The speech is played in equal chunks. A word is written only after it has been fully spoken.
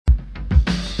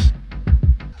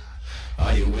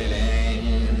Are you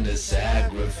willing to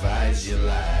sacrifice your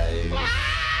life?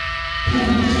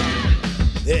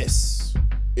 This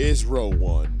is row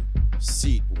 1,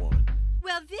 seat 1.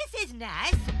 Well, this is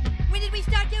nice. When did we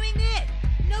start doing this?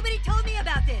 Nobody told me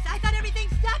about this. I thought everything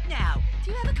sucked now.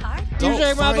 Do you have a card? You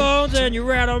shake my bones and you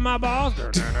rat on my balls.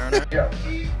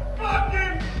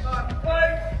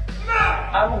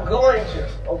 I'm going to,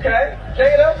 okay?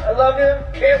 Jada, I love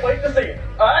you. Can't wait to see you.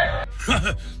 All right?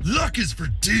 Luck is for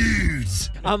dudes.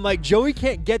 I'm like, Joey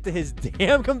can't get to his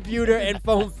damn computer and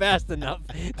phone fast enough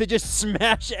to just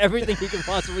smash everything he can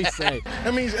possibly say.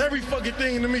 That means every fucking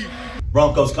thing to me.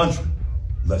 Broncos country.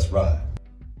 Let's ride.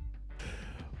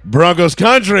 Broncos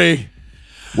country.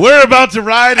 We're about to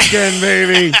ride again,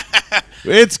 baby.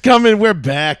 It's coming. We're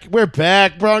back. We're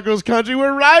back, Broncos country.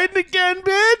 We're riding again,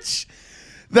 bitch.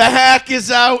 The hack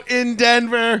is out in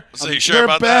Denver. So you sure We're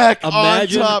about back that? on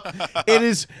top. It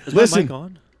is. Is Listen. my mic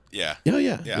on? Yeah. Oh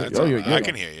yeah. Yeah, it's Oh, on. you're- I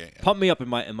can hear you. Pump me up in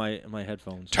my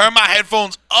headphones. Turn my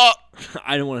headphones up.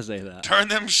 I didn't want to say that. Turn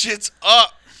them shits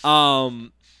up.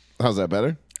 How's that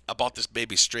better? I bought this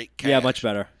baby straight cash. Yeah, much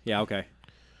better. Yeah, okay.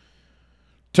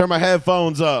 Turn my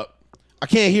headphones up. I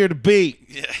can't hear the beat.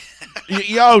 Yeah.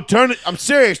 Yo, turn it. I'm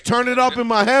serious. Turn it up in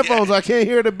my headphones. I can't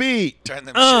hear the beat. Turn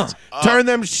them shits up. Turn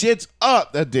them shits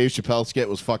up. That Dave Chappelle skit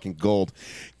was fucking gold.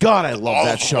 God, I love All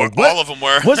that of them show. were- all of them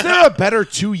were. Was there a better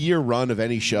 2-year run of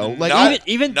any show? Like No.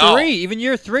 Even No. three, even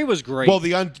year 3 was great. well,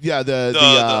 the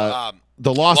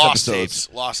Lost episodes.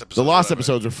 tapes. Lost episodes. The Lost whatever.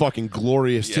 episodes are fucking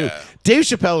glorious too. Yeah. Dave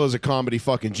Chappelle is a comedy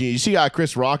fucking genius. You see how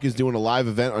Chris Rock is doing a live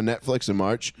event on Netflix in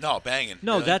March? No, banging.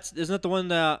 no, Really? isn't that the one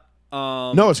that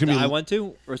No, it's gonna that be- I went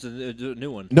to, or is it a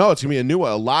new one? No, it's gonna be a new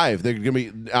one, live. They're gonna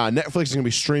be Netflix is gonna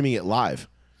be streaming it live.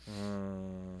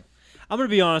 I'm gonna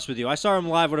be honest with you. I saw him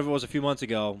live, whatever it was, a few months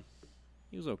ago.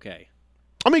 He was okay.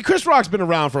 I mean, Chris Rock's been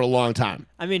around for a long time.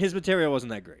 I mean, his material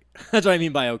wasn't that great. That's what I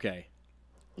mean by okay.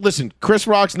 Listen, Chris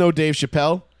Rock's no Dave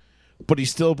Chappelle, but he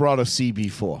still brought a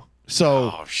CB4.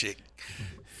 So, Oh, shit.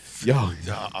 yo,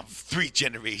 I'm 3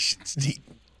 generations deep.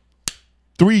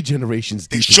 3 generations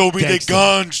They deep. show me their gangsta.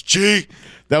 guns, G.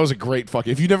 That was a great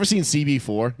fucking. If you've never seen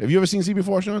CB4, have you ever seen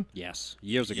CB4, Sean? Yes,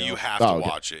 years ago. You have to Oh, okay.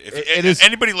 watch it. It is-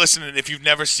 Anybody listening, if you've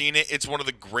never seen it, it's one of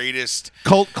the greatest.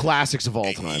 Cult classics of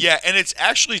all time. Yeah, and it's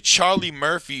actually Charlie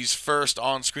Murphy's first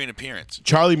on-screen appearance.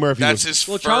 Charlie Murphy That's was his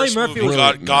Well, first Charlie Murphy movie.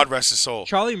 was- God rest his soul.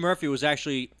 Charlie Murphy was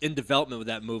actually in development with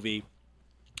that movie.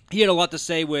 He had a lot to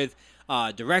say with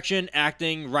direction,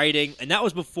 acting, writing, and that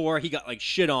was before he got like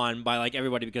shit on by like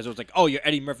everybody because it was like, oh, you're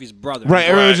Eddie Murphy's brother. right.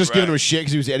 Everyone was Right, just giving him right. a shit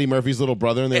because he was Eddie Murphy's little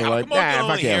brother, and they Hey, were how like, come I can "Nah,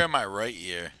 only fuck hear you." my right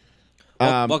ear?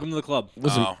 Welcome to the club.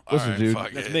 Listen, Oh, listen, all right, dude.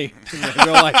 fuck That's it. me. In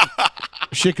real life.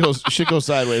 Shit goes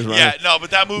sideways, right? Yeah, no,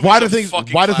 but that movie. Why do things?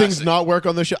 things not work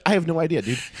on this show? I have no idea,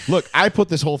 dude. Look, I put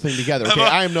this whole thing together. Okay,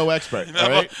 I am no expert. All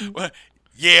right.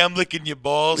 Yeah, I'm licking your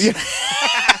balls. Yeah.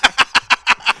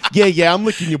 Yeah, I'm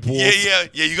licking your balls. Yeah.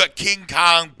 You got King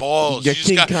Kong balls. Yeah, You just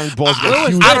King got- Kong balls. I, got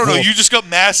I huge don't know. balls. You just got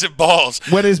massive balls.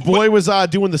 When his boy was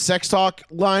doing the sex talk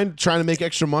line, trying to make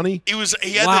extra money. He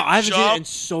had Wow, that I haven't seen it job. in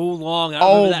so long. I don't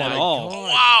Oh remember that my at all. God.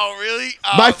 Wow, really?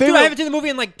 My Dude, I favorite, haven't seen the movie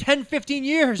in like 10, 15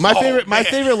 years. my Oh, favorite, my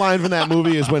man. favorite line from that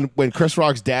movie is when Chris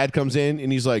Rock's dad comes in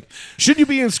and he's like, "Should you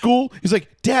be in school?" He's like,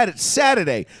 "Dad, it's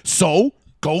Saturday, so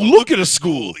go look at a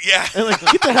school." Yeah. And like,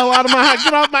 get the hell out of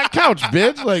get off my couch,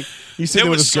 bitch! Like he's sitting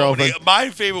There with was his so girlfriend. many. My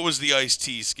favorite was the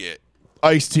Ice-T skit.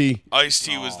 Ice-T,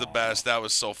 Ice-T was the best. That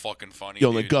was so fucking funny.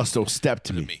 yo, dude. Augusto, step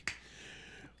to me.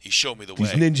 He showed me the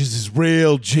These way. ninjas is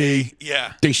real, G.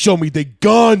 Yeah. They show me they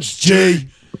guns, G.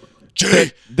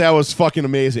 Jay. That was fucking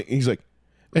amazing. He's like,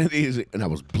 and I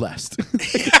was blessed.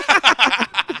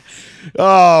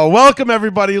 Oh, welcome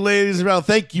everybody, ladies and gentlemen.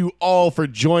 Thank you all for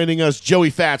joining us.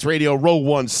 Joey Fats Radio, row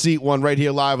 1, seat 1, right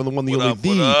here live on the one, the What only, up,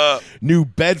 what the up? New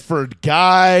Bedford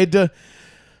Guide.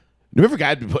 New Bedford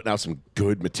Guide been putting out some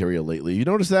good material lately. You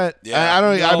notice that? Yeah. I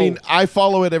don't. I No. mean, I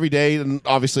follow it every day, and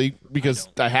obviously because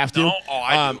I have to. No? Oh,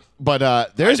 I do.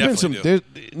 But there's been some.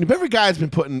 definitely New Bedford Guide's been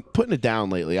putting it down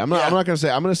lately. I'm not going to say.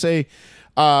 I'm going to say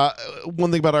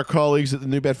one thing about our colleagues at the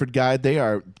New Bedford Guide. They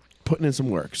are putting in some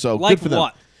work. So Like good for them.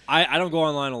 what? I don't go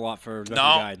online a lot for Bedford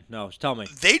Guide. No, tell me.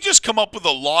 They just come up with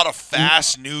a lot of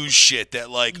fast news shit that,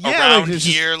 like, Yeah, like, around there's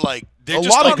just here, like, they're A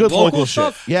just lot of on good local local shit.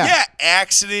 stuff? Yeah.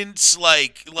 accidents,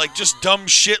 like just dumb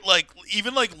shit, like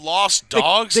even like lost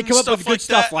dogs. They and come up stuff with good like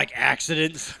stuff that. like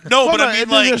accidents. No, Well, but no,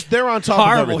 I mean, they're on top of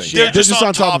horrible everything. shit. they're just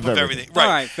on top of everything. Right.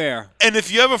 All right, fair. And if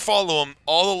you ever follow them,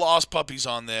 all the lost puppies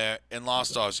on there and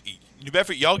lost dogs, New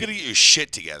Bedford, y'all gotta get your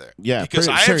shit together. Yeah, because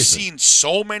I have seriously. seen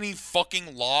so many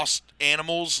fucking lost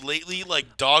animals lately,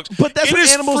 like dogs. But that's It what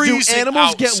is animals do. freezing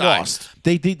Animals get outside. lost.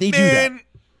 They do that. Man,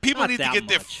 People Not need to that get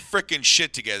their much. freaking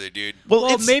shit together, dude. Well,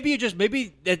 it's- maybe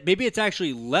it's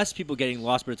actually less people getting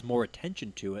lost, but it's more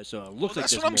attention to it. So it looks like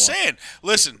That's there's what I'm more. saying.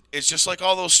 Listen, it's just like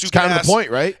all those stupid. kind of the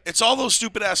point, right? It's all those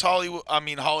stupid ass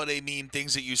holiday meme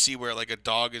things that you see where like a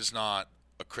dog is not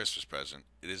a Christmas present.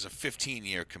 It is a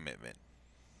 15-year commitment.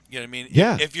 You know what I mean?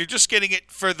 Yeah. If you're just getting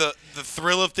it for the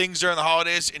thrill of things during the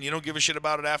holidays and you don't give a shit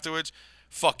about it afterwards,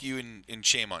 fuck you and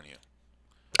shame on you.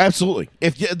 Absolutely.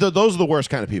 Those are the worst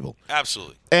kind of people.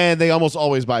 Absolutely. And they almost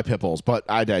always buy pit bulls, but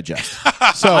I digest.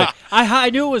 So, I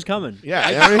knew it was coming. Yeah,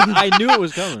 I mean- I knew it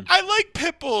was coming. I like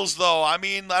pit bulls though. I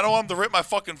mean, I don't want them to rip my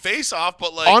fucking face off,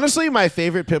 but like honestly, my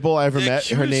favorite pit bull I ever the met,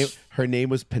 cutest- her name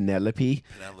was Penelope,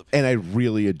 and I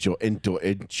really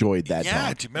enjoyed that yeah,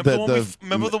 dog. dude.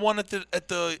 Remember the one at the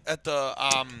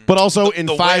But also in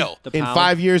the five whale. The pound.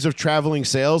 5 years of traveling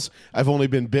sales, I've only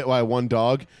been bit by one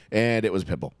dog, and it was a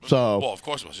pit bull. So Well, of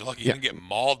course it was. You're lucky you didn't get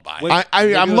mauled by it. Wait. I'm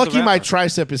Maybe it was lucky a my rapper.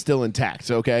 tricep is still intact,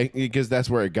 okay? Because that's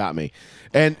where it got me.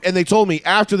 And they told me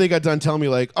after they got done telling me,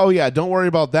 like, oh, yeah, don't worry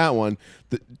about that one,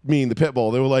 meaning the pit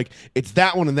bull. They were like, it's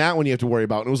that one and that one you have to worry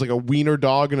about. And it was like a wiener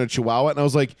dog and a chihuahua. And I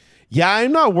was like, yeah,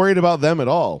 I'm not worried about them at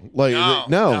all. Like,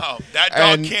 no. That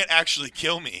dog can't actually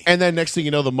kill me. And then next thing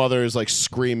you know, the mother is like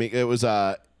screaming. It was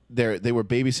they were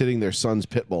babysitting their son's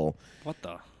pit bull. What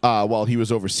the? While he was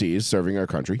overseas serving our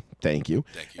country. Thank you.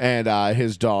 And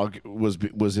his dog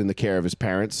was in the care of his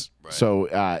parents. Right. So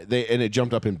it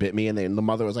jumped up and bit me, and then the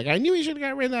mother was like, I knew he should have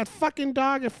got rid of that fucking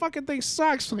dog. That fucking thing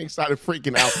sucks. And he started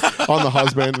freaking out on the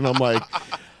husband, and I'm like,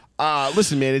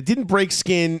 listen, man, it didn't break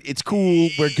skin. It's cool.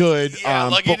 We're good. Yeah,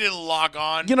 like but he didn't log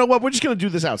on. you know what? We're just gonna do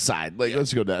this outside. Like,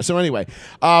 let's go down. So anyway,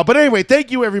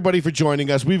 thank you everybody for joining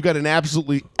us. We've got an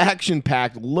absolutely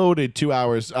action-packed, loaded 2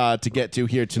 hours to get to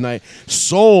here tonight.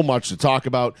 So much to talk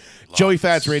about. Joey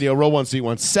Fats Radio, row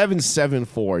 1C1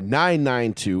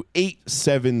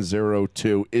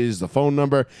 774-992-8702 is the phone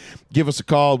number. Give us a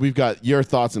call. We've got your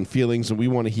thoughts and feelings, and we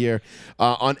want to hear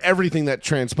on everything that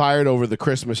transpired over the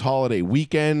Christmas holiday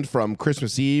weekend, from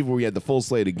Christmas Eve, where we had the full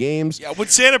slate of games. Yeah,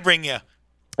 what'd Santa bring you?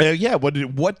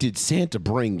 What did Santa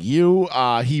bring you?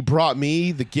 He brought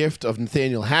me the gift of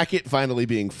Nathaniel Hackett finally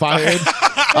being fired.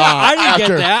 I didn't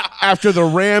get that. After the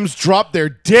Rams dropped their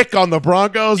dick on the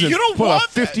Broncos and You don't put want a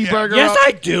 50 that, burger Yes, up.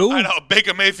 I do. I know.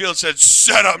 Baker Mayfield said,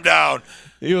 "Set him down."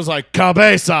 He was like,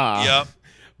 cabeza.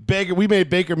 Yep. We made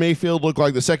Baker Mayfield look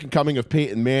like the second coming of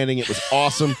Peyton Manning. It was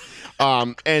awesome.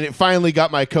 And it finally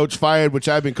got my coach fired, which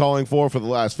I've been calling for the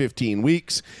last 15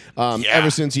 weeks. Ever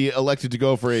since he elected to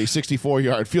go for a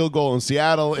 64-yard field goal in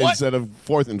Seattle instead of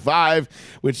 4th and 5,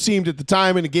 which seemed at the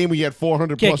time in a game where you had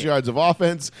 400-plus yards of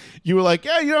offense, you were like,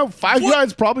 yeah, 5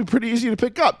 yards probably pretty easy to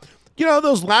pick up.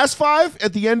 Those last 5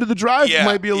 at the end of the drive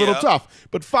might be a little tough.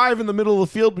 But 5 in the middle of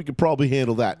the field, we could probably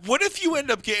handle that. What if you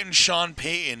end up getting Sean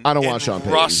Payton? I don't want and Sean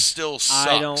Payton. Russ still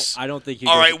sucks. I don't think he.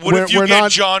 All right. What if you we're get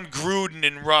not- John Gruden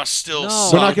and Russ still No,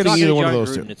 sucks? We're not it's getting either one of John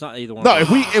those two. Gruden. It's not either one. No, of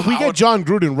them. if we get John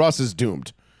Gruden, Russ is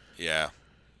doomed. Yeah.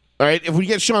 All right, if we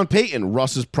get Sean Payton,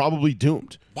 Russ is probably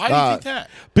doomed. Why do you think that?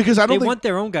 Because I don't They think want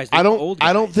their own guys. They I want don't. old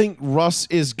I don't guys. think Russ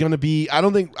is going to be. I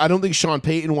don't think Sean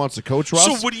Payton wants to coach Russ.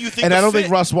 So what do you think And a I don't fit-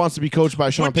 think Russ wants to be coached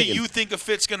by Sean What do Payton. you think a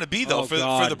fit's going to be though Oh, for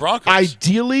God. the Broncos?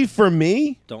 Ideally, for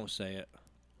me, Don't say it.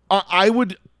 I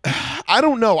would. I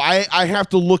don't know. I have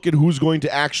to look at who's going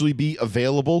to actually be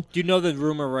available. Do you know the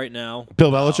rumor right now?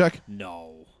 Bill Belichick,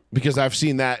 No. because I've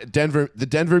seen that the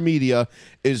Denver media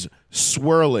is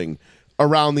swirling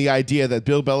around the idea that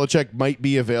Bill Belichick might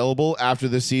be available after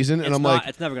this season, and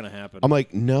It's never gonna happen. I'm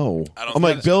like, no. I don't I'm think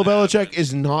like, that's Bill gonna Belichick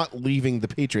is not leaving the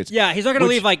Patriots. yeah, he's not gonna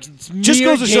Which leave like Just mere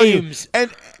goes to show you. games.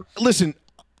 And listen,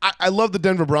 I love the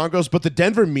Denver Broncos, but the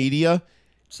Denver media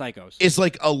Psychos. is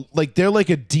they're like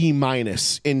a D-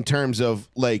 in terms of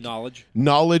like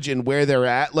Knowledge. and where they're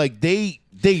at. Like they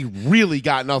really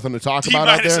got nothing to talk about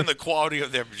out D-minus there. in the quality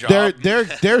of their job.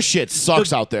 Their shit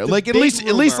sucks out there. Like at big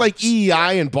least like rumor-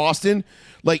 EEI in Boston,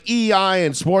 like EEI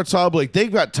and Sports Hub, like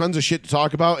they've got tons of shit to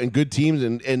talk about and good teams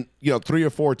and 3 or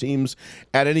 4 teams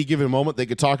at any given moment they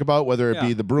could talk about, whether it be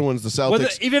Yeah. the Bruins, the Celtics, Whether-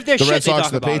 even if they're the Red shit, they Sox,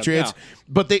 talk the about 'em, Patriots.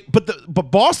 yeah.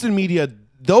 But Boston media,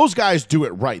 those guys do it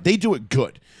right. They do it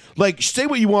good. Like, say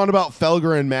what you want about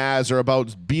Felger and Maz or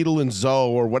about Beetle and Zoe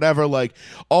or whatever, like,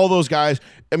 all those guys.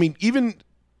 I mean, even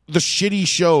the shitty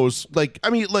shows,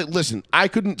 listen, I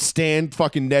couldn't stand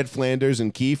fucking Ned Flanders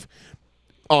and Keefe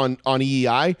on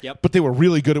EEI, Yep. but they were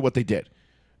really good at what they did.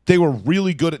 They were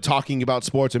really good at talking about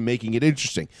sports and making it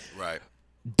interesting. Right.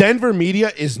 Denver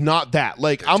media is not that.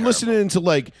 Like, I'm listening to,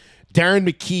 like, Darren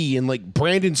McKee and like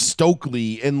Brandon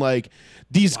Stokely and like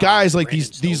these guys, like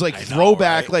these like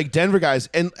throwback like Denver guys.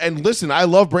 And listen, I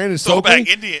love Brandon Stokely.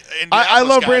 I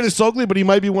love Brandon Stokely, but he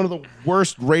might be one of the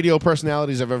worst radio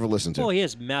personalities I've ever listened to. Well, he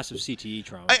has massive CTE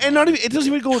trauma. And not even it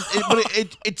doesn't even go.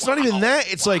 It's not even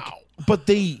that. It's like, but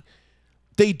they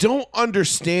don't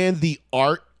understand the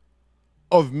art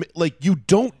of like you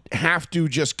don't have to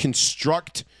just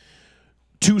construct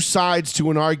two sides to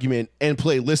an argument and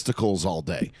play listicles all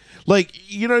day. Like,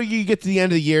 you know, you get to the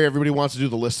end of the year, everybody wants to do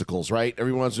the listicles, right?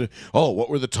 Everyone wants to, what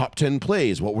were the top 10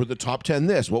 plays? What were the top 10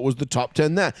 this? What was the top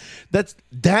 10 that?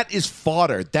 That is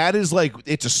fodder. That is like,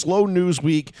 it's a slow news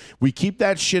week. We keep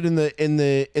that shit in the can.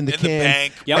 The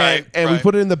bank. Yep. And we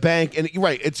put it in the bank. And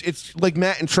right, it's like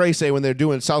Matt and Trey say when they're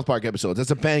doing South Park episodes.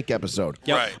 That's a bank episode.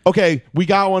 Yep. Right. Okay, we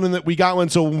got one.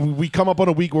 So we come up on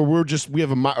a week where we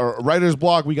have a writer's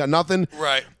block. We got nothing.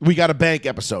 Right. We got a bank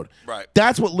episode. Right.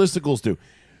 That's what listicles do.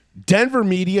 Denver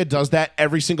media does that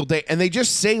every single day, and they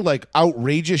just say like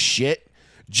outrageous shit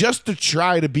just to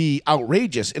try to be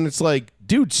outrageous. And it's like,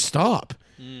 dude, stop.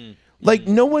 Like,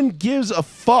 no one gives a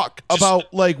fuck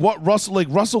about like what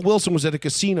Russell Wilson was at a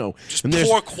casino. Just and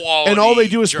poor quality and all they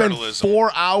do is spend journalism.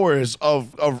 4 hours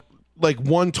of like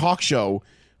one talk show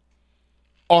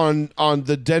on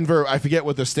the Denver, I forget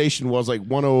what the station was, like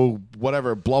 10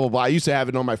 whatever, blah, blah, blah. I used to have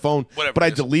it on my phone, Whatever but I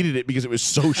it is. deleted it because it was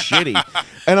so shitty.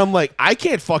 And I'm like, I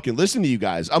can't fucking listen to you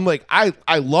guys. I'm like, I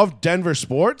love Denver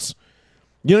sports.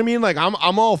 You know what I mean? Like,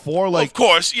 I'm all for, like, of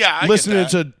course, yeah, I listening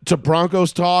get that. to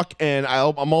Broncos talk, and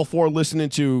I'm all for listening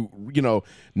to, you know,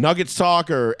 Nuggets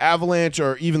talk or Avalanche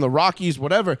or even the Rockies,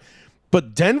 whatever.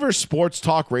 But Denver sports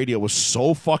talk radio was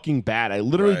so fucking bad. I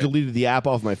literally deleted the app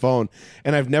off my phone,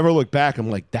 and I've never looked back. I'm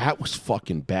like, that was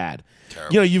fucking bad.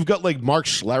 Terrible. You know, you've got like Mark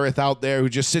Schlereth out there who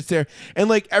just sits there, and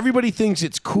like everybody thinks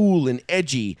it's cool and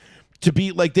edgy to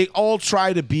be like, they all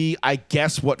try to be, I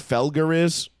guess, what Felger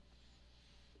is.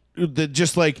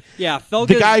 Just like Felger's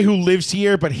the guy who lives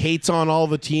here but hates on all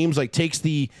the teams, like takes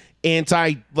the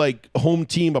anti like home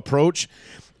team approach,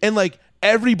 and like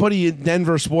everybody in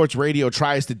Denver sports radio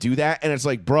tries to do that, and it's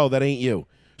like, bro, that ain't you.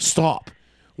 Stop.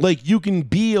 Like, you can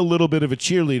be a little bit of a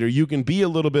cheerleader. You can be a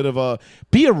little bit of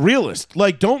be a realist.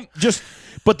 Like, don't just.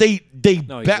 But they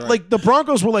right. like the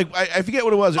Broncos were like, I forget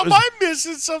what it was. Am I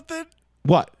missing something?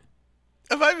 What?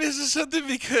 Am I missing something?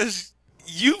 Because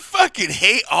you fucking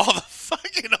hate all the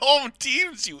fucking home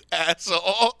teams, you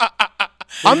asshole.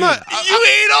 I'm not. You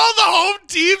hate all the home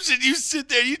teams, and you sit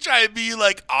there. You try to be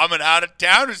like, I'm an out of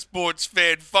towner sports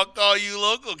fan. Fuck all you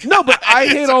local guys. No, but I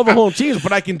hate all the home teams.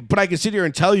 But I can sit here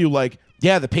and tell you, like,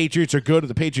 yeah, the Patriots are good or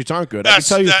the Patriots aren't good. I can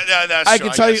tell you. That's I true,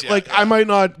 can tell guess, you, yeah, like, yeah. I might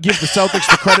not give the Celtics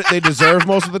the credit they deserve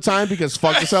most of the time because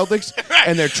fuck the Celtics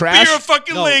and they're But trash. you're a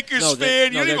fucking No, Lakers no, fan. they're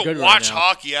You don't good even right watch now.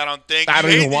 hockey, I don't think. I You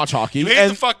don't hate even the- watch hockey. You hate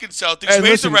And- the fucking Celtics. and You hate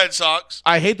listen, the Red Sox.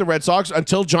 I hate the Red Sox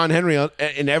until John Henry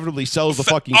inevitably sells the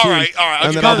fucking All team, right.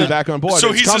 and then I'll be back on board. So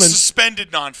It's he's coming. a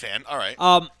suspended non-fan. All right.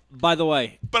 By the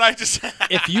way, But I just...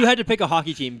 if you had to pick a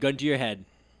hockey team, gun to your head,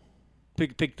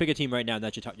 pick a team right now. And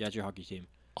that's your hockey team.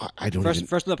 I don't First even.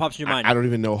 one that pops in your mind. I don't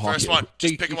even know hockey. First one.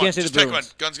 Just You pick can't one. say the Just pick one.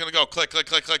 Bruins. Gun's going to go. Click, click,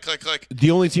 click, click, click, click. The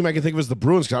only team I can think of is the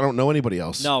Bruins because I don't know anybody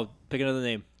else. No, pick another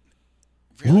name.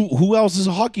 Who else is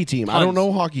a hockey team? I don't Tons.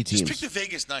 know hockey Just teams. pick the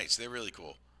Vegas Knights. They're really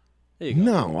cool. There you go.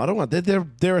 No, I don't want.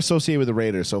 They're associated with the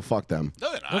Raiders, so fuck them.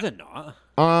 No, they're not. No, they're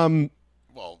not.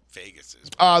 Well, Vegas is.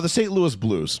 The St. Louis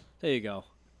Blues There you go.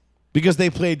 because they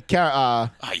played You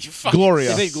fucking Gloria.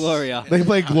 They made Gloria. They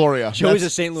played Gloria. Joey's a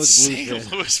That's- St. Louis Blues fan.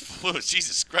 St. Louis Blues.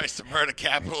 Jesus Christ, the murder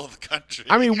capital of the country.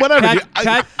 I mean, whatever. dude.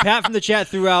 Pat from the chat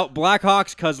threw out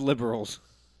Blackhawks cause liberals.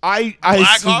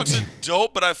 Blackhawks are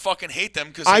dope, but I fucking hate them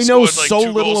because I know scored, like, so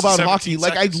 2 little goals in about 17 hockey.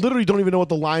 Like, I seconds. literally don't even know what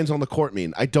the lines on the court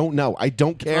mean. I don't know. I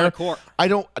don't care. not a court. I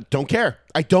don't care.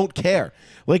 I don't care.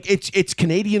 Like, it's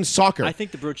Canadian soccer. I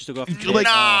think the Bruins should still go after Like,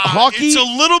 Nah, hockey- it's a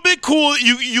little bit cool.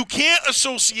 You can't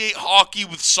associate hockey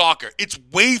with soccer. It's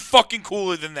way fucking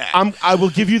cooler than that. I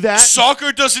will give you that.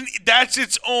 Soccer doesn't. That's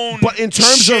its own. But in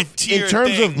terms shit-tier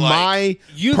thing, my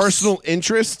You've- personal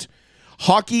interest,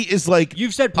 hockey is like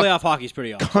You've said playoff hockey's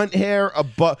pretty awesome. cunt hair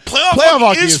above. Playoff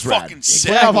hockey is rad. fucking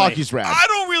sick. Playoff hockey's rad. I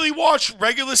don't really watch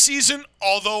regular season,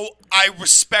 although I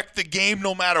respect the game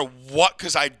no matter what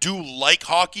because I do like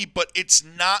hockey, but it's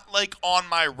not like on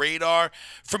my radar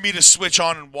for me to switch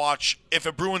on and watch. If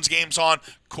a Bruins game's on,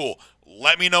 cool.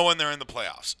 Let me know when they're in the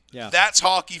playoffs. Yeah. That's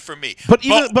hockey for me. But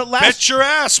last bet your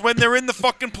ass when they're in the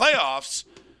fucking playoffs,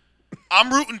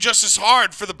 I'm rooting just as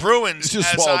hard for the Bruins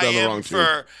Just as swallowed I down the am wrong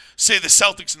for, say, the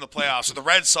Celtics in the playoffs or the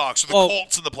Red Sox or the Oh,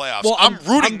 Colts in the playoffs. Well, I'm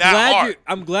rooting that glad hard.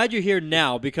 I'm glad you're here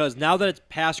now because now that it's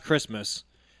past Christmas,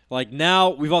 Like now,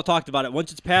 we've all talked about it.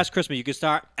 Once it's past Christmas, you can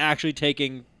start actually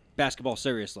taking basketball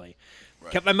seriously.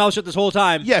 Right. Kept my mouth shut this whole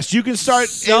time. Yes, you can start.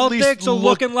 Celtics at least are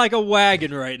looking like a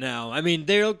wagon right now. I mean,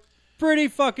 they look pretty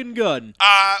fucking good.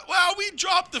 Well, we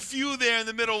dropped a few there in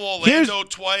the middle of Orlando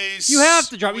twice. You have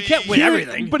to drop. You can't win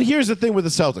everything. But here's the thing with the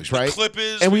Celtics, right? The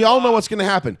Clippers, and we all know what's going to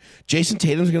happen. Jason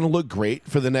Tatum's going to look great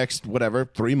for the next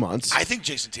 3 months. I think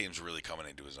Jason Tatum's really coming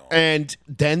into his own. And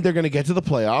then they're going to get to the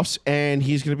playoffs, and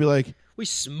he's going to be like, "We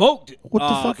smoked. What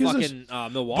the fuck is this?"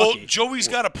 Milwaukee. Well, Joey's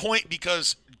got a point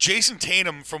because Jason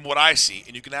Tatum, from what I see,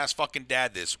 and you can ask fucking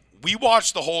Dad this, we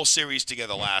watched the whole series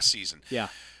together last season. Yeah.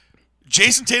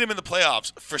 Jason Tatum in the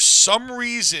playoffs, for some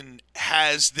reason,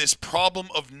 has this problem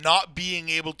of not being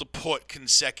able to put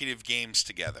consecutive games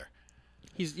together.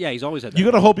 He's always had that. You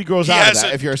got to hope he grows out of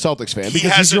that if you're a Celtics fan,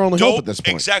 because he's your only hope at this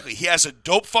point. Exactly. He has a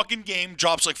dope fucking game,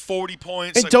 drops like 40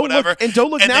 points, and like don't whatever.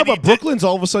 Don't look now, but Brooklyn's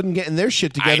all of a sudden getting their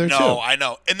shit together too. I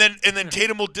know. And then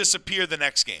Tatum will disappear the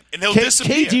next game, and he'll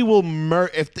disappear. KD will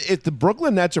if the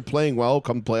Brooklyn Nets are playing well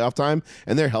come playoff time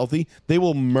and they're healthy, they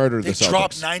will murder the Celtics. They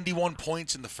dropped 91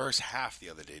 points in the first half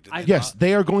the other day. Yes,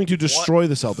 they are going to destroy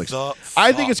the Celtics.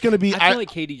 I think it's going to be. I feel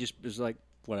like KD just is like.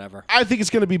 Whatever. I think it's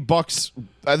going to be Bucks.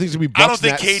 I think it's going to be Bucks. I don't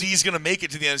think Nets. KD's going to make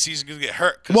it to the end of the season. He's going to get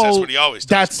hurt because that's what he always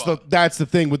does. That's the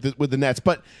thing with the Nets.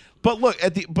 But look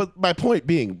but my point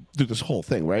being through this whole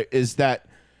thing, right, is that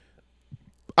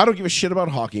I don't give a shit about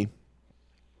hockey.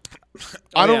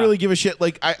 I don't really give a shit.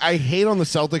 Like I hate on the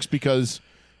Celtics because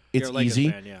it's You're a Lakers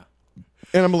easy. fan, yeah.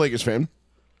 And I'm a Lakers fan,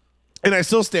 and I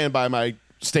still stand by my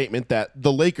statement that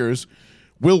the Lakers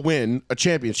will win a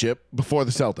championship before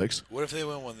the Celtics. What if they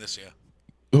win one this year?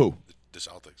 Who? The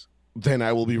Celtics. Then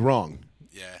I will be wrong.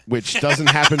 Yeah. Which doesn't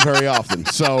happen very often.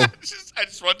 So I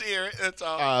just want to hear it. That's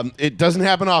all. It doesn't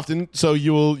happen often, so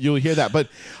you'll hear that. But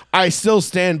I still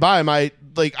stand by my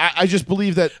I just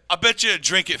believe that. I bet you a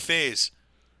drink at FaZe.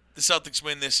 The Celtics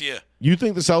win this year. You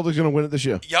think the Celtics are going to win it this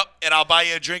year? Yep, and I'll buy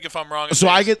you a drink if I'm wrong. So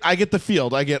I get the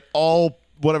field. I get all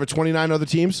 29 other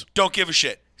teams. Don't give a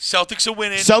shit. Celtics are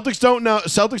winning.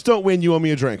 Celtics don't win. You owe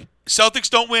me a drink. Celtics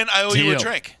don't win. I owe you a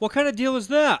drink. What kind of deal is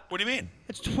that? What do you mean?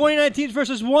 It's 2019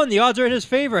 versus 1. The odds are in his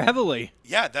favor heavily.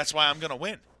 Yeah, that's why I'm going to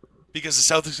win. Because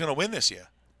the Celtics are going to win this year.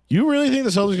 You really think the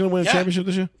Celtics are going to win a championship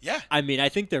this year? Yeah. I mean, I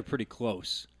think they're pretty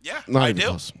close. Yeah, Not I even do.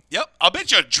 close. Yep, I'll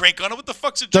bet you a drink on it. What the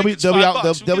fuck's a They'll drink? be out.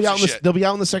 They'll be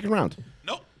out in the second round.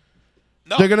 Nope.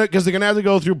 No. They're gonna have to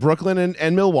go through Brooklyn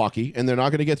and Milwaukee, and they're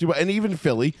not gonna get through. And even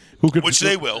Philly, which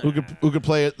they will, who could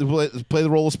play the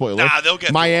role of spoiler. Nah, they'll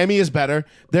get. Miami is better.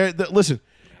 Listen,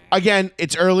 again,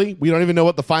 it's early. We don't even know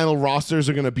what the final rosters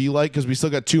are gonna be like because we still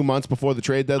got 2 months before the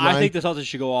trade deadline. I think the Celtics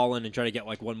should go all in and try to get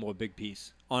like one more big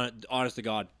piece. Honest to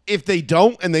God. If they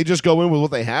don't and they just go in with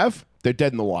what they have, they're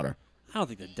dead in the water. I don't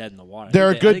think they're dead in the water. They're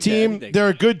a good team. They're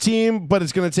a good team, but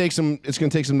it's gonna take some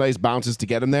nice bounces to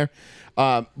get them there.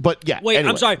 But yeah. Wait, anyway.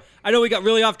 I'm sorry. I know we got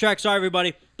really off track. Sorry,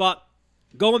 everybody. But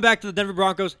going back to the Denver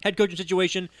Broncos head coaching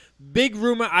situation, big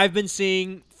rumor I've been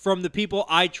seeing from the people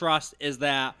I trust is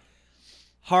that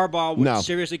Harbaugh would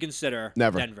seriously consider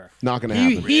Denver. Not going to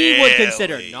happen. He would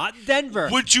consider, not Denver.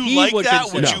 Would you like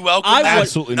that? Consider. Would you welcome that? that?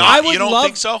 Absolutely not. You don't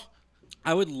think so?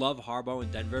 I would love Harbaugh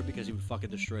in Denver because he would fucking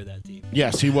destroy that team.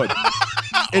 Yes, he would.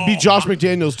 It'd be Josh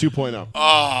McDaniels 2.0.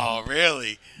 Oh,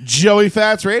 really? Joey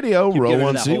Fats Radio, row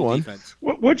 1C1.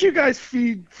 What'd you guys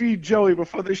feed Joey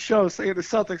before the show saying the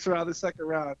Celtics are out of the second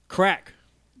round? Crack.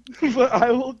 But I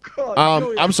will call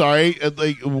I'm sorry.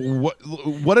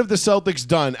 What have the Celtics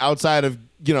done outside of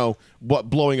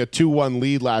blowing a 2-1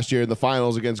 lead last year in the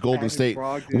finals against Golden State?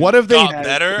 What have they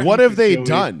better? What have they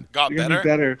done? Got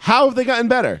better? How have they gotten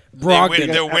better?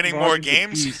 They're winning more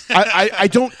games. I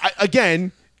don't.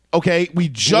 Again, okay. We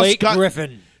just Blake got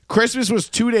Griffin. Christmas was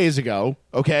 2 days ago.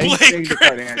 Okay. Blake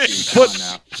Griffin.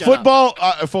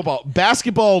 Football,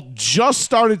 basketball just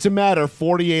started to matter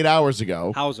 48 hours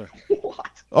ago. Hauser.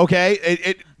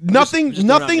 Okay, nothing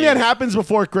that happens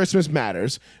before Christmas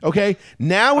matters. Okay,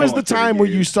 now is the time where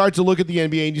you start to look at the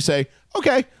NBA and you say,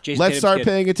 okay, let's start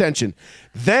paying attention.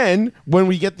 Then when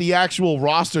we get the actual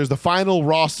rosters, the final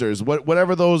rosters,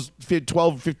 whatever those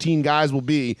 12, 15 guys will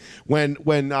be,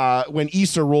 when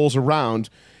Easter rolls around,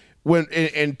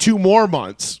 in 2 more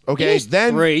months, okay,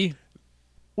 then 3.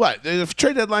 What? The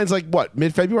trade deadline's like what?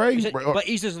 Mid-February? But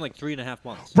Easter's in like 3.5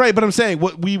 months. Right, but I'm saying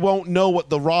we won't know what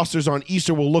the rosters on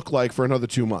Easter will look like for another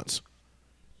 2 months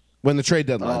when the trade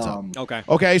deadline's up. Okay.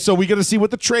 Okay, so we got to see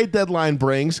what the trade deadline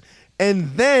brings, and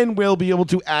then we'll be able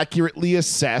to accurately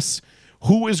assess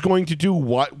who is going to do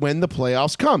what when the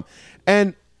playoffs come.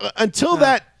 And until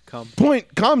that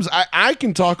point comes, I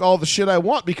can talk all the shit I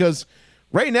want because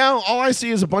Right now, all I see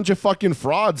is a bunch of fucking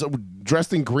frauds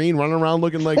dressed in green running around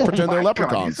looking like pretend they're My God, you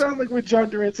leprechauns. sound like when John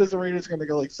Durant says the Raiders are going to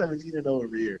go like 17-0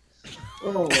 every year.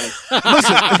 Oh my!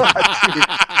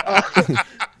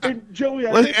 And Joey,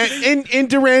 I think In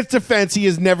Durant's defense, he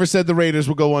has never said the Raiders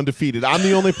will go undefeated. I'm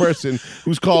the only person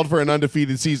who's called for an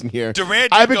undefeated season here.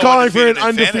 Durant I've did been go calling for an undefeated in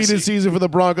undefeated fantasy. season for the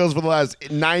Broncos for the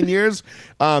last 9 years,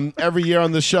 every year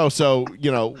on the show. So,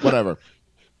 whatever.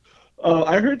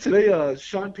 I heard today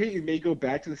Sean Payton may go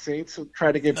back to the Saints to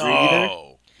try to get Brady there.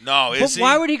 No, But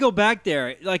why would he go back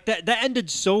there? Like that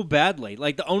ended so badly.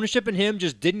 Like the ownership and him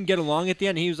just didn't get along at the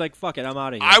end. He was like, "Fuck it, I'm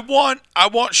out of here." I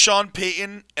want Sean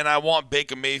Payton and I want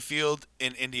Baker Mayfield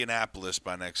in Indianapolis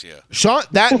by next year.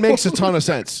 That makes a ton of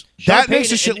sense. That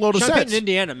makes a shitload of Sean sense. Payton in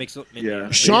Indiana makes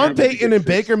Yeah. Sean Payton and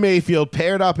Baker Mayfield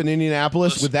paired up in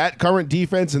Indianapolis with that current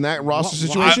defense and that roster Why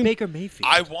situation. Baker Mayfield?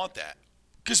 I want that.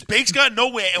 Because Bake's got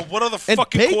nowhere, and what other And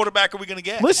fucking quarterback are we going to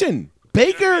get? Listen, You know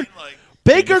Baker what I mean? Like,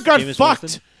 Baker got Jameis fucked.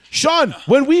 Winston? Sean,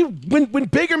 when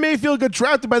Baker Mayfield got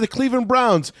drafted by the Cleveland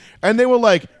Browns and they were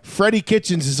like, Freddie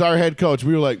Kitchens is our head coach,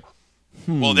 we were like,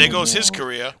 well, there goes his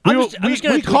career. I'm just gonna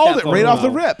we tweet called that it right photo off the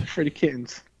out. rip. Freddie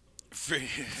Kittens.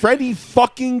 Freddie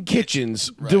fucking Kitchens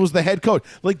was the head coach.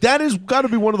 Like, that has got to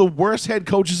be one of the worst head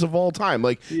coaches of all time.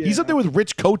 Like, he's up there with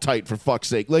Rich Kotite, for fuck's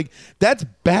sake. Like, that's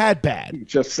bad.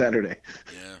 Just Saturday.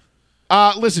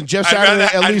 Listen, Jeff Saturday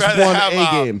at least won a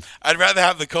game. I'd rather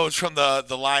have the coach from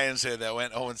the Lions here that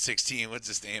went 0-16. What's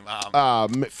his name?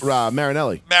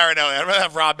 Marinelli. Marinelli. I'd rather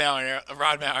have Rod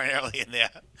Marinelli in there.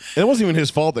 And it wasn't even his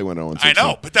fault they went 0-16. I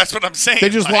know, but that's what I'm saying. They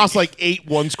just lost like 8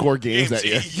 one-score games that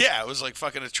year. Yeah, it was like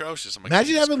fucking atrocious. I'm like, Imagine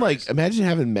Jesus having Christ.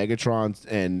 having Megatron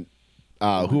and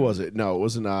who was it? No, it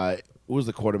wasn't. Who was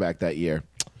the quarterback that year?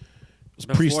 It was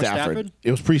Before pre-Stafford. Stafford?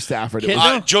 It was pre-Stafford. It was,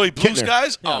 Kittner? Joey Blues Kittner.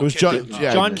 guys? Oh, it was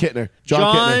Kittner. John Kittner.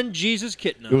 John Kittner. Jesus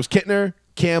Kittner. It was Kittner,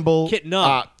 Campbell,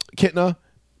 Kittner. Kittner.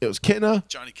 It was Kittner,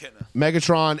 Johnny Kittner.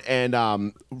 Megatron,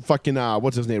 and fucking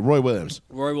what's his name? Roy Williams.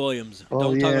 Roy Williams. Oh,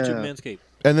 Don't talk about yeah. Superman's cape.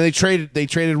 And then they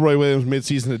traded Roy Williams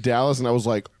midseason to Dallas, and I was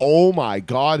like, oh my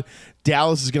god,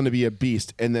 Dallas is going to be a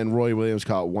beast. And then Roy Williams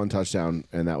caught 1 touchdown,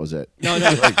 and that was it. No, I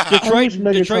wish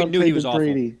Megatron Detroit knew he played was with awful.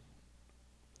 Brady.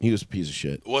 He was a piece of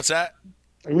shit. What's that?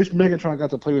 I wish Megatron got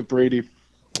to play with Brady.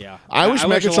 Yeah. I wish a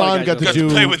lot of Megatron guys got to Got do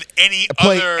to play with any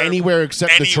play other anywhere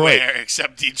except Detroit. anywhere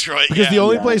except Detroit. Because the yeah.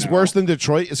 only place worse than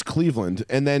Detroit is Cleveland,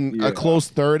 and then a Yeah. close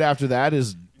third after that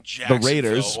is the Jacksonville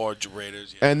Raiders. or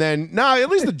Raiders. Yeah. And then at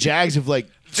least the Jags have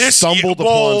This stumbled year-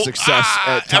 well, upon success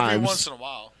at every times. once in a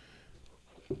while.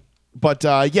 But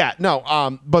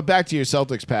but back to your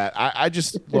Celtics, Pat. I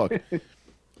just look.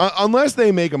 Unless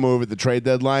they make a move at the trade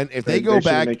deadline, if they go shouldn't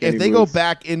back, make if any they moves. go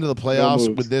back into the playoffs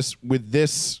moves. with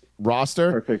this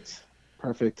roster, Perfect.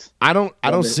 I don't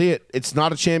Love it. see it. It's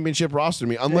not a championship roster to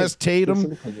me unless Hey, Tatum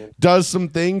listen to me. does some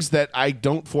things that I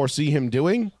don't foresee him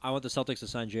doing. I want the Celtics to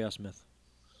sign J.R. Smith.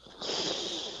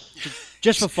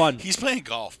 Just for fun. He's playing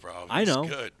golf, bro. I He's know.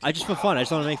 Good. I just for fun. I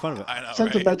just want to make fun of it. I know. Right?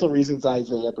 Sentimental reasons,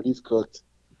 Isaiah, but he's cooked.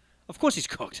 Of course he's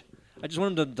cooked. I just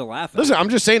want him to laugh at Listen, it. I'm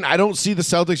just saying I don't see the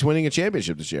Celtics winning a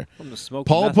championship this year. I'm gonna smoke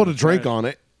Paul meth put a and drink trash. on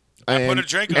it. I put and- a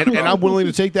drink on and, it, and bro. I'm willing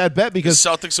to take that bet The because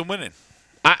Celtics are winning.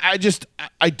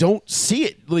 I don't see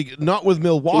it. Like, not with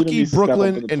Milwaukee, needs to step up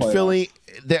Brooklyn, in the and playoffs. Philly.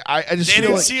 I just They feel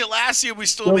didn't like see it last year. We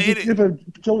still made it.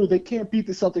 But Joey, they can't beat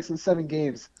the Celtics in 7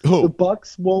 games. Who? The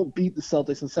Bucks won't beat the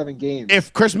Celtics in 7 games.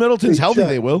 if Chris Middleton's healthy, just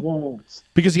they will won't.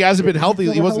 because he hasn't been healthy.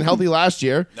 He's He not wasn't healthy healthy. last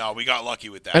year, No, we got lucky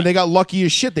with that. and they got lucky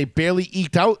as shit. They barely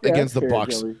eked out Yeah, against the that's fair,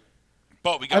 Bucks. Joey.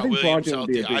 But we I got think Williams Brogdon would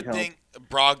be a healthy. I big help. think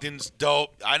Brogdon's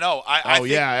dope. I know. I Oh think,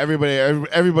 yeah,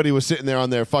 everybody was sitting there on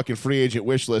their fucking free agent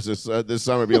wish list this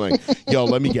summer, being like, "Yo,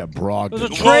 let me get It was a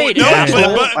Brogdon." trade. no, Yeah.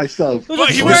 but- Myself. But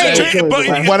he It was was a a trade, trade.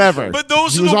 but Whatever. But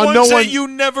those He are was the on ones no that one- you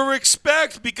never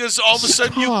expect because all of a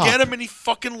sudden Stop. you get him and he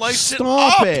fucking lights it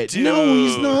Stop up. it! Dude. No,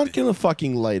 he's not gonna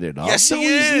fucking light it up. Yes, no, he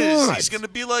is. Not. He's gonna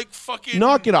be like fucking.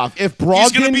 Knock it off. If Brogdon,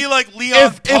 He's gonna be like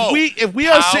Leon Poe. if we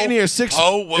are Poe? sitting here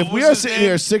What was his sitting name?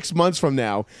 here 6 months from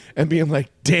now and being like,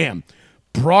 damn,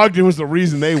 Brogdon was the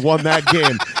reason they won that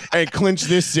game and clinched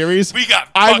this series. We got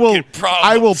I will fucking problems.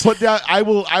 I will put down I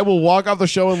will walk off the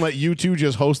show and let you two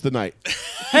just host the night.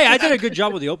 Hey, I did a good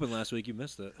job with the Open last week. You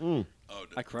missed it. Oh,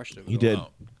 I crushed it. You did. Oh.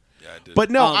 Yeah, I did.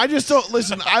 But no, Um, I just don't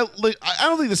listen. I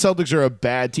don't think the Celtics are a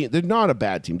bad team. They're not a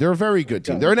bad team. They're a very good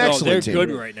team. They're an No, excellent they're team.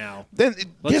 good right now. Then,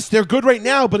 yes, they're good right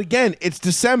now. But again, it's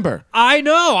December. I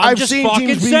know. I'm just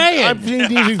fucking saying. I've seen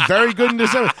teams be very good in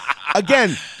December.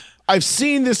 Again, I've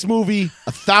seen this movie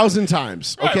 1,000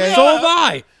 times. Okay, So have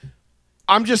I.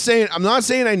 I'm just saying. I'm not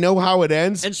saying I know how it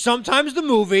ends. And sometimes the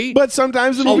movie, but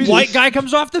sometimes the a movie, white guy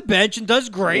comes off the bench and does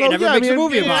great, and everyone makes a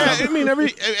movie about him. I mean,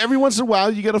 every once in a while,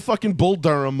 you get a fucking Bull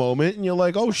Durham moment, and you're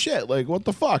like, oh shit, like what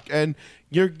the fuck, and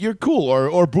you're cool.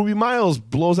 Or Boobie Miles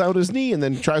blows out his knee and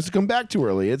then tries to come back too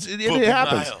early. It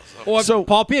happens. Or so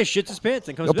Paul Pierce shits his pants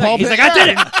and comes back. Paul He's Pierce- like, I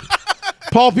did it.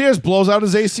 Paul Pierce blows out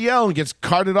his ACL and gets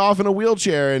carted off in a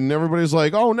wheelchair, and everybody's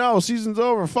like, "Oh no, season's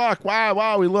over! Fuck!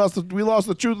 Wow! We lost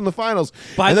the truth in the finals."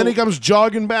 And then he comes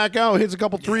jogging back out, hits a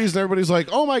couple threes, and everybody's like,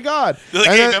 "Oh my god!" Like,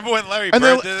 and hey, then, remember when Larry and Bird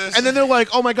then, did this? And then they're like,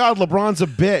 "Oh my god, LeBron's a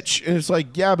bitch," and it's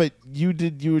like, "Yeah, but you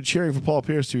were cheering for Paul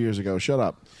Pierce 2 years ago. Shut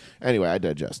up." Anyway, I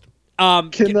digest.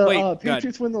 Can the wait, go ahead.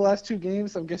 Patriots win the last 2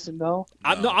 games? I'm guessing no.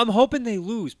 I'm hoping they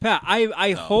lose, Pat.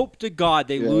 I hope to God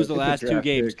they lose the last 2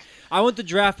 games. I want the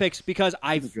draft picks because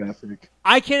I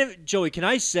can't. Joey, can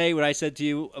I say what I said to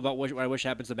you about what I wish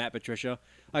happens to Matt Patricia?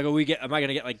 Like, am I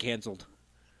gonna get like canceled?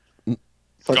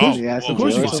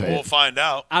 We'll find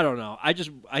out. I don't know. I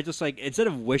just like, instead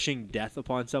of wishing death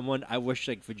upon someone, I wish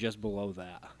like for just below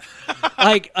that.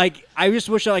 like I just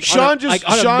wish like on a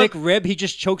McRib, he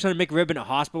just chokes on a McRib and it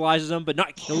hospitalizes him, but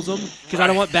not kills him because I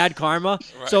don't want bad karma.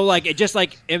 Right. So like it just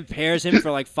like impairs him for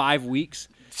like 5 weeks.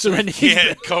 So then he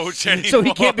can't coach anymore. So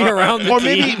he can't be around the Or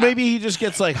team. maybe he just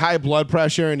gets like high blood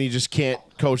pressure and he just can't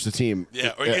coach the team.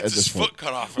 Yeah, or he gets his foot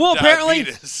cut off. From Well, apparently,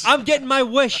 diabetes. I'm getting my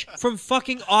wish from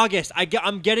fucking August.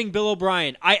 I'm getting Bill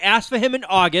O'Brien. I asked for him in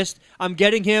August. I'm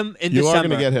getting him in You December. are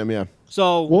going to get him, yeah.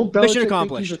 So, Won't Belichick mission think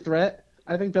accomplished. he's a threat?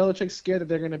 I think Belichick's scared that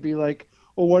they're going to be like,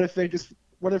 well, what if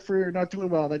we're not doing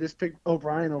well and they just pick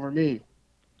O'Brien over me?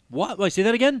 What? Wait, say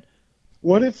that again?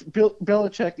 What if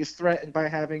Belichick is threatened by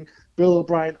having Bill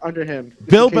O'Brien under him?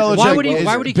 Bill Belichick.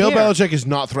 Why would he Bill care? Belichick is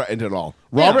not threatened at all.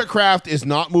 Robert Kraft is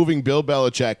not moving Bill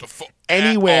Belichick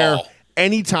anywhere,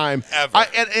 anytime. Ever.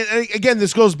 And again,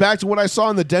 this goes back to what I saw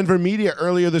in the Denver media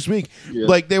earlier this week. Yeah.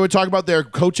 Like they were talking about their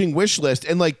coaching wish list,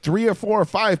 and like 3 or 4 or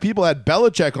 5 people had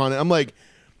Belichick on it. I'm like,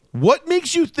 what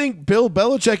makes you think Bill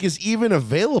Belichick is even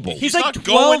available? He's not like 12,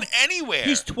 going anywhere.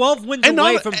 He's 12 wins And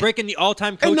away not- from breaking the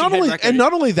all-time and coaching not head only record. and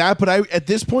not only that, but at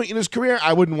this point in his career,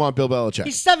 I wouldn't want Bill Belichick.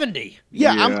 He's 70.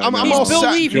 Yeah, I'm He's all Bill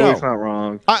set. Levy. No. He's not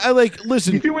wrong. I like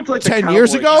listen. If he went to, like, the 10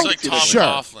 years Cowboys, ago, He's like Tom sure.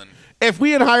 Coughlin. If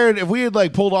we had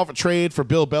like pulled off a trade for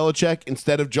Bill Belichick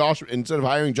instead of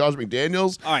hiring Josh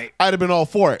McDaniels, All right. I'd have been all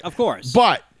for it. Of course.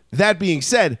 But that being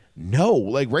said, no.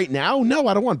 Like right now, no,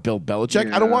 I don't want Bill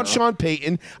Belichick. I don't want Sean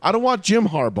Payton. I don't want Jim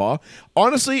Harbaugh.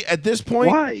 Honestly, at this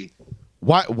point,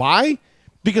 Why?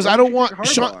 Because I don't want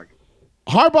Sean.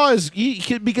 Harbaugh is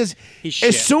because He's shit.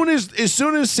 as soon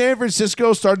as San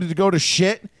Francisco started to go to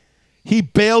shit, he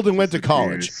bailed and went to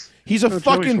college. He's a No, Joey's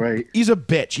fucking right. he's a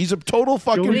bitch. He's a total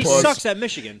fucking And he puss. sucks at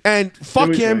Michigan. And fuck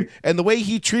Joey's him right. and the way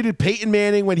he treated Peyton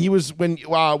Manning when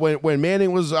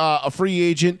Manning was a free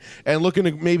agent and looking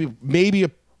to maybe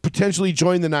potentially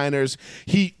join the Niners.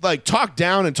 He like talked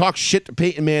down and talked shit to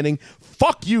Peyton Manning.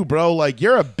 Fuck you, bro. Like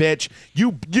you're a bitch.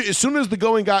 You as soon as the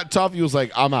going got tough, he was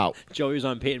like, I'm out. Joey was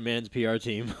on Peyton Manning's PR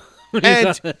team.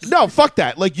 And no, fuck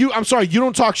that. Like I'm sorry, you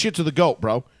don't talk shit to the GOAT,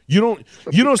 bro. You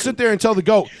don't sit there and tell the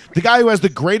GOAT, the guy who has the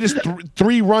greatest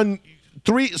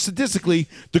statistically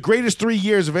the greatest 3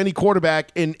 years of any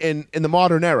quarterback in the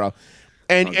modern era,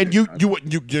 and you're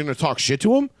gonna talk shit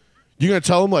to him. You're gonna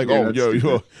tell him like, you're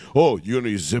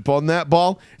gonna zip on that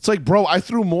ball. It's like, bro, I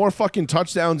threw more fucking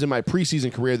touchdowns in my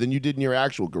preseason career than you did in your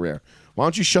actual career. Why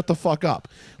don't you shut the fuck up?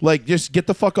 Like, just get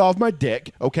the fuck off my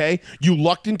dick, okay? You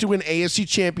lucked into an AFC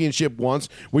championship once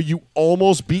where you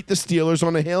almost beat the Steelers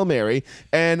on a Hail Mary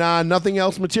and nothing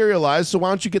else materialized, so why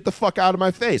don't you get the fuck out of my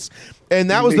face? And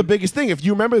that was the biggest thing. If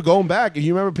you remember going back, if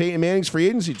you remember Peyton Manning's free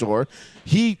agency tour,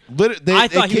 I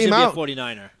thought he was came going out. to be a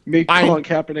 49er. Make Colin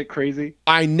Kaepernick crazy.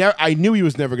 I knew he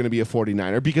was never going to be a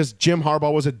 49er because Jim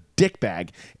Harbaugh was a dickbag.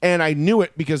 And I knew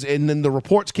it and then the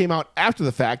reports came out after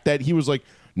the fact that he was like,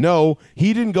 no,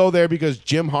 he didn't go there because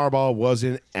Jim Harbaugh was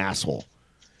an asshole.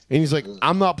 And he's like,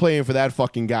 I'm not playing for that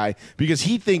fucking guy because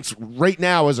he thinks right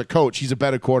now as a coach, he's a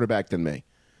better quarterback than me.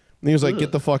 And he was like,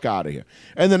 get the fuck out of here.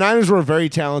 And the Niners were a very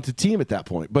talented team at that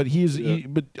point. But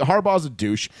but Harbaugh's a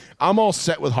douche. I'm all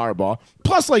set with Harbaugh.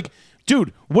 Plus, like,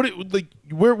 dude,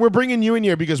 we're bringing you in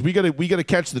here because we gotta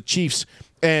catch the Chiefs.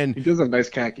 And He does have nice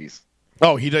khakis.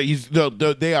 oh,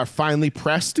 they are finely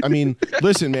pressed. I mean,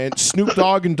 listen, man, Snoop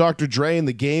Dogg and Dr. Dre in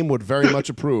the game would very much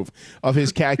approve of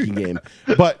his khaki game.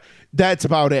 But that's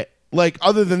about it. Like,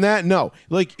 other than that, no.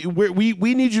 Like, we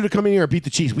need you to come in here and beat the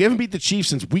Chiefs. We haven't beat the Chiefs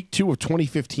since week 2 of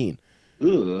 2015.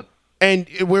 Ugh. And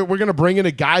we're going to bring in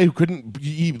a guy who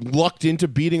he lucked into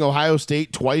beating Ohio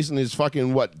State twice in his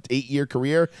fucking, 9-year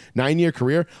carear?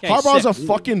 Yeah, Harbaugh's a sick.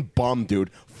 fucking bum, dude.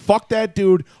 Fuck that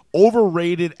dude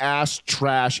overrated ass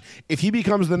trash. If he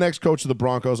becomes the next coach of the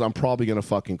Broncos, I'm probably gonna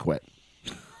fucking quit.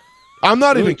 I'm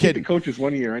not even kidding. The coach is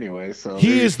 1 year anyway, so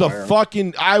he is the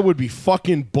fucking. I would be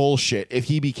fucking bullshit if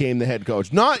he became the head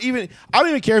coach. Not even. I don't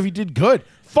even care if he did good.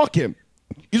 Fuck him.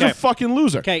 He's a fucking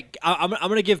loser. Okay, I'm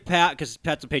going to give Pat, because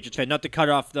Pat's a Patriots fan, not to cut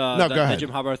off the Jim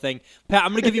Harbaugh thing. Pat,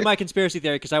 I'm going to give you my conspiracy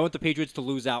theory because I want the Patriots to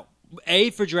lose out. A,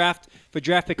 for draft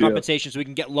pick compensation so we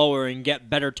can get lower and get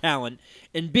better talent.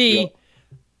 And B,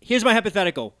 here's my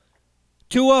hypothetical.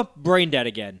 Tua, brain dead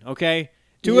again, okay?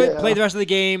 Tua played the rest of the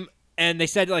game, and they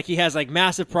said he has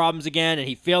massive problems again, and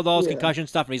he failed all his concussion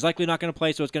stuff, and he's likely not going to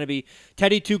play, so it's going to be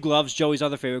Teddy Two Gloves, Joey's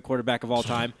other favorite quarterback of all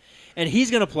time. And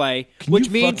he's going to play, which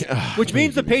means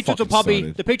the Patriots will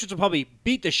probably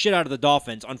beat the shit out of the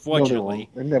Dolphins. Unfortunately,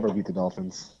 they never beat the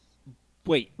Dolphins.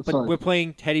 Wait, but we're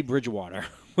playing Teddy Bridgewater,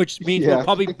 which means we'll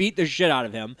probably beat the shit out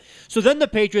of him. So then the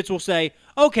Patriots will say,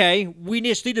 okay, we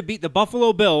just need to beat the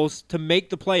Buffalo Bills to make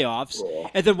the playoffs.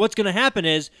 And then what's going to happen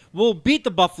is we'll beat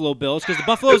the Buffalo Bills because the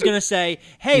Buffalo is going to say,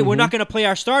 hey, we're not going to play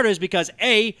our starters because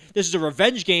A, this is a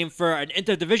revenge game for an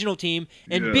interdivisional team,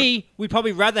 and B, we'd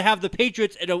probably rather have the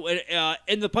Patriots in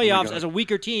the playoffs as a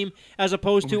weaker team as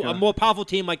opposed to a more powerful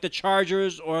team like the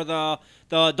Chargers or the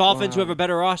Dolphins who have a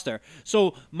better roster.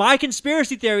 So my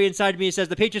conspiracy theory inside me says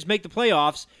the Patriots make the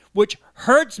playoffs, which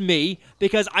hurts me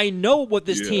because I know what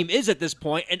this team is at this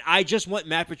point, and I just want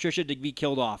Matt Patricia to be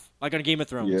killed off, like on Game of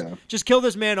Thrones. Yeah. Just kill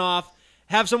this man off,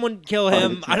 have someone kill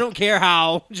him. I don't care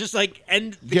how. Just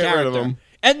end the character. Get rid of him.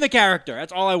 End the character.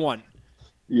 That's all I want.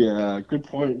 Yeah, good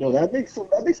point. No, that makes a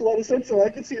lot of sense. So I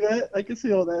can see that. I can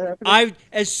see all that happening.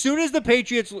 As soon as the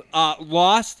Patriots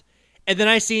lost, and then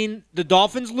I seen the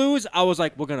Dolphins lose, I was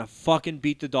like, we're going to fucking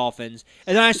beat the Dolphins.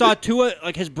 And then I saw Tua,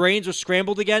 his brains were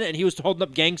scrambled again, and he was holding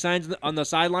up gang signs on the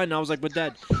sideline, and I was like, we're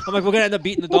dead. I'm like, we're going to end up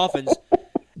beating the Dolphins.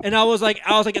 And I was like,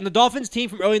 and the Dolphins team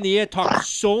from early in the year talked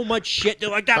so much shit. They're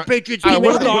like, that Patriots team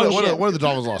is dog shit. What have the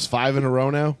Dolphins lost? 5 in a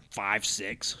row now? 5,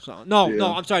 6. So, no,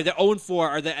 I'm sorry. They're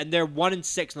 0-4, and they're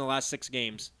 1-6 in the last 6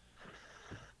 games.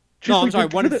 I'm sorry,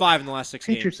 1-5 in the last 6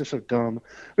 games. Patriots are so dumb.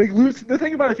 The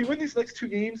thing about it, if you win these next 2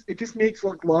 games, it just makes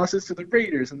losses to the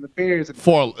Raiders and the Bears.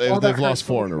 And they've lost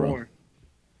 4 in a row.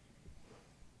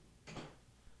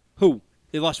 Who?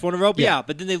 They lost 4 in a row? Yeah,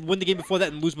 but then they win the game before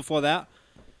that and lose before that?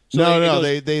 So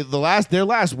their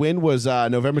last win was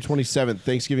November 27th,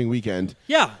 Thanksgiving weekend.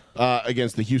 Yeah.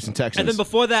 Against the Houston Texans. And then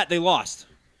before that, they lost.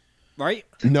 Right?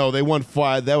 No, they won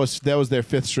 5. That was their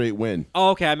 5th straight win.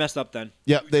 Oh, okay, I messed up then.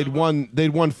 Yep, they'd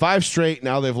won 5 straight.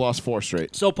 Now they've lost 4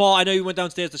 straight. So, Paul, I know you went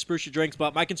downstairs to spruce your drinks,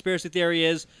 but my conspiracy theory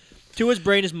is Tua's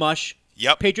brain is mush.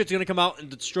 Yep. Patriots are going to come out and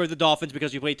destroy the Dolphins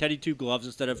because you play Teddy Two Gloves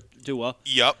instead of Tua.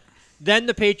 Yep. Then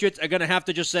the Patriots are going to have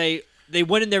to just say they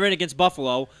win and they're in against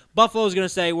Buffalo. Buffalo's going to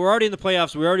say, we're already in the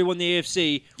playoffs. We already won the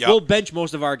AFC. Yep. We'll bench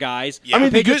most of our guys. Yep. I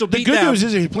mean, the good news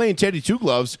is if you're playing Teddy Two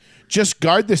Gloves, just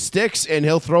guard the sticks and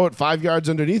he'll throw it 5 yards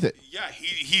underneath it. Yeah,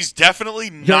 he's definitely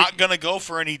not going to go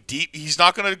for any deep. He's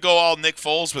not going to go all Nick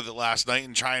Foles with it last night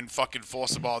and try and fucking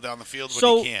force the ball down the field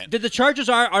when he can't. Did the Chargers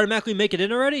automatically make it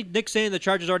in already? Nick's saying the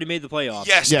Chargers already made the playoffs.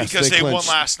 Yes, because they won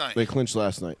last night. They clinched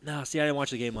last night. No, see, I didn't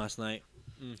watch the game last night.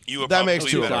 You were that makes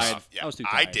too better. Yeah, I was too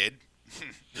tired. I did.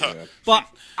 But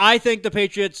I think the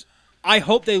Patriots, I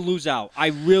hope they lose out.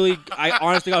 I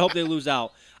honestly hope they lose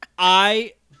out.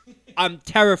 I'm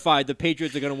terrified the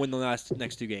Patriots are going to win the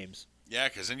next 2 games. Yeah,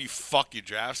 because then you fuck your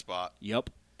draft spot. Yep.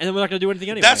 And then we're not going to do anything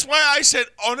anyway. That's why I said,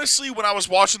 honestly, when I was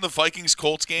watching the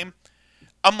Vikings-Colts game,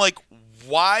 I'm like,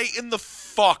 why in the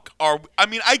fuck I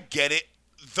mean, I get it.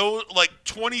 Though,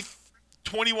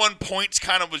 21 points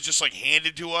kind of was just,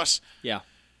 handed to us. Yeah.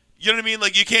 You know what I mean?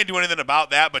 You can't do anything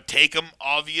about that but take them,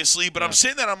 obviously. But I'm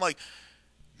sitting there and I'm like,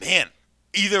 man,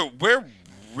 either we're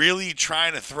really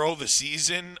trying to throw the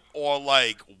season or,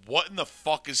 what in the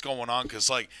fuck is going on?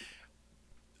 Because,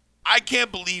 I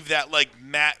can't believe that,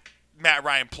 Matt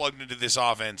Ryan plugged into this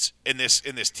offense and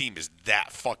this team is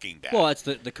that fucking bad. Well, that's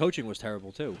the coaching was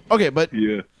terrible, too. Okay, but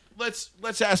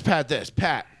let's ask Pat this.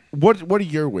 Pat, what are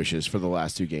your wishes for the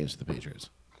last 2 games of the Patriots?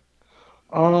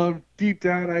 Deep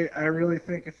down, I really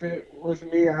think if it was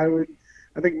me, I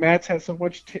think Max had so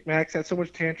much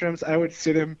tantrums, I would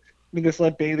sit him and just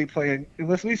let Bailey play, and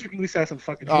at least we can have some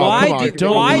fucking. Why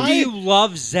do you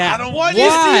love Zap? What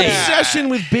is the obsession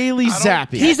with Bailey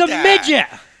Zappi? He's a midget.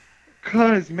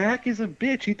 Cause Mac is a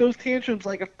bitch. He throws tantrums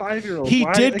like a 5-year-old. He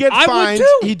did get fined.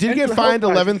 He did get fined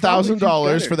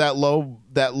 $11,000 for that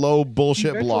low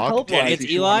bullshit block against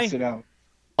Eli.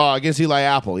 Against Eli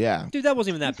Apple, yeah. Dude, that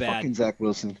wasn't even that bad. Fucking Zach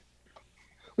Wilson. At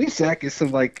least Zach is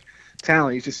some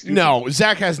talent. He's just stupid. No,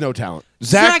 Zach has no talent.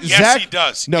 Yes, he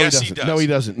does. No, Yes, he he doesn't. does. No, he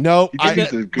doesn't. No, He's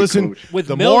a good listen. coach. With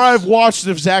The Milf- more I've watched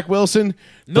of Zach Wilson,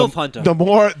 Milf Hunter. the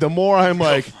more I'm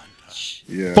like,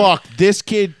 Yeah. fuck, this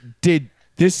kid did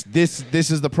this. This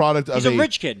is the product of He's a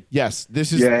rich kid. Yes,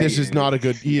 this Yeah, is yeah, not a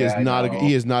good. He is yeah, not no.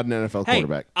 he is not an NFL Hey,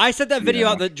 quarterback. I sent that video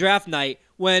Yeah. out the draft night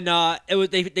when it was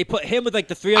they put him with like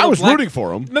the three. I other was black, rooting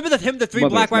for him. Remember the three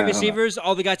Mother's black wide now. receivers?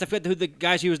 All the guys I forget who the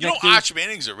guys he was You know, next to. Arch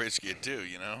Manning's a rich kid too.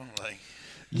 You know, like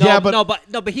No, Yeah, but-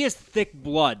 but he has thick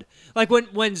blood. Like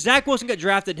when Zach Wilson got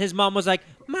drafted, his mom was like,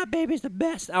 "My baby's the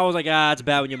best." I was like, it's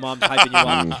bad when your mom's hyping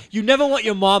you up. You never want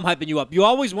your mom hyping you up. You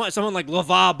always want someone like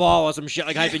LeVar Ball or some shit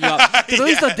like hyping you up. Because at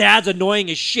least the dad's annoying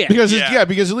as shit. Because Yeah.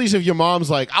 because at least if your mom's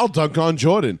like, I'll dunk on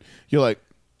Jordan, you're like,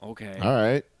 okay. all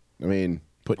right. I mean,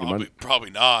 putting your money, probably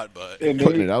not, but And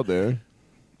putting they, it out there.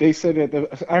 they said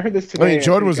that I heard this today. I mean,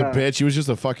 Jordan was a think, bitch. He was just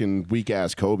a fucking weak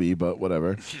ass Kobe, but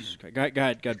whatever. Okay, go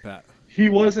ahead, Pat. He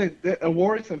wasn't. The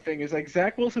Warrington thing is like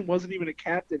Zach Wilson wasn't even a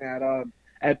captain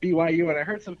at BYU, and I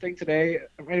heard something today. It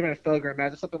might have been a Felger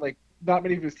match or something like. Not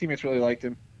many of his teammates really liked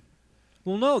him.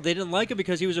 Well, no, they didn't like him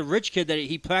because he was a rich kid that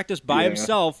he practiced by Yeah.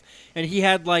 himself, and he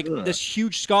had like this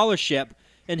huge scholarship,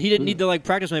 and he didn't need to like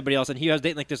practice with anybody else. And he was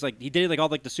dating like this, like he dated like all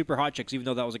like the super hot chicks, even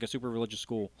though that was like a super religious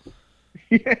school.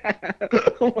 Yeah.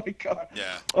 Oh my god. yeah.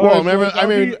 All Well, right, remember- boys, I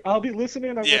mean- I'll be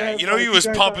listening. I'm Yeah, gonna you know he keep was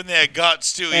guys pumping on- their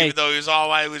guts too, Hey. even though he was all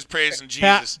while he was praising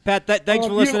Jesus. Pat, thanks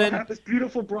for listening. I have this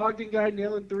beautiful Brogdon guy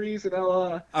nailing threes, and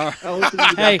All I'll right. listen to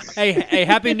you guys. hey,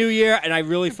 happy New Year, and I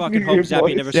really fucking New hope Year, Zappy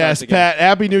boys. never Yes, starts again. Pat.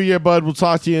 Happy New Year, bud. We'll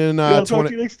talk to you in Yeah, I'll talk 20.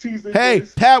 to you next Tuesday. Hey,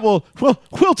 boys. Pat.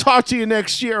 We'll talk to you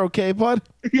next year, okay, bud?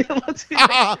 Yeah, let's see.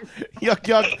 Yuck,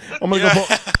 yuck.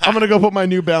 I'm gonna go put my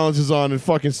New Balances on and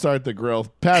fucking start the grill.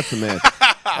 Pat's the man.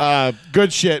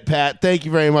 Good shit, Pat. Thank you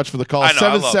very much for the call. I know,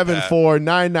 I love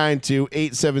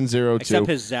 774-992-8702. Except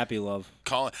his Zappy love.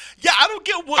 Colin. Yeah, I don't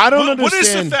get what. I don't what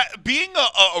is the understand. fact being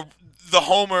the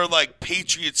Homer like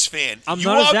Patriots fan? I'm you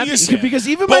not a Zappy obviously- fan. Because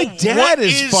even But my dad what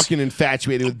is fucking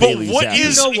infatuated with But Bailey what Zappi.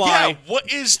 is? You know why? Yeah,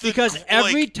 what is the? Because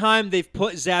every time they've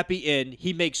put Zappy in,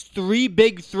 he makes 3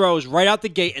 big throws right out the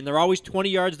gate, and they're always 20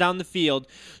 yards down the field.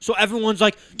 So everyone's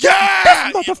like,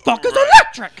 yeah, "This motherfucker's right.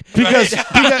 electric." Because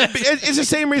it's the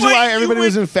same reason Wait, why you everybody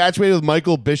was infatuated with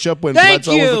Michael Bishop when Thank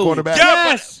Bledsoe was the you. quarterback. Yeah,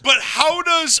 Yes. but how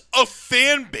does a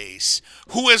fan base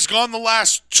who has gone the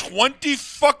last 20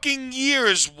 fucking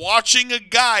years watching a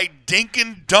guy dink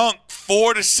and dunk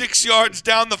 4 to 6 yards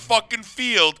down the fucking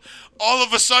field all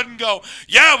of a sudden go,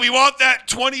 yeah, we want that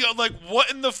 20? Like, what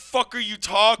in the fuck are you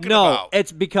talking No, about?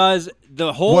 it's because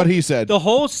the whole What he said. The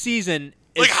whole season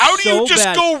is Like, how do you so just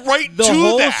bad. go right the to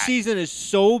whole that? season is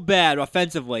so bad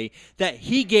offensively that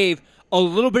he gave a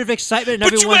little bit of excitement, and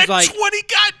But you everyone's had like, 20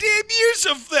 goddamn years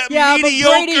of that Yeah, but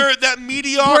mediocre, that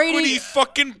mediocrity Brady-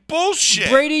 fucking bullshit.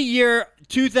 Brady year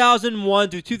 2001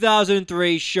 through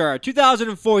 2003, sure.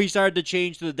 2004, he started to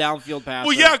change to the downfield pass.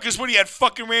 Well, yeah, because when he had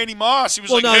fucking Randy Moss, he was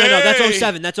Well, like, no, hey. no, that's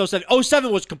 07. That's 07.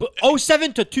 07 was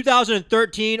 07 to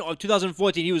 2013 or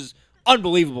 2014. He was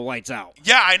unbelievable, lights out.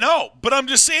 Yeah, I know. But I'm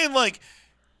just saying, like,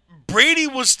 Brady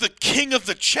was the king of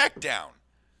the check down.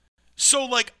 So,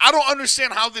 like, I don't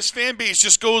understand how this fan base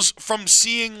just goes from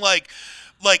seeing, like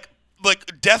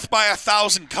death by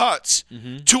 1,000 cuts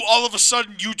to all of a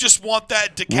sudden you just want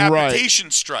that decapitation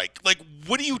strike. Like,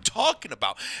 what are you talking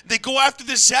about? They go after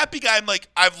this Zappy guy. I'm like,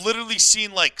 I've literally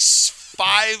seen, like,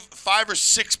 five or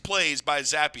six plays by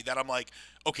Zappy that I'm like,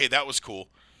 okay, that was cool.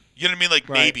 You know what I mean? Like,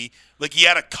 Right. maybe. Like, he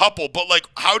had a couple, but, like,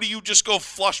 how do you just go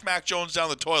flush Mac Jones down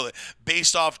the toilet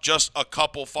based off just a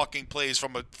couple fucking plays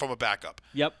from a backup?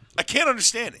 Yep. I can't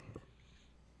understand it.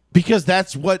 Because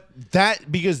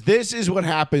because this is what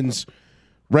happens,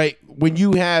 right? When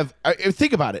you have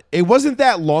think about it. It wasn't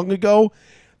that long ago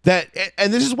that,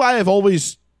 and this is why I've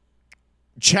always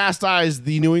chastised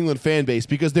the New England fan base,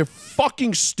 because they're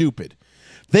fucking stupid.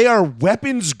 They are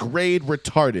weapons grade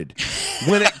retarded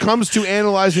when it comes to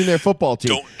analyzing their football team.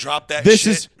 Don't drop that This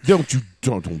shit. is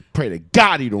don't pray to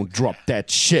God you don't drop that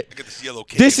shit. Look at this yellow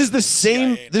cake. This is the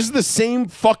same. CIA. This is the same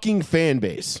fucking fan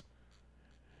base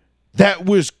that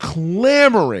was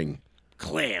clamoring.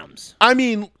 Clams. I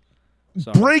mean,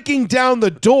 breaking down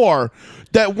the door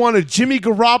that wanted Jimmy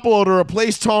Garoppolo to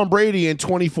replace Tom Brady in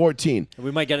 2014.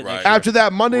 We might get it next Right. year. After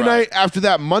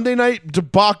that Monday night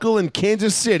debacle in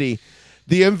Kansas City,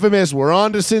 the infamous "we're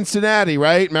on to Cincinnati,"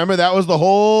 right? Remember that was the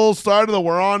whole start of the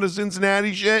 "we're on to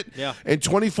Cincinnati" shit. Yeah. In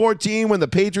 2014, when the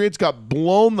Patriots got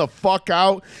blown the fuck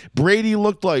out, Brady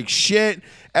looked like shit.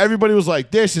 Everybody was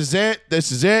like, "This is it.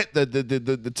 This is it.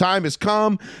 The time has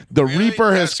come. The Really?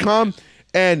 Reaper has That's come."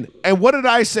 And what did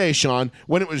I say, Sean,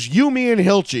 when it was you, me, and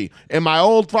Hilchey in my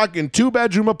old fucking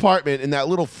 2-bedroom apartment in that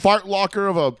little fart locker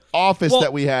of a office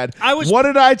that we had? What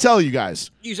did I tell you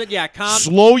guys? You said, yeah, calm.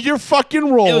 Slow your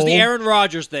fucking roll. It was the Aaron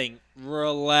Rodgers thing.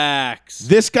 Relax.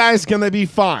 This guy's going to be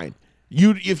fine.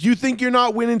 If you think you're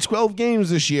not winning 12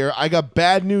 games this year, I got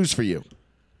bad news for you.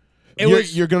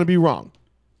 You're going to be wrong.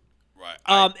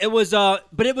 Right. It was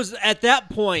but it was at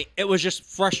that point it was just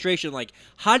frustration. Like,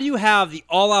 how do you have the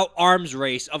all-out arms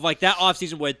race of like that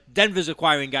offseason where Denver's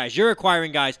acquiring guys, you're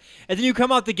acquiring guys, and then you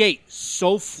come out the gate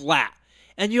so flat.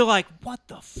 And you're like, what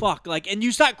the fuck? Like, and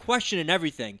you start questioning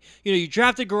everything. You know, you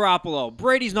drafted Garoppolo.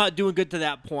 Brady's not doing good to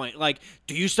that point. Like,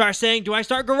 do you start saying, do I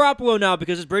start Garoppolo now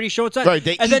because it's Brady's showing signs? Right,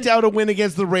 they eked out a win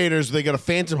against the Raiders. They got a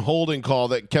phantom holding call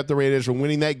that kept the Raiders from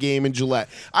winning that game in Gillette.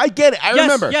 I get it. I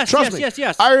remember. Trust me.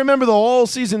 Yes. I remember the whole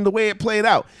season, the way it played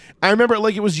out. I remember it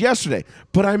like it was yesterday.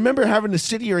 But I remember having to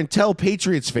sit here and tell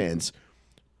Patriots fans.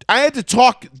 I had to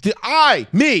talk.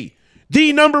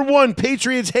 The number one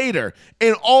Patriots hater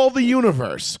in all the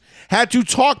universe, had to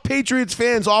talk Patriots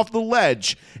fans off the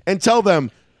ledge and tell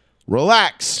them,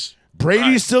 relax,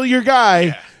 Brady's still your guy.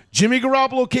 Yeah. Jimmy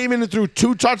Garoppolo came in and threw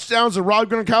 2 touchdowns to Rob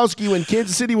Gronkowski when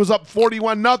Kansas City was up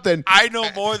 41-0. I know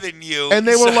more than you. And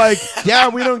they were like, yeah,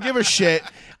 we don't give a shit.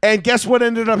 And guess what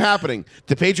ended up happening?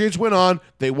 The Patriots went on.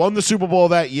 They won the Super Bowl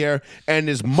that year. And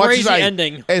as much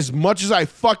as I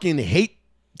fucking hate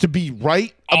to be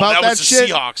right about that shit. That was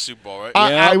the Seahawks Super Bowl, right?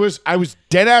 I was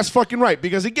dead ass fucking right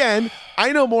because again,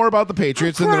 I know more about the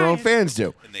Patriots than their own fans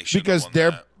do. And they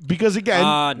because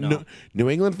again, New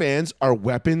England fans are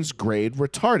weapons grade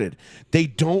retarded. They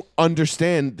don't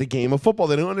understand the game of football.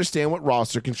 They don't understand what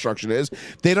roster construction is.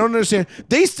 They don't understand.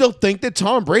 They still think that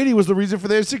Tom Brady was the reason for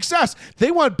their success.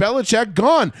 They want Belichick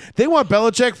gone. They want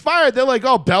Belichick fired. They're like,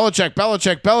 oh,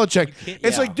 Belichick.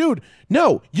 It's like, dude,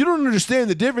 no, you don't understand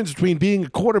the difference between being a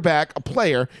quarterback, a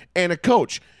player, and a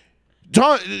coach.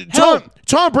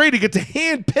 Tom Brady got to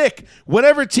handpick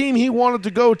whatever team he wanted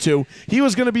to go to. He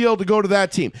was going to be able to go to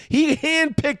that team. He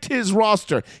handpicked his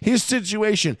roster, his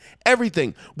situation,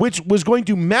 everything, which was going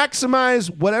to maximize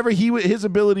whatever his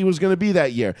ability was going to be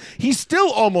that year. He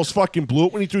still almost fucking blew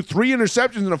it when he threw 3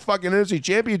 interceptions in a fucking NFC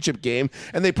Championship game,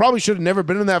 and they probably should have never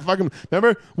been in that fucking.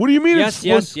 Remember? What do you mean? Yes.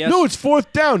 No, it's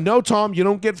 4th down. No, Tom, you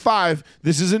don't get 5.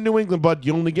 This isn't New England, bud.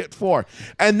 You only get 4.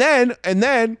 And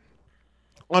then.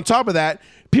 On top of that,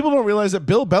 people don't realize that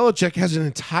Bill Belichick has an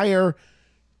entire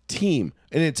team,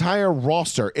 an entire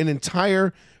roster, an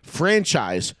entire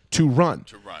franchise to run.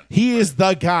 He is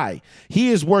the guy. He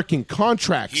is working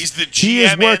contracts. He's the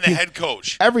GM and the head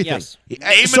coach. Everything. Yes.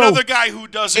 Name another guy who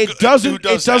does it.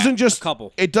 Doesn't just a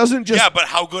couple. It doesn't just. Yeah, but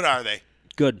how good are they?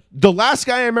 Good. The last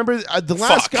guy I remember. The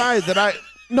last guy that I.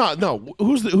 No.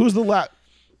 Who's the last?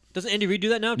 Doesn't Andy Reid do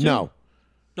that now too?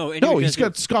 No, he's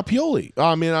got Scott Pioli.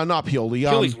 I mean, not Pioli.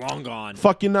 Pioli's long gone.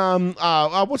 Fucking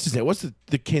what's his name? What's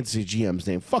the Kansas City GM's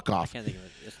name? Fuck off. I can't think of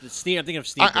it. I'm thinking of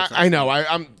Steve. I know.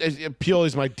 I'm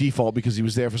Pioli's my default because he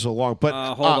was there for so long. But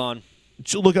hold on.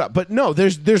 Look it up. But no,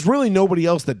 there's really nobody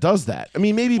else that does that. I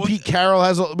mean, maybe Pete Carroll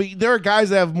has. There are guys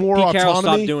that have more autonomy. Carroll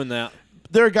stopped doing that.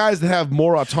 There are guys that have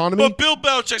more autonomy. But Bill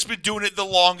Belichick's been doing it the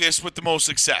longest with the most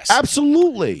success.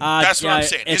 Absolutely. That's what I'm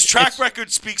saying. His track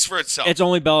record speaks for itself. It's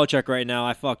only Belichick right now.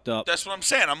 I fucked up. That's what I'm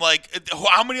saying. I'm like,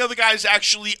 how many other guys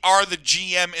actually are the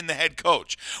GM and the head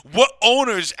coach? What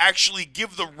owners actually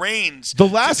give the reins? The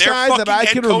last to their guy that I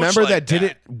can remember like that did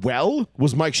it well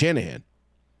was Mike Shanahan.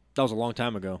 That was a long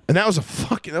time ago. And that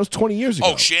was 20 years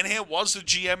ago. Oh, Shanahan was the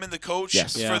GM and the coach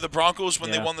for the Broncos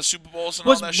when they won the Super Bowls and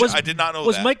all that shit? I did not know that.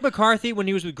 Was Mike McCarthy when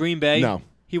he was with Green Bay? No.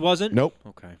 He wasn't? Nope.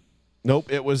 Okay.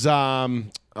 Nope. It was,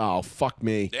 oh, fuck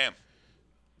me. Damn.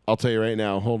 I'll tell you right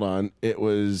now. Hold on. It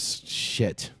was,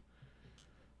 shit.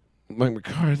 Mike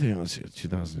McCarthy, let's see,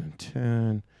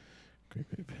 2010. Green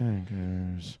Bay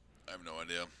Packers. I have no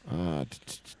idea.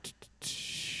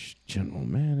 General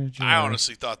manager. I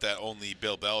honestly thought that only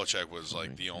Bill Belichick was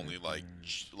like the only like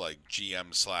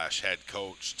GM / head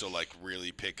coach to like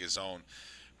really pick his own.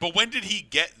 But when did he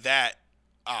get that?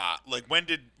 Like when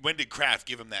did Kraft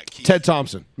give him that key? Ted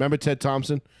Thompson. Remember Ted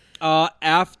Thompson?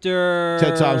 After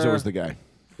Ted Thompson was the guy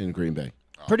in Green Bay.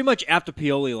 Pretty much after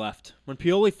Pioli left. When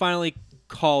Pioli finally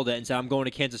called it and said, "I'm going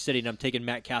to Kansas City and I'm taking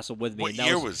Matt Castle with me." What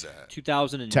year was that?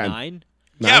 2009.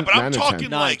 Yeah, but I'm talking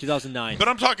 2009. But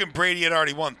I'm talking Brady had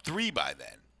already won 3 by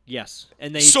then. Yes,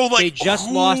 and they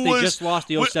just lost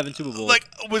the 07 Super Bowl. Like,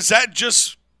 was that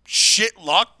just shit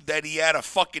luck that he had a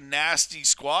fucking nasty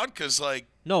squad? Because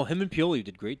no, him and Pioli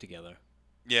did great together.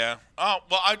 Yeah. Oh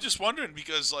well, I'm just wondering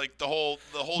because like the whole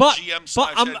GM.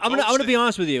 But I'm gonna be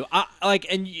honest with you.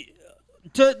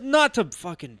 not to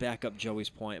fucking back up Joey's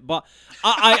point, but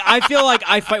I feel like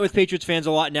I fight with Patriots fans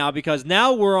a lot now because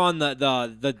now we're on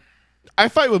the I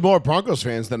fight with more Broncos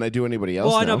fans than I do anybody else.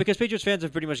 Well, I know now. because Patriots fans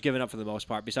have pretty much given up for the most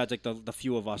part. Besides, like the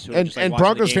few of us who are And- just like and watching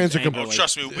Broncos the games fans are angrily.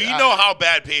 Trust me, we know how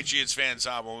bad Patriots fans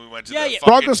are when we went to the fucking...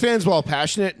 Broncos fans, while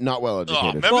passionate, not well Oh,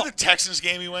 educated. remember the Texans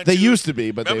game we went They to? used to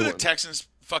be, but remember they the weren't. Texans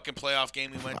fucking playoff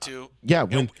game we went to? Yeah,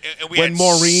 And we when had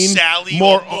Maureen, Sally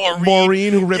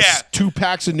Maureen, who rips Yeah. 2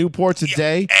 packs of Newports a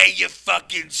day. Hey, you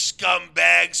fucking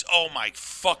scumbags! Oh my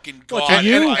fucking god!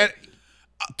 And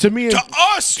to me, to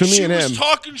us, to me she and was him.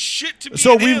 talking shit to me.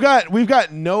 So and him. we've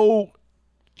got no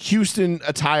Houston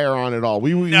attire on at all.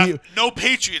 No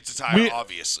Patriots attire,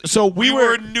 obviously. So we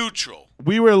were neutral.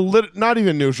 We were not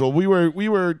even neutral. We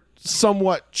were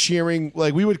somewhat cheering.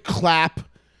 Like we would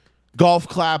golf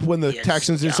clap when the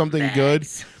Texans did something good.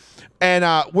 And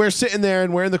we're sitting there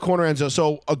and we're in the corner end zone.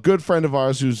 So a good friend of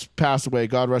ours who's passed away,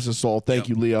 God rest his soul. Thank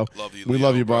you, Leo. Love you, we Leo,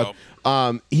 love you,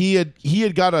 bud. He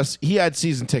had got us. He had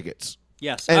season tickets.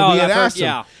 Yes. And we had asked him.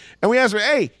 Yeah. And we asked him,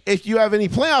 hey, if you have any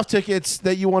playoff tickets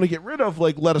that you want to get rid of,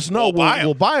 like, let us know.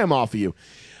 We'll buy them off of you.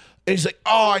 And he's like,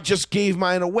 oh, I just gave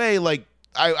mine away. Like,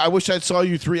 I wish I saw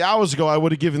you 3 hours ago. I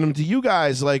would have given them to you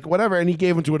guys, like, whatever. And he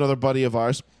gave them to another buddy of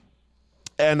ours.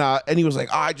 And he was like,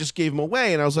 oh, I just gave them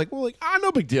away. And I was like, well,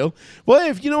 no big deal. Well,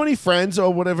 if you know any friends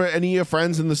or whatever, any of your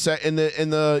friends in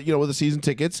the with the season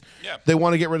tickets, they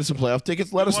want to get rid of some playoff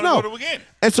tickets, let us know. Go to a game.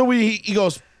 And so he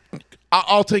goes,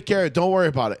 I'll take care of it. Don't worry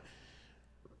about it.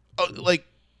 Like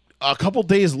a couple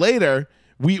days later,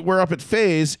 we're up at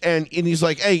FaZe, and he's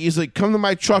like, hey, come to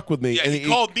my truck with me. Yeah, and he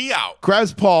called me out.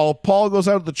 Grabs Paul. Paul goes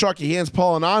out of the truck. He hands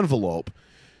Paul an envelope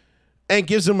and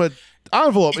gives him an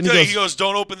envelope. And He goes,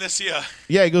 don't open this here.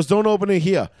 Yeah, he goes, don't open it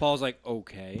here. Paul's like,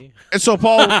 okay. And so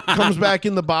Paul comes back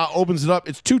in the bar, opens it up.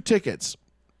 It's 2 tickets.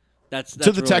 That's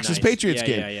to the really Texas nice. Patriots Yeah,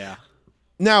 game. Yeah.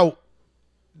 Now,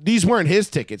 these weren't his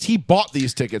tickets. He bought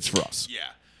these tickets for us. Yeah.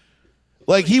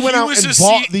 Like, he went out and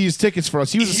bought these tickets for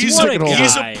us. He was a season ticket holder.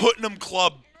 He's a Putnam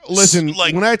Club. Listen,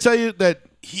 when I tell you that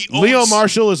Leo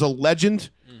Marshall is a legend,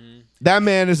 that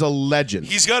man is a legend.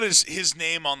 He's got his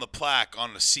name on the plaque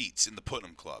on the seats in the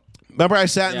Putnam Club. Remember I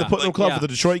sat in the Putnam Club for the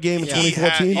Detroit game in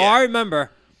 2014? Oh, I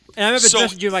remember. And I remember So,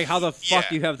 messaging you like, how the fuck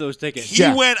do you have those tickets? He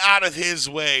went out of his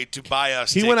way to buy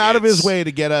us tickets. He went out of his way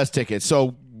to get us tickets.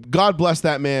 So God bless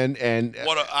that man. And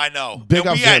I know. Big and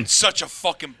up we to him. had such a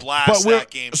fucking blast we're, that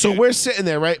game. So dude. we're sitting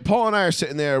there, right? Paul and I are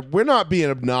sitting there. We're not being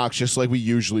obnoxious like we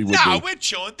usually would No, be. we're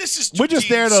chilling. This is We're just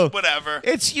there to whatever.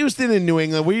 It's Houston and New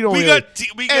England. We don't. We really, got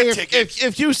tickets.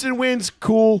 If Houston wins,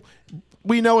 cool.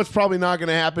 We know it's probably not going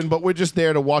to happen, but we're just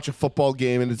there to watch a football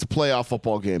game, and it's a playoff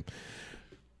football game.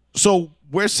 So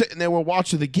we're sitting there, we're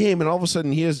watching the game, and all of a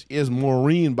sudden, here's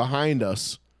Maureen behind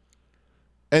us.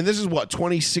 And this is what,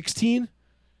 2016?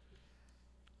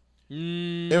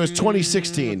 It was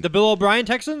 2016. The Bill O'Brien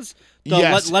Texans? The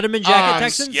Yes. Letterman jacket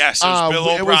Texans? Yes, it was Bill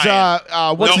It was,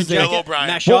 O'Brien. what's No, his name? Bill O'Brien.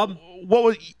 Matt Schaub? What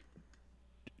was?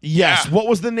 Yes. Yeah. What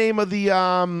was the name of the?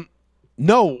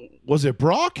 No, was it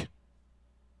Brock?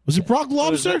 Was it Brock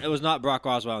Lobster? It was not Brock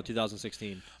Osweiler in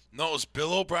 2016. No, it was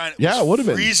Bill O'Brien. Yeah, it would have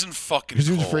been. Freezing fucking Because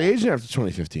he was a cold. free agent after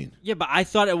 2015. Yeah, but I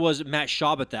thought it was Matt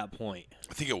Schaub at that point.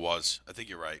 I think it was. I think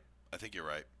you're right.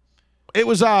 It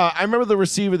was. I remember the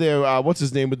receiver there. What's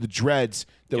his name with the dreads?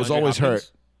 That was DeAndre always Hopkins?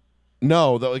 hurt.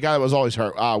 No, the guy that was always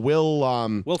hurt. Will.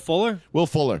 Will Fuller? Will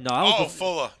Fuller. No, I was Oh,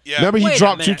 Fuller. Yeah. Remember he Wait a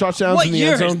dropped 2 minute. touchdowns what in the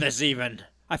year end zone. is this even?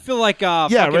 I feel like Yeah,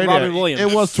 fucking right Robin there. Williams.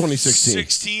 It was 2016.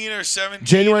 16 or 17.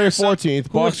 January or something.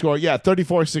 14th. Box score. Yeah,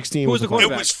 34-16. Who was the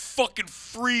final. It was fucking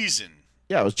freezing.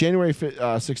 Yeah, it was January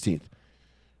 16th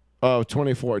of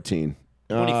 2014.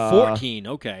 2014,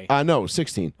 okay. No,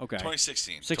 16. Okay.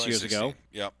 2016. 6 years ago.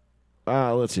 Yep.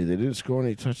 Let's see. They didn't score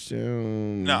any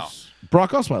touchdowns. No.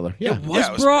 Brock Osweiler. Yeah. It was Yeah,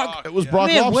 it was Brock. Brock. It was Yeah. Brock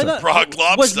Man, Lobster. where the- Brock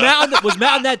Lobster. Was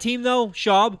Matt on that team though?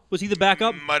 Schaub? Was he the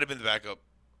backup? Might have been the backup.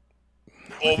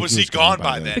 Or think was he he was gone gone by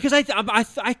by then. then? Because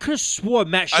I could have swore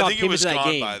Matt Schaub I think it came was into that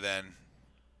gone game. by then.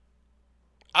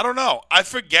 I don't know. I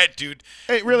forget, dude.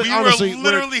 Hey, really, we honestly, were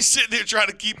literally sitting there trying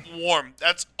to keep warm.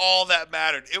 That's all that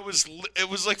mattered. It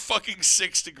was like fucking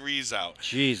 6 degrees out.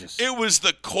 Jesus. It was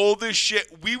the coldest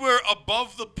shit. We were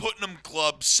above the Putnam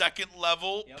Club, second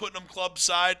level, Putnam Club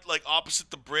side, like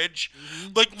opposite the bridge.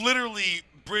 Like literally,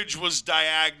 bridge was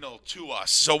diagonal to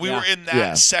us. So we were in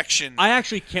that section. I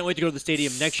actually can't wait to go to the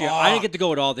stadium next year. I didn't get to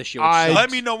go at all this year. which I- sucks.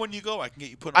 Let me know when you go. I can get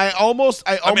you put on. I almost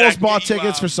I mean, I can bought get you,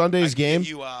 tickets for Sunday's I can game. Get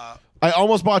you, I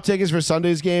almost bought tickets for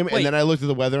Sunday's game, Wait. and then I looked at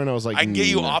the weather and I was like, I can get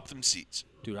you no. Optum seats.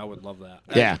 Dude, I would love that.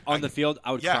 Yeah. On the field,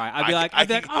 I would Yeah, cry. I'd be like,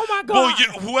 can- oh my god.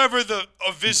 Well, whoever the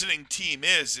visiting team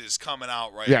is coming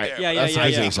out right Yeah, there. Yeah, that's yeah, the yeah.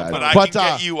 visiting side. But I But,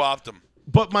 can get you Optum.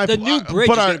 The new bridge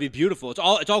is going to be beautiful. It's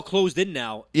all closed in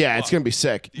now. Yeah, it's going to be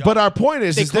sick. Yeah. But our point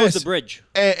is, they is closed this, the bridge.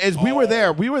 As we were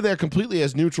there completely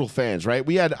as neutral fans, right?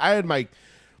 I had my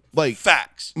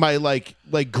facts.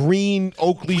 My green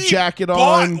Oakley jacket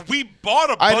on. We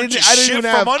bought a bunch of shit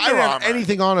from Under Armour. I didn't have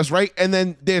anything on us, right? And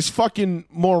then there's fucking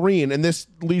Maureen, and this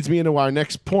leads me into our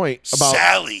next point about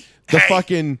Sally.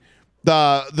 Fucking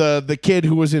the kid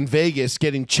who was in Vegas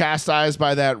getting chastised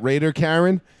by that Raider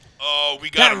Karen. Oh, we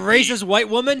got that racist white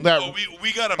woman.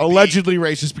 We got allegedly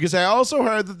racist, because I also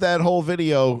heard that whole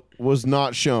video was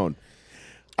not shown.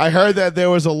 I heard that there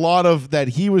was a lot of that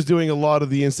he was doing a lot of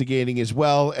the instigating as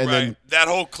well, and then that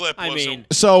whole clip.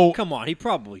 So come on, he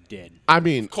probably did. I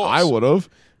mean, I would have,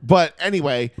 but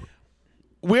anyway,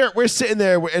 we're sitting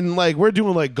there and we're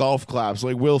doing golf claps.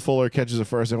 Like Will Fuller catches a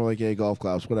first, and we're like, "Hey, golf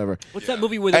claps, whatever." What's that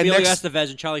movie with Emilio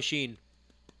Estevez and Charlie Sheen?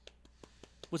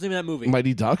 What's the name of that movie?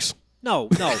 Mighty Ducks. No.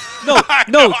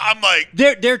 I'm like,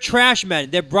 they're trash men.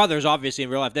 They're brothers, obviously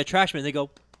in real life. They're trash men. They go.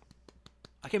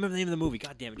 I can't remember the name of the movie.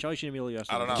 God damn it, Charlie Sheen and Emilio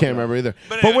Estevez. I don't know. Can't remember either.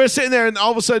 But we're sitting there, and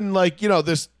all of a sudden,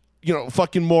 this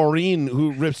fucking Maureen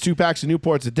who rips 2 packs of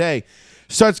Newports a day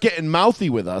starts getting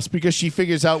mouthy with us because she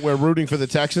figures out we're rooting for the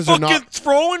Texans or not.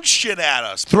 Throwing shit at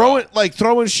us.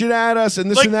 Throwing shit at us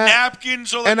and this and that.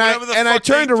 Napkins or whatever the fuck. And I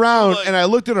turned around and I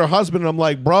looked at her husband and I'm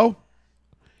like, bro,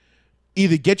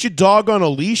 either get your dog on a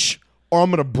leash or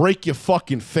I'm going to break your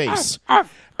fucking face.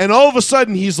 And all of a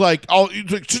sudden, he's like, "Oh,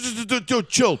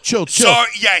 chill." Sorry,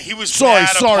 yeah, he was sorry.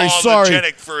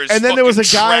 For his and then there was a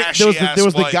guy, there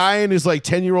was the wife. guy and his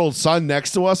 10-year-old son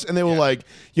next to us, and they were like,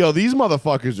 "Yo, these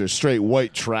motherfuckers are straight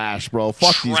white trash, bro.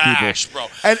 Fuck these people." Bro.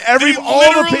 And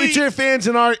all the Patriot fans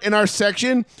in our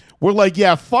section were like,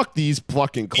 "Yeah, fuck these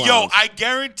fucking clowns." Yo, I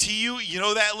guarantee you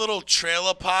know that little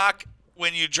trailer park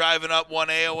when you're driving up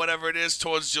 1A or whatever it is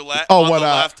towards Gillette on the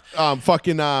left?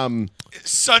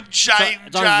 Sunshine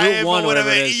Drive or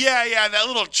whatever. Yeah, that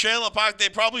little trailer park. They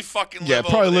probably fucking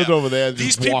lived over there.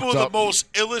 These people are the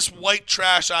most illest white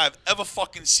trash I've ever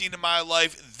fucking seen in my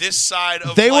life. This side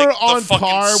of they were on the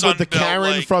par with the Belt,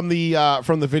 Karen from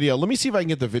the video. Let me see if I can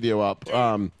get the video up.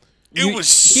 It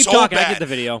was keep so talking, bad. I get the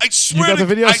video. I swear you got the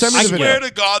video? Send me the video. I swear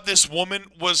to God, this woman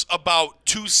was about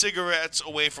 2 cigarettes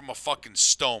away from a fucking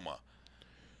stoma.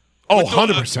 Oh,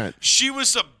 100%. She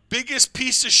was the biggest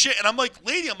piece of shit. And I'm like,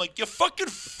 lady, you're fucking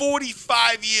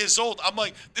 45 years old. I'm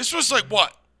like, this was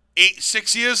what,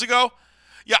 6 years ago?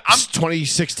 Yeah, I'm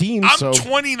 2016. I'm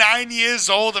 29 years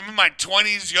old. I'm in my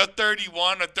 20s. You're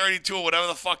 31 or 32 or whatever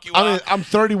the fuck you are. I'm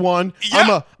 31.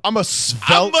 Yeah. I'm a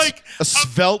svelte,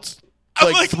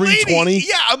 I'm like 320. Lady,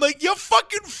 yeah, I'm like, you're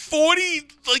fucking 40,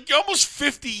 you're almost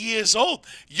 50 years old.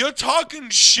 You're talking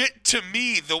shit to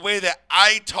me the way that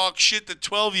I talk shit to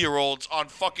 12-year-olds on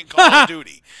fucking Call of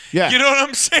Duty. Yeah. You know what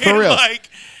I'm saying? For real.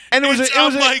 And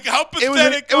how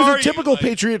pathetic it was a typical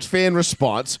Patriots fan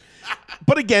response.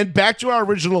 But again, back to our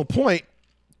original point,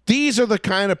 these are the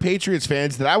kind of Patriots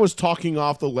fans that I was talking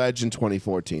off the ledge in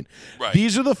 2014. Right.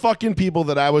 These are the fucking people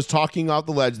that I was talking off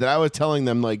the ledge, that I was telling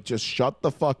them, just shut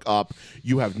the fuck up.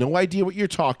 You have no idea what you're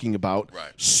talking about.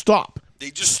 Right. Stop.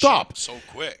 They just stop so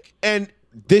quick. And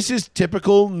this is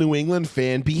typical New England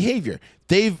fan behavior.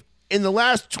 They've, in the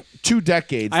last 2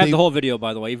 decades... I have the whole video,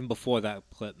 by the way, even before that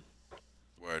clip.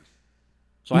 Word.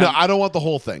 So I don't want the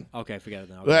whole thing. Okay, forget it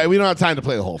now. Okay. We don't have time to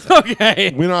play the whole thing.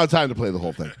 Okay. We don't have time to play the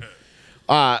whole thing.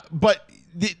 But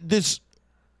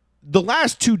the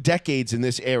last 2 decades in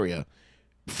this area,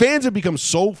 fans have become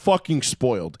so fucking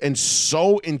spoiled and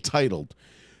so entitled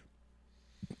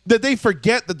that they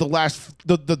forget that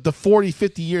the 40,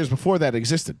 50 years before that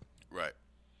existed. Right.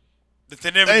 That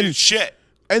they never did shit.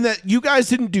 And that you guys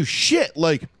didn't do shit.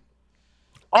 Like,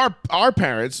 our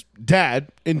parents,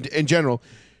 dad in general,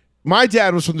 my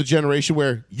dad was from the generation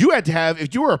where you had to have,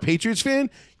 if you were a Patriots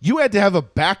fan, you had to have a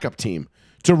backup team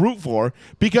to root for,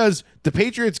 because the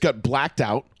Patriots got blacked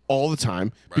out all the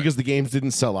time because the games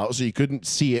didn't sell out, so you couldn't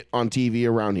see it on TV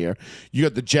around here. You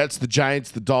got the Jets, the Giants,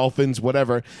 the Dolphins,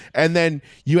 whatever, and then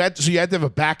you had to have a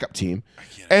backup team.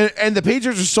 And the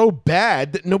Patriots are so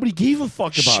bad that nobody gave a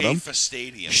fuck about them.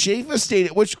 Schaefer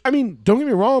Stadium, which, I mean, don't get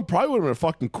me wrong, probably would have been a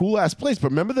fucking cool ass place. But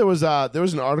remember, there was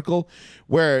an article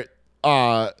where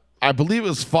I believe it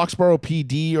was Foxborough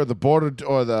PD or the board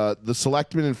or the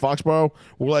selectmen in Foxborough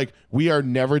were like, we are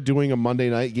never doing a Monday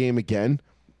night game again,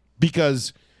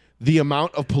 because the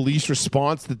amount of police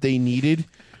response that they needed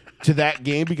to that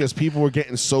game, because people were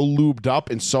getting so lubed up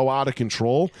and so out of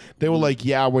control, they were like,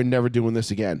 yeah, we're never doing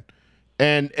this again.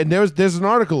 And there's an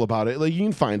article about it. Like, you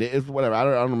can find it. It's whatever. I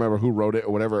don't remember who wrote it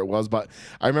or whatever it was, but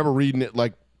I remember reading it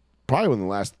probably in the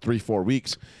last 3-4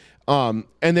 weeks. And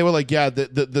they were like, yeah,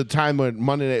 the time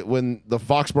when the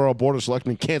Foxborough Board of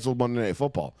Selectmen canceled Monday Night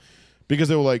Football because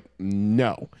they were like,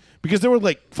 no, because there were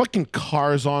like fucking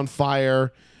cars on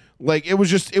fire. Like it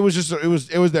was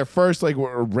their first like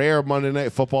rare Monday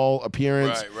Night Football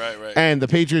appearance. Right. And the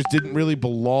Patriots didn't really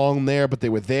belong there, but they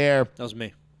were there. That was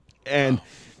me. And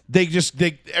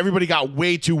everybody got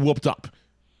way too whooped up,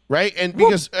 right? And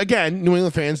because again, New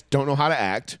England fans don't know how to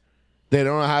act. They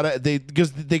don't know how to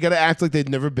because they got to act like they'd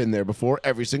never been there before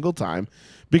every single time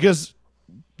because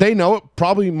they know it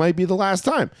probably might be the last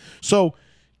time. So,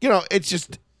 it's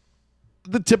just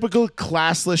the typical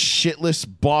classless, shitless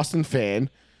Boston fan,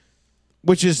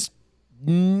 which is,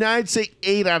 I'd say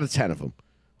 8 out of 10 of them.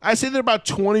 I say there are about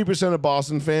 20% of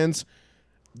Boston fans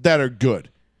that are good.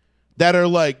 That are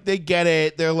like, they get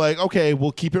it. They're like, okay,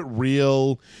 we'll keep it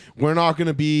real. We're not going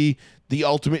to be the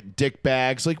ultimate dick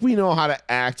bags. Like, we know how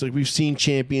to act. Like, we've seen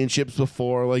championships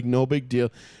before. Like, no big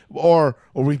deal. Or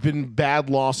we've been bad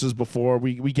losses before.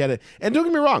 We get it. And don't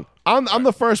get me wrong. I'm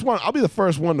the first one. I'll be the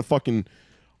first one to fucking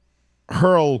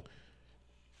hurl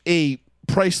a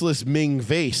priceless Ming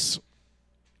vase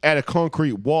at a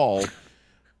concrete wall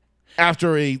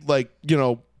after a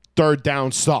third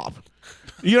down stop.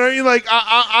 You know what I mean? Like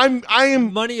I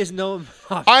am. Money is no.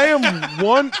 I am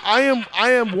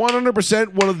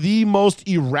 100% one of the most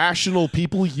irrational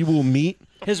people you will meet.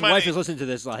 His wife is listening to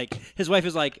this. Like his wife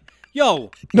is like,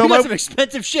 "Yo, No, you my- got some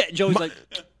expensive shit." And Joey's like,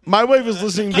 My wife is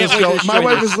listening to this. Can't wait to My show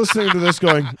wife you. is listening to this,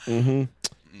 going, "Mm-hmm.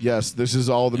 Yes, this is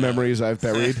all the memories I've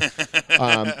buried."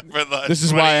 This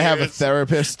is why I have a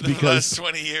therapist For the last because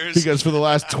 20 years. for the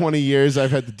last 20 years I've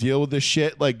had to deal with this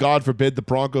shit. Like, God forbid the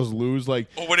Broncos lose. Like,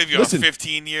 Well, what have you, listen,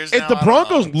 15 years if now? the I don't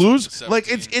Broncos know. lose, 17. like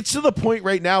it's to the point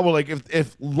right now where like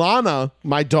if Lana,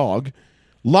 my dog,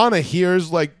 Lana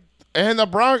hears like and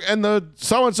the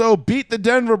so and so beat the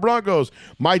Denver Broncos,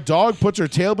 my dog puts her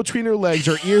tail between her legs,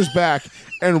 her ears back,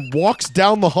 and walks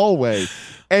down the hallway.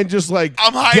 And just like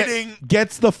I'm hiding.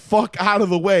 gets the fuck out of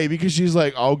the way because she's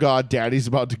like, oh God, Daddy's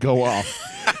about to go off.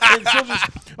 And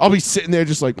I'll be sitting there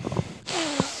just like,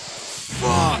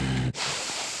 fuck,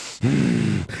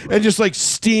 and just like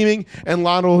steaming. And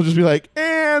Lana will just be like,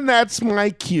 and that's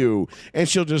my cue. And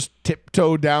she'll just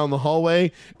tiptoe down the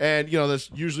hallway. And that's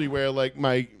usually where like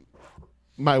my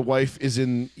wife is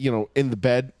in the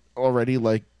bed already,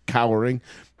 like cowering.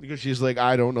 Because she's like,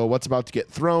 I don't know what's about to get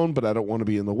thrown, but I don't want to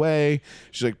be in the way.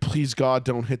 She's like, please, God,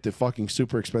 don't hit the fucking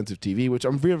super expensive TV, which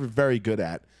I'm very, very good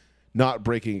at not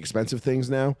breaking expensive things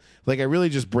now. Like, I really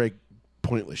just break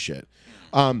pointless shit,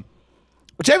 which I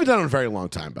haven't done in a very long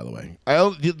time, by the way.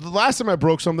 The last time I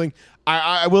broke something,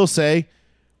 I will say,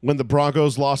 when the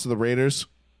Broncos lost to the Raiders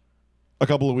a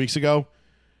couple of weeks ago,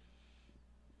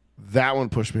 that one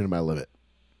pushed me to my limit.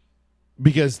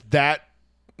 Because that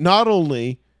not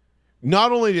only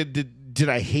did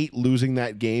I hate losing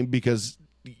that game because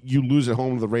you lose at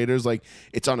home to the Raiders, like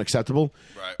it's unacceptable.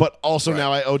 Right. But also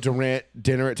now I owe Durant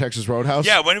dinner at Texas Roadhouse.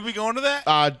 Yeah, when are we going to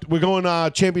that? We're going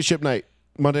championship night,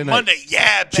 Monday night. Monday.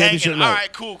 Yeah, Championship banging. All night.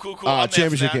 right, cool. I'm there for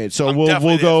championship that. game. So I'm we'll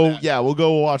definitely go. there for that. Yeah, we'll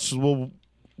go watch.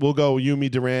 We'll go. You, me,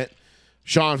 Durant,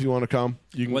 Sean, if you want to come.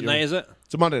 You can. "What night is it?"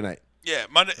 It's a Monday night. Yeah,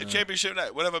 Monday championship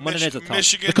night. Whatever. Monday night's a tough.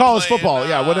 Michigan. The college playing, football.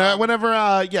 Yeah, whenever.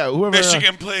 Whoever.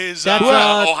 Michigan plays That's,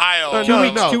 Ohio.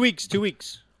 no. 2 weeks. 2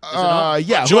 weeks. Is it not?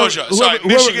 Yeah, Georgia.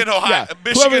 Michigan, Ohio. yeah,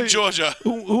 Michigan, Georgia.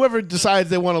 Whoever decides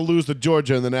they want to lose to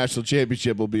Georgia in the national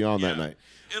championship will be on that night.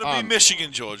 It'll be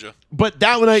Michigan, Georgia. But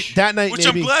that night, Which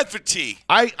maybe, I'm glad for T.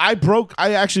 I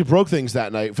actually broke things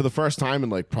that night for the first time in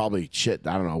like probably I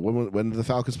don't know when did the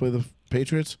Falcons play the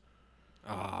Patriots?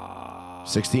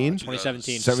 16,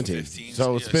 2017. 17. 15,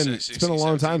 So it's been 16, a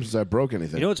long 17. time since I broke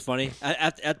anything. You know what's funny?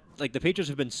 At like the Patriots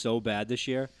have been so bad this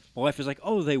year. My wife is like,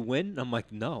 "Oh, they win?" And I'm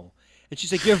like, "No." And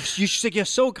she's like, "You're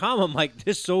so calm." I'm like,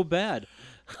 "This is so bad."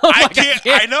 I can't.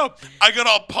 I know. I got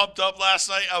all pumped up last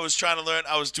night. I was trying to learn.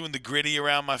 I was doing the gritty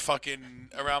around my kitchen.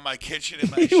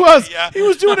 And my He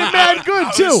was doing it mad good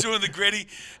I too. was doing the gritty,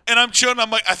 and I'm chilling. I'm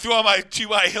like, I threw on my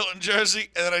T.Y. Hilton jersey,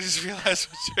 and then I just realized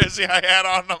what jersey I had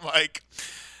on. And I'm like,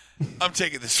 I'm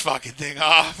taking this fucking thing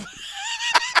off.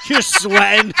 You're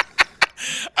sweating.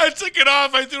 I took it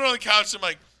off. I threw it on the couch. I'm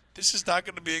like, this is not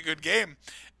going to be a good game.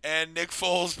 And Nick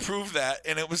Foles proved that,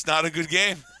 and it was not a good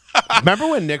game. Remember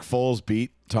when Nick Foles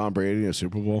beat Tom Brady in a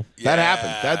Super Bowl? That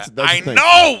happened. That's the I thing.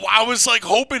 know. I was like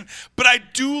hoping, but I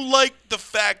do like the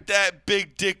fact that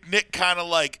Big Dick Nick kind of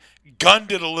like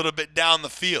gunned it a little bit down the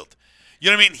field. You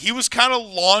know what I mean? He was kind of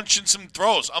launching some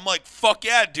throws. I'm like, fuck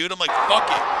yeah, dude. I'm like, fuck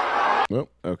it. Oh,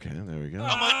 okay, there we go.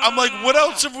 I'm like, what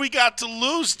else have we got to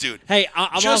lose, dude? Hey,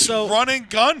 I'm Just also run and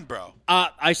gun, bro.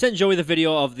 I sent Joey the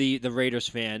video of the Raiders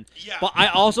fan. Yeah. But I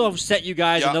also have sent you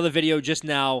guys Yeah. another video just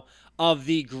now of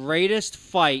the greatest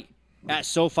fight at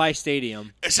SoFi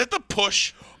Stadium. Is that the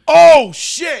push? Oh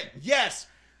shit! Yes,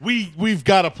 we've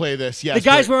got to play this. Yes, The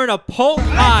guy's wait. wearing a Polk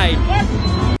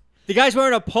High. The guy's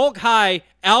wearing a Polk High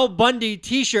Al Bundy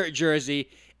T-shirt jersey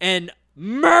and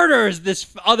murders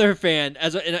this other fan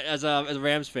as a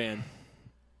Rams fan.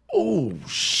 Oh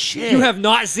shit! You have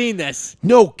not seen this.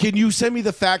 No, can you send me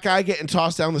the fat guy getting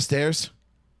tossed down the stairs?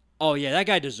 Oh yeah, that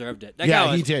guy deserved it. That Yeah,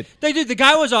 guy was, he did. The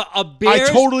guy was a Bears.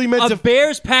 totally meant to-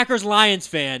 Bears Packers Lions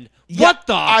fan. Yeah, What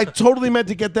the? I totally meant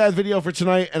to get that video for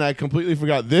tonight, and I completely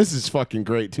forgot. This is fucking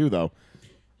great too, though.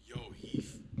 Yo,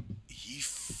 he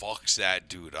fucks that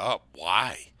dude up.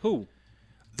 Why? Who?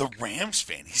 The Rams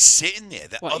fan. He's sitting there.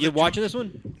 That What? other You're dude- watching this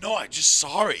one? No, I just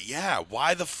saw it. Yeah.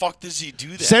 Why the fuck does he do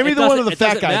that? Send me It the one of doesn't- the it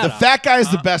fat doesn't guy. The matter. fat guy is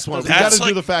the best one. We got That's to do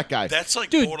like- the fat guy. That's like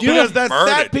Dude, borderline you know- Because that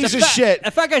murder, fat piece dude. of shit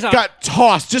that fat guy's a- got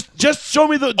tossed. Just show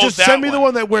me the. Just that send me the one.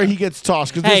 one that where he gets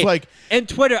tossed. Because Hey, there's like in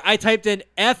Twitter, I typed in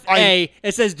FA.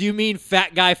 It says, "Do you mean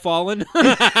fat guy fallen?"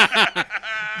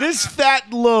 this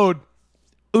fat load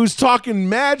who's talking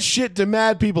mad shit to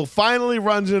mad people finally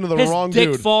runs into the His wrong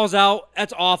dick dude. falls out.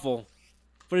 That's awful.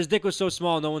 But his dick was so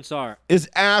small, no one saw it. His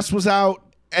ass was out,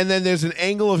 and then there's an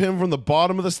angle of him from the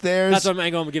bottom of the stairs. That's what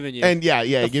angle I'm giving you. And yeah,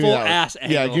 The give me full that one. ass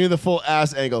Yeah, angle. give me the full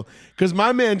ass angle. Because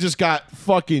my man just got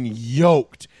fucking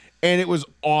yoked, and it was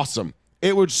awesome.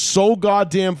 It was so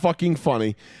goddamn fucking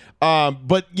funny.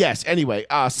 But yes, anyway,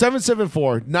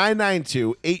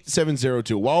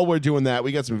 774-992-8702. While we're doing that,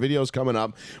 we got some videos coming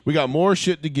up. We got more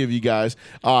shit to give you guys.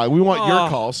 We want your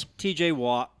calls. TJ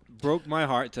Watt broke my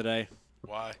heart today.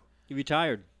 Why? He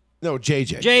retired. No,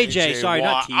 JJ. JJ, sorry,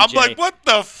 not Watt. TJ. I'm like, what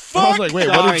the fuck? I was like, wait,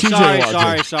 what sorry, did TJ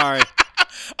Watt do? sorry.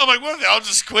 I'm like, what? Are they all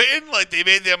just quitting? Like they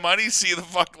made their money. See you the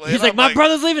fuck later. He's like, I'm my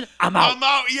brother's leaving. I'm out. I'm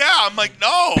out. Yeah. I'm like,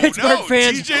 no, Pittsburgh no.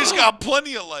 fans- TJ's got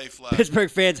plenty of life left. Pittsburgh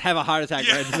fans have a heart attack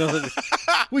right in the middle of it.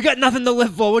 We got nothing to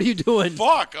live for. What are you doing?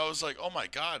 Fuck. I was like, oh my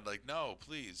god. Like, no,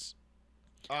 please.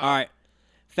 All right.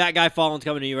 Fat guy fallen's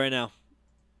coming to you right now.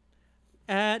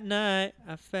 At night,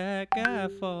 a fat guy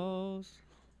falls.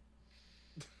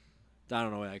 I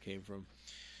don't know where that came from.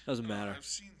 Doesn't matter. I've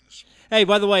seen this one. Hey,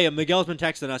 by the way, Miguel's been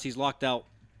texting us. He's locked out.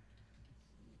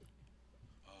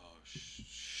 Oh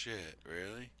shit!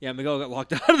 Really? Yeah, Miguel got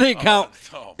locked out of the account.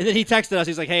 No. And then he texted us.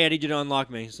 He's like, hey, I need you to unlock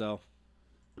me. So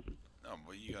No,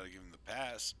 but you gotta give him the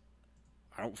pass.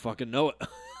 I don't fucking know it.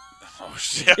 Oh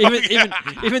shit!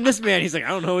 Even this man, he's like, I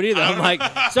don't know it either. I'm like,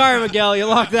 sorry, Miguel, you're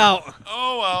locked out.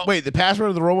 Oh well. Wait, the password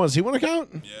of the Roll 1C1 account?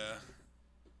 Yeah.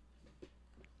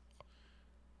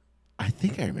 I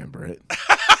think I remember it.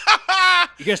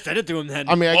 You guys send it to him then.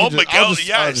 I mean, I Oh, can just, Miguel, I'll just,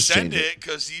 yeah, I'll just send change it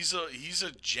because he's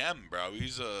a gem, bro.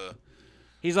 He's a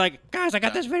He's like, guys, I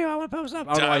got this video I want to post up.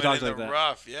 I don't know why he diamond talks in like the that.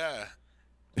 rough. Yeah.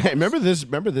 Hey, remember this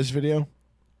video?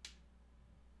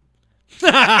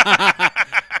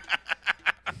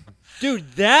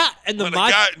 Dude, that and the When a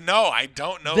Macho guy, no, I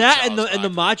don't know. that Charles and the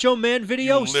Barkley. Macho Man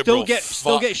video You still liberal get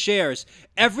fuck. shares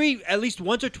at least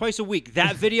once or twice a week.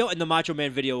 That video and the Macho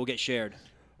Man video will get shared.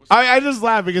 I just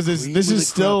laugh because this is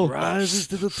still rises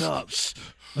to the top.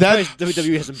 that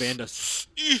WWE hasn't banned us.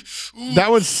 that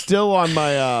one's still on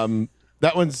my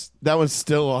that one's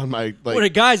still on my When a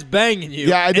like. guy's banging you.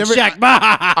 Yeah, I and never- Shaq,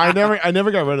 I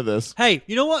never got rid of this. Hey,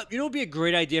 you know what? You know what would be a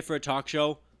great idea for a talk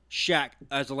show? Shaq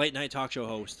as a late night talk show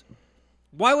host.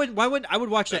 Why would I would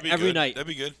watch that That'd be every good. night? That'd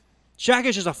be good. Shaq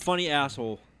is just a funny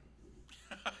asshole.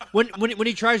 When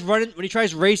he tries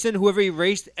racing, whoever he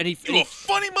raced, and he You a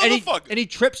funny and he, motherfucker. and he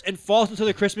trips and falls into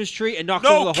the Christmas tree and knocks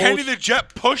over No, the Kenny whole. the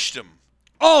Jet pushed him.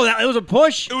 Oh, it was a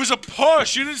push. It was a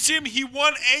push. You didn't see him. He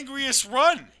won angriest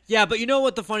run. Yeah, but you know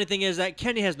what the funny thing is that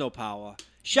Kenny has no power.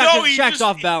 No, he Shaq's just-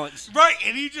 off balance. Right,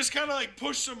 and he just kind of like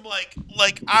pushed him like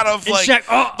out of And like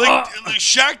Shaq- like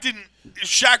Shaq didn't.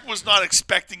 Shaq was not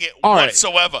expecting it All right,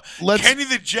 whatsoever. let's- Kenny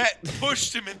the Jet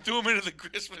pushed him and threw him into the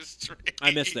Christmas tree.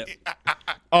 I missed it.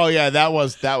 Oh yeah, that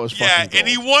was Yeah, fucking cool. and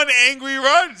he won angry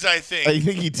runs. I think. I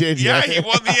think he did. Yeah, he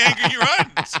won the angry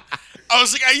runs. I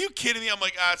was like, "Are you kidding me?" I'm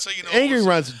like, "So you know, it Angry was-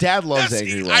 runs. Dad loves that's-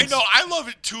 angry runs. I know, I love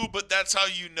it too, but that's how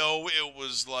you know it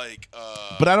was like.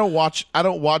 but I don't watch.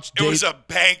 It was a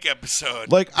bank episode.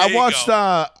 Like There I you watched.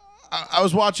 go. I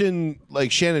was watching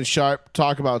like Shannon Sharp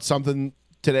talk about something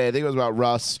today. I think it was about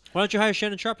Russ. Why don't you hire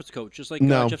Shannon Sharp as coach, just like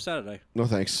No. Jeff Saturday? No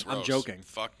thanks. I'm Gross. joking.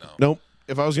 Fuck no. Nope.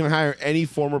 If I was going to hire any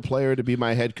former player to be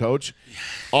my head coach,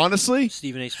 honestly,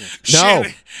 Stephen A. Smith, no.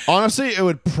 Shannon- Honestly, it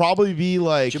would probably be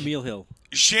like Jameel Hill.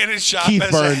 Shannon Sharp Keith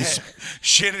as Burns.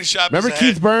 Shannon Sharp. Remember as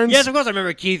Keith Burns? Yes, of course I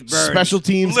remember Keith Burns. Special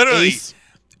teams Literally, ace.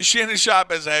 Shannon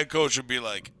Sharp as a head coach would be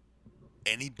like,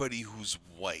 anybody who's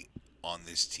white on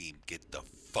this team, get the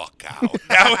fuck out.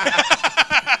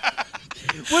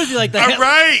 What is he like? The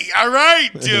all right,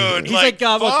 dude. He's like,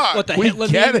 fuck. what the We Hitler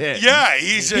get meme? it. Yeah,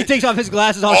 he's He takes off his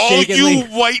glasses all all shakenly. you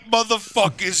white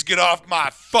motherfuckers get off my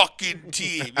fucking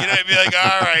team. You know what I mean? Like,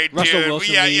 all right, Russell dude.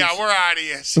 Wilson Yeah, leaves. we're out of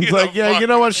here. It's like, yeah, you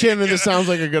know what, Shannon? This sounds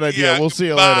like a good idea. We'll see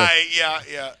you later. Bye.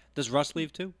 Yeah. Does Russ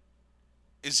leave too?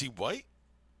 Is he white?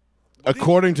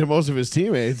 According to most of his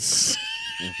teammates.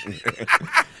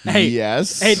 Hey,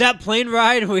 yes. Hey, that plane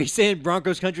ride where he's saying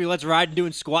Broncos country, let's ride, and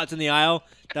doing squats in the aisle,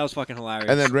 that was fucking hilarious.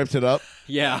 And then ripped it up.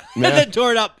 yeah. Yeah. And then tore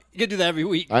it up. You can do that every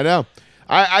week. I know.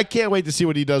 I can't wait to see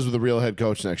what he does with the real head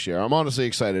coach next year. I'm honestly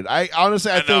excited. I I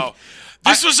think know.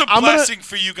 This was a I'm gonna- blessing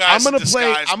for you guys. I'm gonna in play.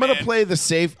 disguise, I'm gonna man. play the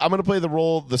safe. I'm gonna play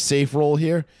the safe role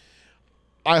here.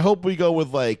 I hope we go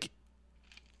with like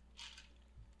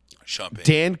Champagne.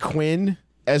 Dan Quinn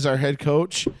as our head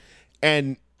coach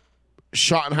and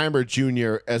Schottenheimer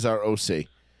Jr. as our OC,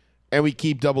 and we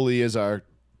keep Double E as our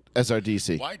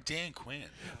DC. Why Dan Quinn?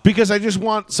 Because I just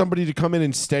want somebody to come in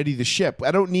and steady the ship.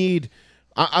 I don't need.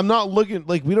 I'm not looking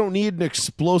like we don't need an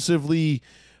explosively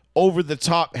over the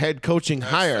top head coaching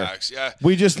hire. Facts, yeah.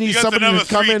 We just need You got somebody the number to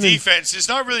come 3 in defense. There's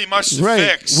not really much to and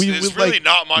fix. There's really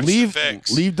not much to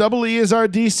fix. Leave Double E as our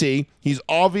DC. He's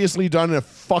obviously done a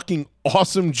fucking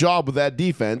awesome job with that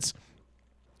defense.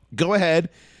 Go ahead,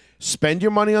 spend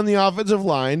your money on the offensive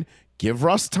line, give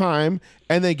Russ time,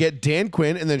 and then get Dan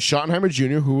Quinn and then Schottenheimer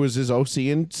Jr., who was his OC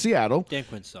in Seattle. Dan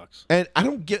Quinn sucks. And I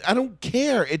don't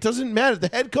care. It doesn't matter. The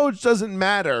head coach doesn't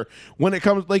matter when it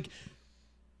comes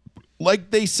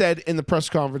like they said in the press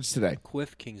conference today.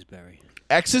 Cliff Kingsbury.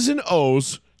 X's and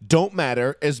O's don't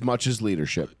matter as much as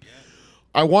leadership.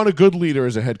 I want a good leader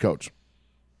as a head coach.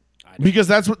 Because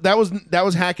that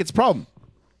was Hackett's problem.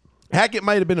 Hackett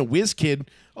might have been a whiz kid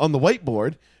on the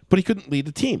whiteboard, but he couldn't lead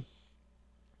a team.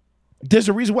 There's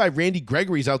a reason why Randy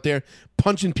Gregory's out there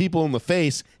punching people in the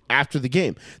face after the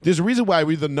game. There's a reason why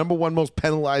we're the number one most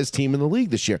penalized team in the league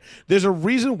this year. There's a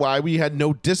reason why we had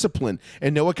no discipline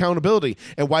and no accountability,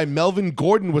 and why Melvin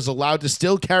Gordon was allowed to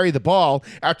still carry the ball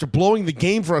after blowing the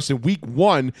game for us in week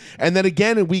 1, and then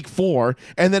again in week 4,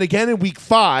 and then again in week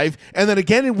 5, and then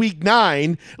again in week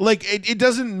 9. Like, it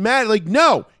doesn't matter. Like,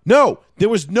 no, there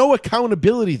was no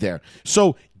accountability there.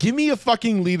 So give me a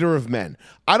fucking leader of men.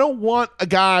 I don't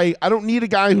need a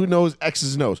guy who knows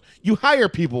X's and O's. You hire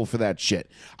people for that shit.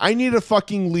 I need a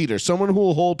fucking leader, someone who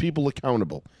will hold people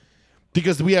accountable.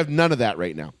 Because we have none of that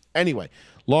right now. Anyway,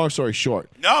 long story short.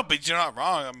 No, but you're not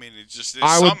wrong. I mean, it's just there's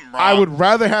I something wrong. would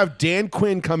rather have Dan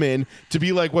Quinn come in to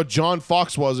be like what John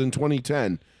Fox was in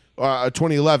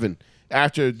 2011.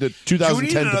 After the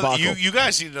 2010 debacle. You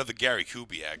guys need another Gary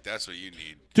Kubiak. That's what you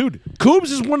need. Dude,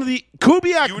 Kubes is one of the...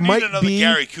 Kubiak You might need another be...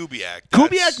 Gary Kubiak.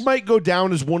 Kubiak might go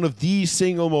down as one of the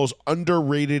single most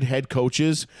underrated head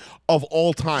coaches of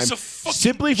all time. He's a fucking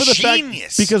simply for the genius,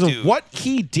 fact because dude. of what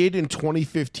he did in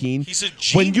 2015. He's a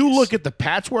When you genius. look at the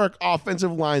patchwork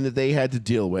offensive line that they had to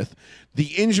deal with, the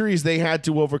injuries they had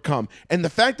to overcome, and the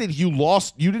fact that you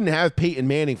didn't have Peyton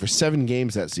Manning for 7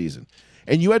 games that season.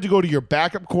 And you had to go to your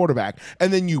backup quarterback,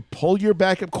 and then you pull your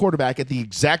backup quarterback at the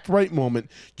exact right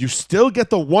moment. You still get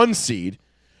the 1 seed.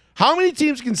 How many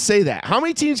teams can say that? How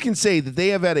many teams can say that they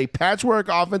have had a patchwork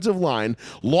offensive line,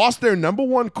 lost their number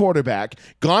 1 quarterback,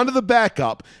 gone to the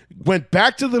backup, went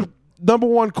back to the number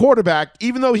 1 quarterback,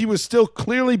 even though he was still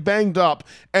clearly banged up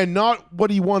and not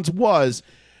what he once was,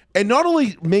 and not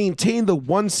only maintained the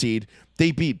 1 seed,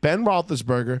 they beat Ben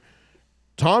Roethlisberger,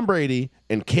 Tom Brady,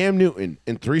 and Cam Newton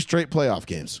in 3 straight playoff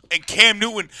games. And Cam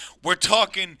Newton, we're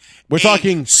talking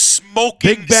smoking,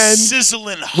 Big Ben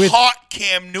sizzling, with hot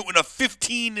Cam Newton, a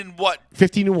 15 and 1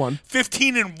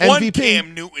 MVP.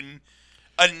 Cam Newton,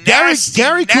 a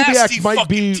Gary nasty Kubiak might fucking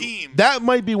be team. that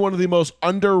might be one of the most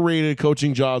underrated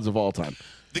coaching jobs of all time.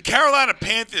 The Carolina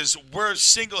Panthers were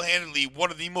single-handedly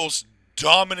one of the most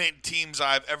dominant teams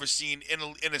I've ever seen in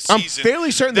a season. I'm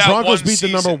fairly certain the That Broncos one beat the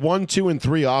season. number 1, 2, and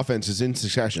 3 offenses in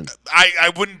succession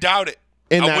I wouldn't doubt it.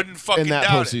 I wouldn't fucking in that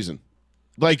doubt postseason. it.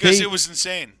 Like Because it was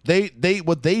insane. They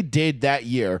what they did that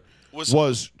year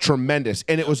was tremendous,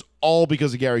 and it was all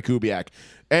because of Gary Kubiak.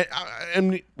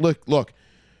 And look,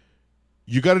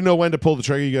 you got to know when to pull the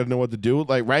trigger. You got to know what to do.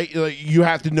 Like, right? Like, you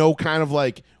have to know kind of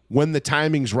like when the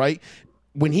timing's right.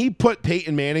 When he put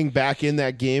Peyton Manning back in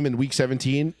that game in Week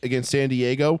 17 against San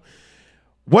Diego,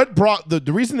 what brought the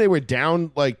reason they were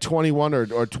down like 21 or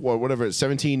whatever,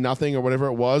 17-0 or whatever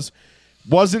it was,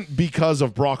 wasn't because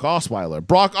of Brock Osweiler.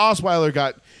 Brock Osweiler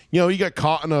got, he got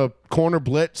caught in a corner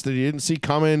blitz that he didn't see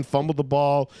coming, fumbled the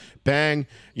ball, bang.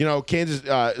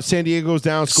 San Diego goes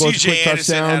down, scores a quick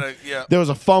touchdown. There was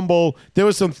a fumble. There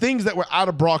was some things that were out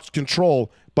of Brock's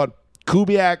control, but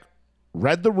Kubiak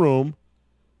read the room,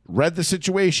 read the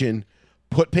situation,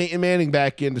 put Peyton Manning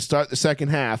back in to start the second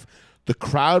half. The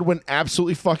crowd went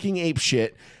absolutely fucking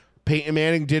apeshit. Peyton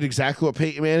Manning did exactly what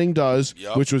Peyton Manning does,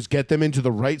 which was get them into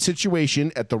the right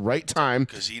situation at the right time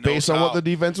based on what the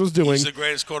defense was doing. He's the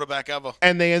greatest quarterback ever.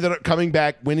 And they ended up coming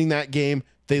back, winning that game.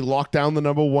 They locked down the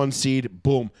number 1 seed.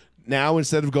 Boom. Now,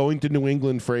 instead of going to New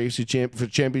England for for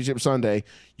Championship Sunday,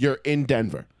 you're in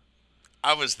Denver.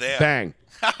 I was there. Bang.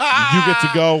 You get to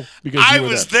go because I you were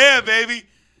was there, baby.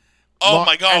 Oh,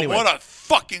 my God. Anyway. What a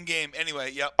fucking game.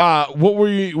 Anyway, yep. What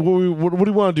do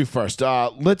you want to do first?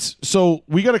 So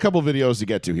we got a couple videos to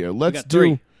get to here. Let's do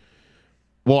 3.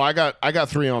 Well, I got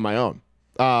 3 on my own.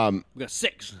 We got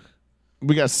 6.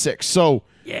 We got 6. So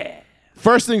yeah.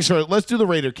 First things first, let's do the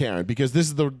Raider Karen, because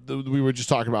this is we were just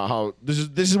talking about how this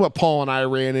is what Paul and I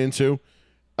ran into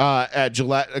at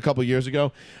Gillette a couple years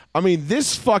ago. I mean,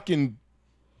 this fucking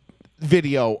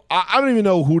video, I don't even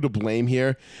know who to blame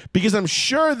here, because I'm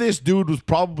sure this dude was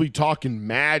probably talking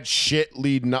mad shit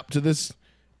leading up to this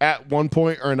at one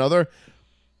point or another.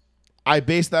 I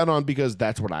base that on because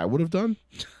that's what I would have done.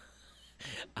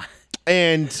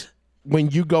 And when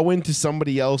you go into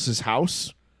somebody else's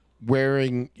house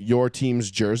wearing your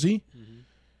team's jersey,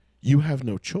 you have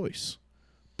no choice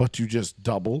but to just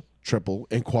double, triple,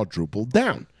 and quadruple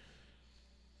down.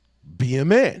 Be a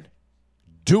man.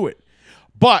 Do it.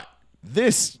 But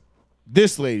this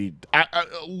lady,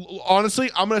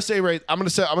 honestly, I'm gonna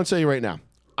tell you right now,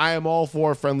 I am all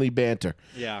for friendly banter.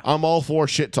 Yeah. I'm all for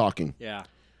shit talking. Yeah.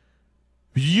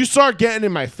 You start getting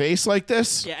in my face like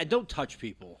this. Yeah, and don't touch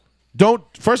people.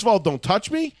 First of all, don't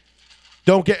touch me.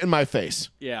 Don't get in my face.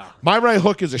 Yeah. My right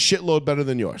hook is a shitload better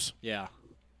than yours. Yeah.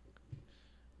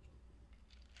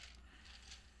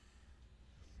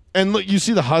 And look, you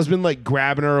see the husband like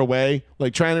grabbing her away,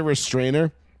 like trying to restrain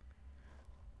her.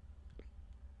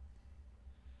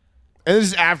 And this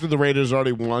is after the Raiders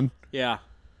already won. Yeah.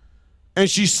 And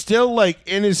she's still like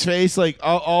in his face, like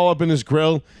all up in his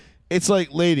grill. It's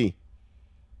like, lady.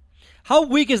 How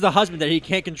weak is the husband that he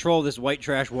can't control this white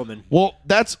trash woman? Well,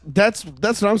 that's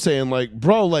what I'm saying. Like,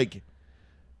 bro, like,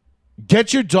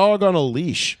 get your dog on a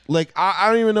leash. Like, I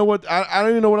don't even know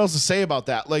what else to say about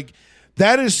that. Like,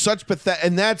 that is such pathetic,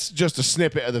 and that's just a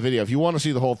snippet of the video. If you want to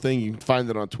see the whole thing, you can find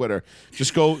it on Twitter.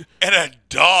 Just go. And a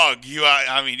dog, you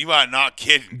are not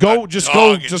kidding. Go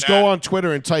on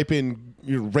Twitter and type in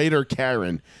Raider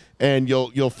Karen, and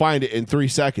you'll find it in 3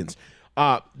 seconds.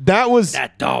 That was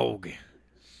that dog.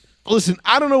 Listen,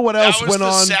 I don't know what else went on. That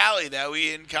was the Sally that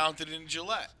we encountered in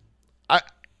Gillette.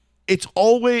 It's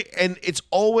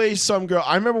always some girl.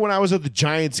 I remember when I was at the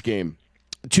Giants game,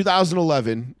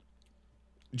 2011,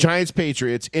 Giants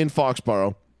Patriots in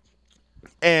Foxborough,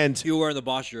 and you were wearing the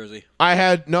Boss jersey. I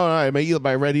had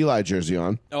my red Eli jersey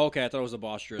on. Oh, okay, I thought it was the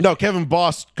Boss jersey. No, Kevin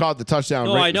Boss caught the touchdown.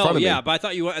 No, right I know, in front of me. but I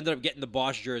thought you ended up getting the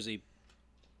Boss jersey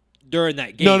during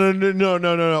that game.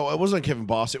 No. It wasn't Kevin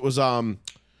Boss. It was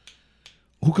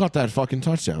who caught that fucking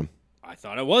touchdown? I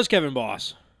thought it was Kevin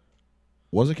Boss.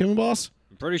 Was it Kevin Boss?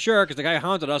 I'm pretty sure, because the guy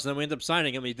haunted us, and then we ended up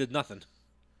signing him, and he did nothing.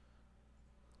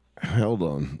 Hold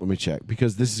on, let me check,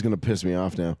 because this is gonna piss me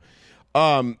off now.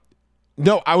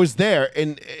 No, I was there,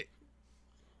 and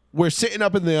we're sitting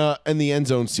up in the end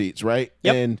zone seats, right?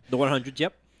 Yep. And the 100s.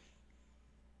 Yep.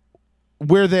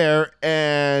 We're there,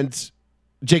 and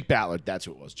Jake Ballard. That's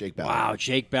who it was. Jake Ballard. Wow,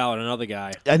 Jake Ballard, another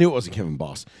guy. I knew it wasn't Kevin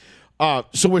Boss.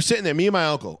 So we're sitting there, me and my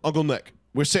Uncle Nick.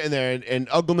 We're sitting there, and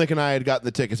Uncle Nick and I had gotten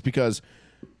the tickets because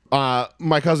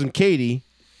my cousin Katie,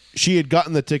 she had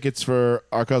gotten the tickets for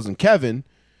our cousin Kevin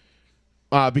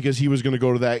because he was going to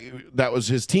go to that. That was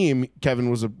his team.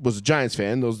 Kevin was a Giants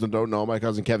fan. Those that don't know, my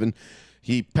cousin Kevin,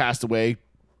 he passed away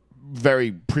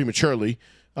very prematurely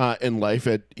in life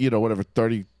at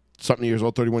 30-something years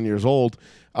old, 31 years old.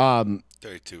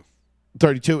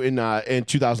 32 in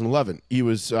 2011. He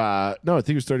was I think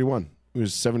he was 31. He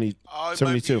was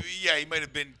 72. He might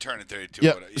have been turning 32.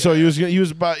 Yeah. So he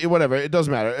was about whatever. It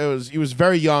doesn't matter. He was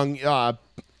very young.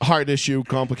 Heart issue,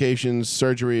 complications,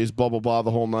 surgeries, blah blah blah,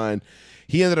 the whole nine.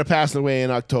 He ended up passing away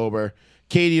in October.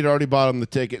 Katie had already bought him the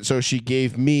ticket, so she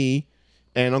gave me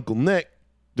and Uncle Nick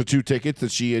the 2 tickets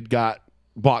that she had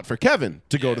bought for Kevin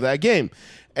to go to that game.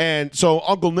 And so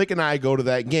Uncle Nick and I go to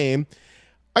that game.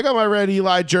 I got my red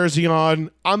Eli jersey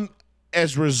on. I'm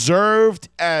as reserved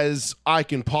as I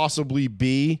can possibly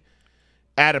be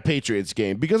at a Patriots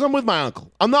game because I'm with my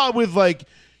uncle. I'm not with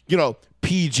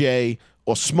PJ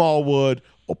or Smallwood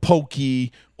or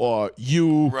Pokey or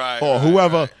you Right, or right,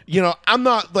 whoever. right. You know, I'm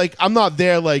not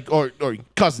there like or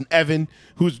cousin Evan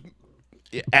who's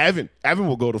Evan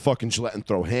will go to fucking Gillette and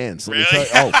throw hands. Let me Really?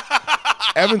 tell you.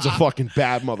 Evan's a fucking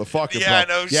bad motherfucker, Yeah,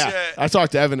 bro. no shit. I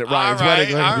talked to Evan at Ryan's All right,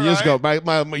 wedding like a few years all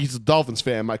ago. He's a Dolphins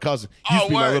fan, my cousin. He used Oh, to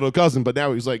be my word. little cousin, but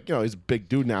now he's like, he's a big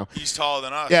dude now. He's taller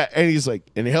than us. Yeah, and he's like,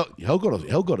 and he'll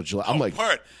go to Gillette. I'm like,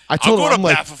 word. I told I'll him, go I'm to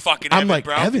like, bat for fucking I'm Evan, like,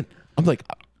 bro. Evan. I'm like,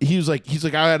 he's like,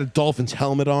 I had a Dolphins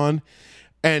helmet on,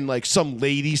 and like some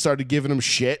lady started giving him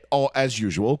shit, all as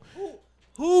usual.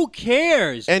 Who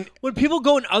cares? And- when people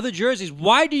go in other jerseys,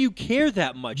 why do you care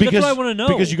that much? That's what I want to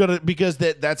know. Because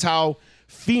that's how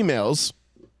females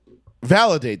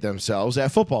validate themselves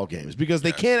at football games because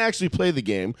they can't actually play the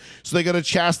game, so they got to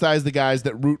chastise the guys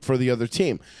that root for the other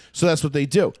team. So that's what they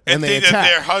do, and they think that attack.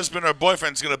 their husband or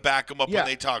boyfriend's gonna back them up Yeah. when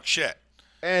they talk shit.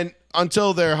 And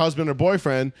until their husband or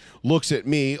boyfriend looks at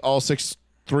me, all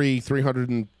 6'3",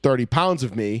 330 pounds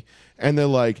of me, and they're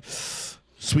like,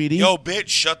 "Sweetie, Yo, bitch,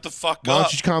 shut the fuck why up.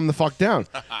 don't you calm the fuck down?"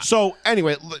 So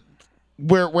anyway,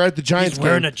 we're at the Giants He's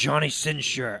wearing game. a Johnny Sin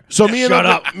shirt. So me and Shut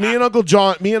Uncle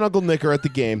John, me and Uncle Nick are at the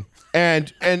game,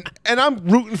 and I'm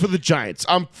rooting for the Giants.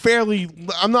 I'm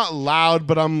not loud,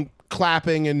 but I'm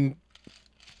clapping and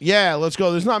yeah, let's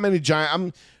go. There's not many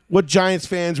what Giants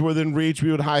fans were within reach.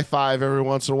 We would high five every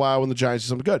once in a while when the Giants do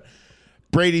something good.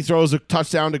 Brady throws a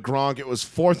touchdown to Gronk. It was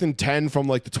 4th and 10 from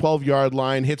like the 12-yard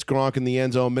line. Hits Gronk in the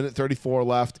end zone. Minute 34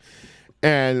 left,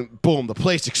 and boom, the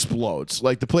place explodes.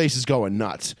 Like the place is going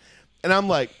nuts. And I'm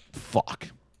like, fuck.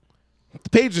 The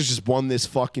Patriots just won this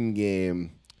fucking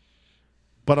game.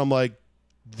 But I'm like,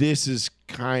 this is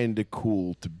kind of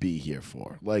cool to be here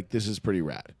for. Like, this is pretty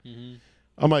rad. Mm-hmm.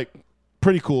 I'm like,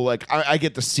 pretty cool. Like, I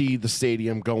get to see the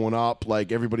stadium going up.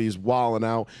 Like, everybody's wilding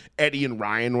out. Eddie and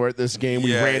Ryan were at this game.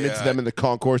 We Yeah, ran into them in the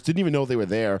concourse. Didn't even know they were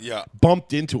there. Yeah.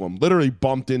 Bumped into them. Literally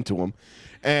bumped into them.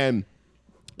 And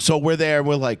so we're there.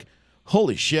 We're like,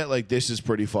 holy shit, like, this is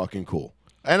pretty fucking cool.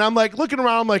 And I'm like looking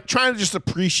around, I'm like trying to just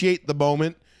appreciate the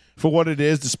moment for what it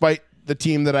is, despite the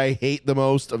team that I hate the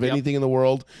most of anything in the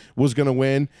world was going to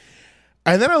win.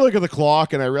 And then I look at the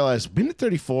clock and I realize, minute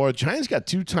 34, Giants got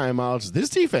 2 timeouts. This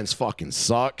defense fucking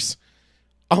sucks.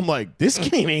 I'm like, this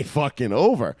game ain't fucking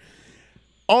over.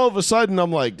 All of a sudden,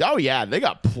 I'm like, oh yeah, they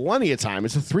got plenty of time.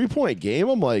 It's a 3-point game.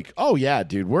 I'm like, oh yeah,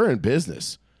 dude, we're in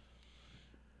business.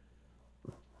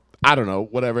 I don't know,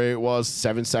 whatever it was,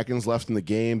 7 seconds left in the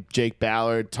game. Jake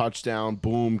Ballard, touchdown,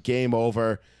 boom, game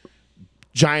over.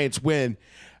 Giants win.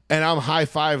 And I'm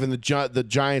high-fiving the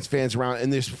Giants fans around,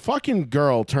 and this fucking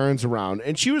girl turns around,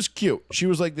 and she was cute. She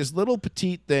was like this little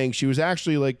petite thing. She was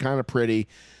actually like kind of pretty,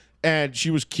 and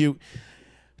she was cute.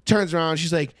 Turns around,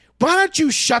 she's like, why don't you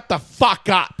shut the fuck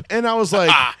up? And I was like,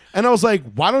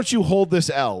 why don't you hold this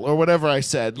L or whatever I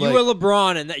said? You like, were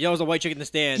LeBron, and that was a white chick in the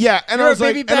stands. yeah, and You're I was a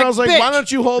like, baby back why bitch.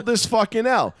 don't you hold this fucking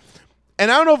L? And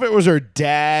I don't know if it was her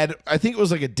dad. I think it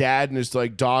was like a dad and his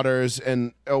like daughters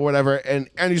and or whatever. And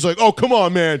he's like, oh, come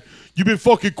on, man. You've been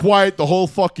fucking quiet the whole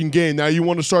fucking game. Now you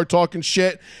want to start talking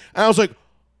shit? And I was like,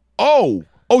 oh,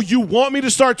 you want me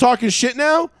to start talking shit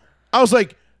now? I was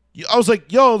like,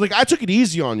 yo, like I took it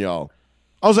easy on y'all.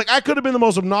 I was like, I could have been the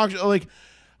most obnoxious, like,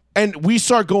 and we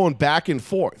start going back and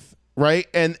forth, right?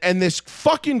 And this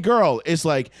fucking girl is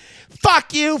like,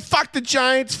 fuck you, fuck the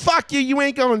Giants, fuck you, you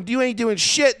ain't doing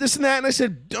shit, this and that. And I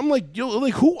said, I'm like, yo,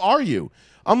 like, who are you?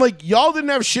 I'm like, y'all didn't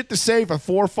have shit to say for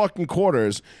 4 fucking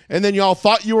quarters, and then y'all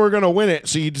thought you were gonna win it,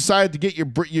 so you decided to get you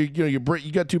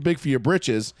got too big for your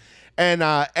britches. And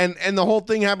the whole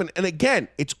thing happened. And again,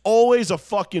 it's always a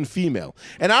fucking female.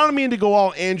 And I don't mean to go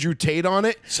all Andrew Tate on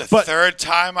it. It's the but 3rd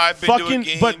time I've been to a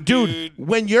game, But dude,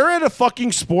 when you're at a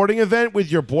fucking sporting event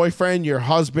with your boyfriend, your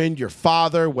husband, your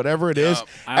father, whatever it is,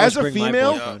 I as always a bring my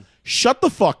female, boyfriend. shut the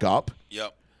fuck up.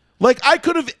 Yep. Like, I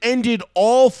could have ended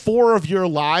all 4 of your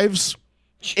lives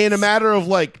in a matter of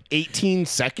like 18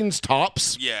 seconds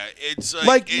tops. Yeah, it's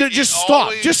Like, just stop.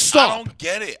 always- Just stop. I don't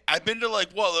get it. I've been to like,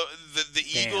 well, the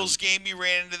Eagles game we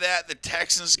ran into that. The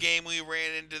Texans game we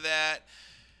ran into that.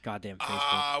 Goddamn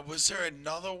Facebook. Was there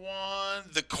another one?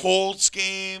 The Colts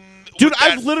game. Dude, with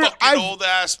that fucking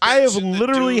old-ass I have bitch and the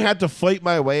literally dude. had to fight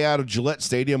my way out of Gillette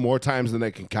Stadium more times than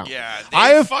I can count. Yeah, I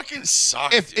they have fucking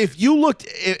suck. if you looked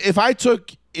if I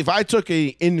took a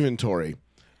inventory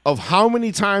of how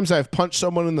many times I've punched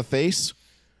someone in the face,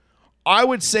 I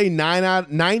would say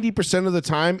 90% of the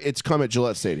time it's come at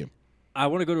Gillette Stadium. I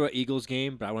want to go to an Eagles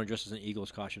game, but I want to dress as an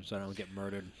Eagles costume so I don't get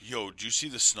murdered. Yo, did you see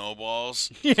the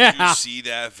snowballs? Yeah. Did you see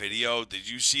that video? Did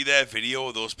you see that video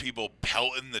of those people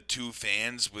pelting the 2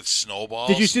 fans with snowballs?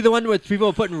 Did you see the one with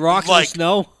people putting rocks in Like- the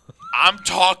snow? I'm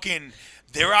talking,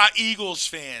 there are Eagles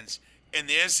fans And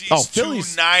there's these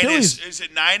Phillies- two Niners. Phillies- Is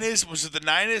it Niners? Was it the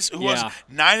Niners? Who Yeah. was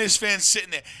Niners fans sitting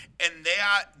there, and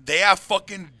they are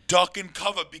fucking duck and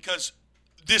cover because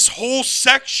this whole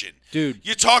section, Dude,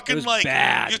 you're it talking was like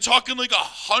bad. you're talking like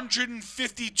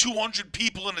 150, 200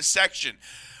 people in a section.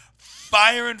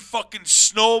 Firing fucking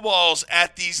snowballs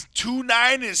at these two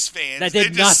Niners fans. That did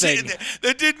They're just nothing. sitting there.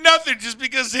 That did nothing just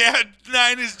because they had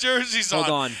Niners jerseys Hold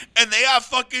on. And they are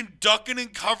fucking ducking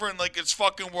and covering like it's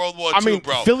fucking World War I II, mean,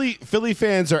 bro. Philly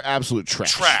fans are absolute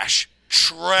trash. Trash.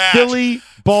 Philly,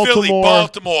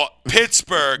 Baltimore,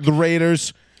 Pittsburgh, the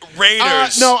Raiders.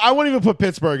 Raiders. No, I wouldn't even put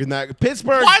Pittsburgh in that.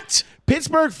 Pittsburgh. What?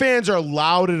 Pittsburgh fans are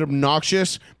loud and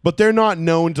obnoxious, but they're not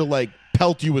known to like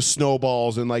pelt you with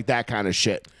snowballs and like that kind of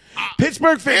shit.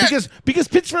 Pittsburgh fans, because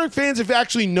Pittsburgh fans have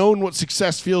actually known what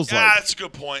success feels like. That's a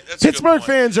good point. That's a good Pittsburgh point.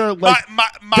 fans are like my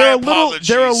they're apologies.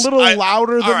 they're a little I-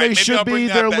 louder all than right, they maybe should I'll bring be.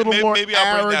 that They're a back. little more Maybe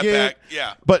I'll bring that arrogant. back.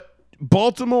 Yeah. But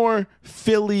Baltimore,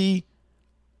 Philly,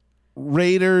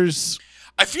 Raiders.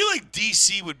 I feel like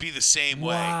DC would be the same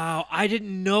way. Wow, I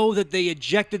didn't know that they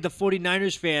ejected the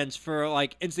 49ers fans for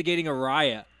like instigating a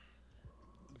riot.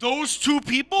 Those two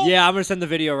people? Yeah, I'm gonna send the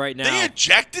video right now. They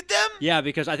ejected them? Yeah,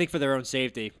 because I think for their own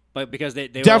safety, but because they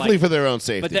were Definitely like, for their own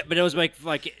safety. But it was like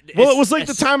well, it's- it was like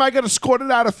the time I got escorted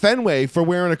out of Fenway for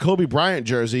wearing a Kobe Bryant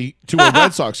jersey to a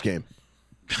Red Sox game.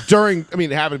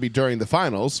 It happened to be during the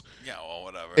finals Yeah, well,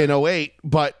 whatever. in 08.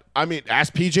 But, I mean,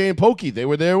 ask PJ and Pokey. They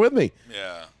were there with me.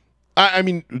 Yeah. I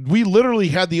mean, we literally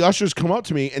had the ushers come up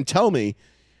to me and tell me,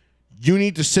 you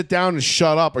need to sit down and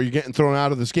shut up or you're getting thrown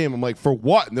out of this game. I'm like, for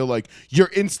what? And they're like,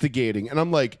 you're instigating. And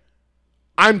I'm like,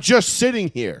 I'm just sitting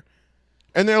here.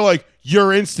 And they're like,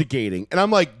 you're instigating. And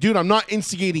I'm like, dude, I'm not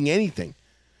instigating anything.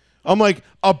 I'm like,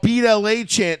 a Beat LA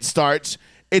chant starts.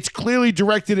 It's clearly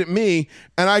directed at me.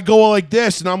 And I go like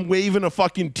this and I'm waving a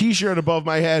fucking T-shirt above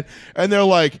my head. And they're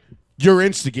like, you're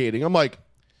instigating. I'm like,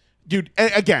 dude,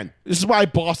 again, this is why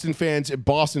Boston fans in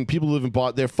Boston, people who live in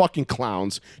Boston, they're fucking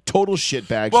clowns. Total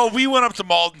shitbags. Well, we went up to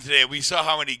Malden today. We saw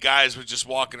how many guys were just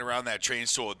walking around that train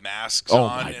store with masks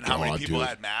on and how many people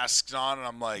had masks on. And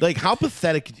I'm like, how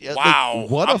pathetic. Wow.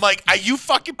 Like, I'm like, are you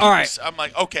fucking All right. I'm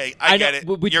like, okay, I get it.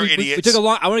 You're idiots. We took a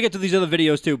long. I want to get to these other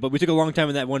videos too, but we took a long time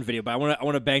in that one video. But I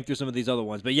want to bang through some of these other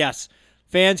ones. But yes,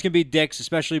 fans can be dicks,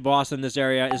 especially Boston. This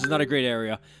area. This is not a great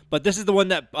area, but this is the one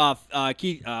that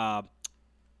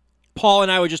Paul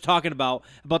and I were just talking about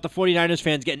the 49ers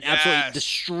fans getting absolutely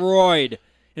destroyed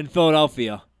in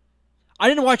Philadelphia. I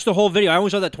didn't watch the whole video. I only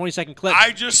saw that 20-second clip.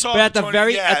 I just saw But at the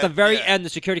 20 very end, the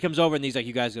security comes over and he's like,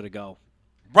 "You guys gotta go."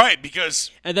 Right,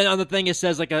 because And then on the thing it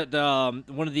says like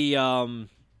one of the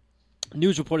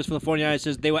news reporters for the 49ers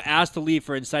says they were asked to leave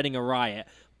for inciting a riot,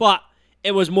 but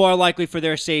it was more likely for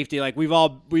their safety. Like we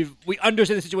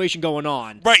understand the situation going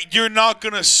on. right, you're not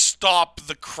gonna stop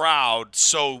the crowd,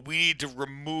 so we need to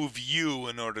remove you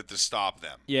in order to stop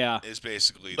them. Yeah. Is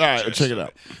basically All right, gist check of it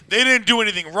out. They didn't do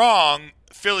anything wrong.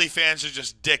 Philly fans are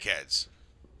just dickheads.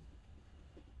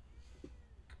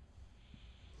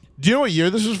 Do you know what year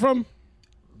this is from?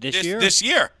 This year? This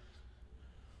year.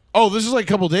 Oh, this is like a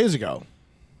couple days ago.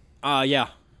 Yeah.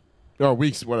 Or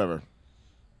weeks, whatever.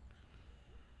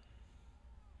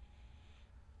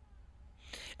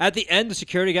 At the end, the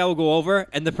security guy will go over,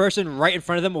 and the person right in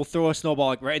front of them will throw a snowball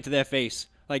like right into their face,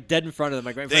 like dead in front of them,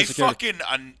 like right in front They of security.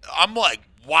 fucking. I'm like,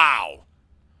 wow.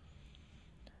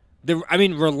 They're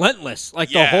relentless, like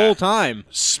the Yeah. whole time.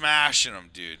 Smashing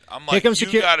them, dude. I'm Here like, comes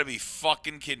you gotta be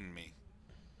fucking kidding me.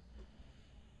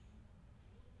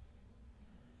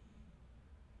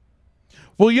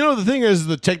 Well, you know, the thing is,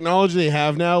 the technology they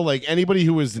have now, like anybody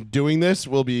who is doing this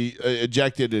will be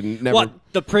ejected and never. What?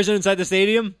 The prison inside the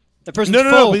stadium? The person's No,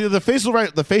 full. but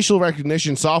the facial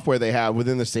recognition software they have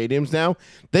within the stadiums now,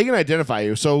 they can identify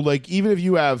you. So, like, even if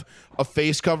you have a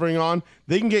face covering on,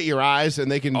 they can get your eyes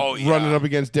and they can run it up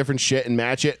against different shit and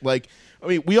match it. Like, I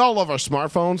mean, we all love our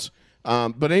smartphones,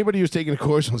 but anybody who's taken a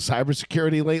course on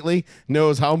cybersecurity lately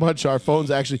knows how much our phones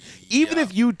actually. Even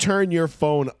if you turn your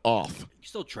phone off, You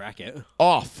still track it.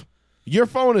 off, your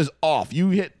phone is off. You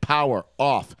hit power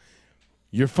off.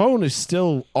 Your phone is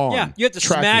still on. Yeah, you have to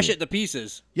tracking smash you. it to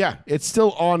pieces. Yeah, it's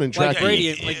still on and Like tracking.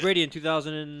 you. Brady in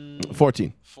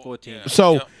 2014. 14.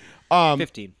 So,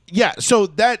 15. yeah, so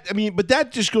that, I mean, but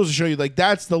that just goes to show you, like,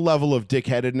 that's the level of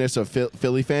dickheadedness of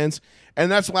Philly fans. And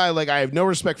that's why, like, I have no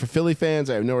respect for Philly fans.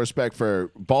 I have no respect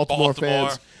for Baltimore.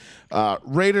 Fans.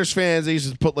 Raiders fans, they used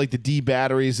to put, like, the D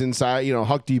batteries inside, you know,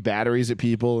 huck D batteries at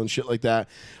people and shit like that.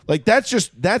 Like, that's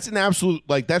an absolute,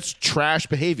 like, that's trash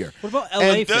behavior. What about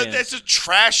LA fans? That's a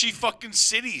trashy fucking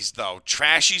cities, though.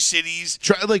 Trashy cities.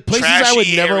 Like, places I would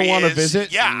trashy never want to areas.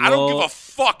 visit. Yeah, I don't give a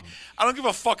fuck fuck. I don't give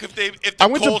a fuck if the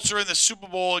Colts are in the Super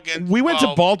Bowl again. We went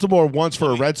to Baltimore once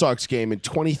for a Red Sox game in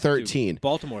 2013. Dude,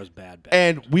 Baltimore is bad.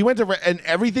 And we went to and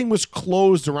everything was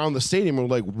closed around the stadium. We're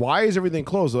like, why is everything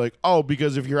closed? They're like, oh,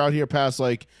 because if you're out here past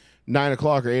like 9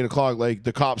 o'clock or 8 o'clock, like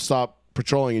the cops stop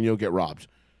patrolling and you'll get robbed.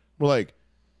 We're like,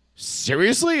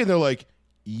 seriously? And they're like,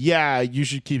 yeah, you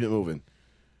should keep it moving.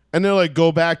 And they're like,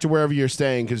 go back to wherever you're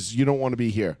staying because you don't want to be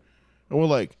here. And we're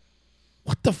like,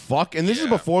 what the fuck? And this is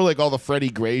before like all the Freddie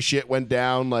Gray shit went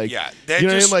down. Like, they're you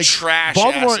know just what I mean? Like, trash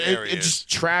Baltimore, ass areas. It's just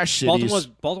trash cities.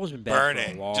 Baltimore's been bad Burn for a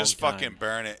it. long Just time. fucking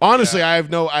burn it. Honestly, I have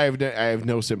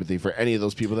no sympathy for any of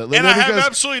those people that live And there. I have because,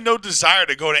 absolutely no desire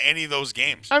to go to any of those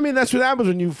games. I mean, that's what happens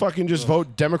when you fucking just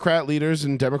vote Democrat leaders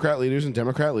and Democrat leaders and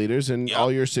Democrat leaders, and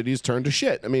all your cities turn to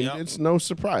shit. I mean, it's no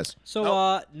surprise.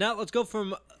 So now let's go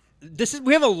from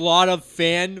we have a lot of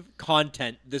fan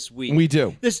content this week. We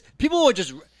do. People are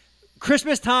just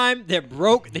Christmas time. They're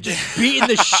broke. They're just beating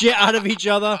the shit out of each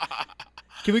other.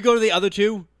 Can we go to the other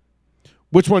two?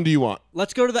 Which one do you want?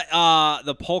 Let's go to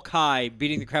the Polk High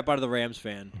beating the crap out of the Rams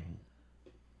fan.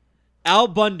 Al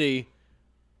Bundy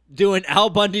doing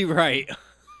Al Bundy right.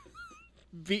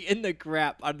 Beating the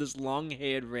crap out of this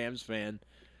long-haired Rams fan.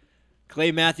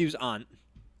 Clay Matthews' aunt.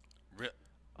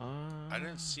 I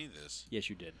didn't see this. Yes,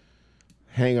 you did.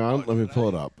 Hang on, let me pull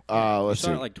it up. Let's see.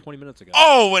 Started like 20 minutes ago.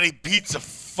 Oh, when he beats the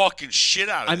fucking shit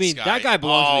out of this guy. that guy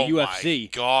belongs to the UFC. Oh, my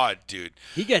God, dude.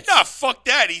 He gets... Nah, fuck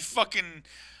that. He's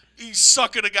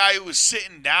sucking a guy who was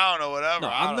sitting down or whatever. No,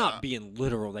 I I'm don't not know. being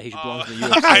literal that he belongs to the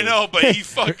UFC. I know, but he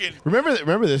fucking...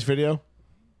 Remember this video?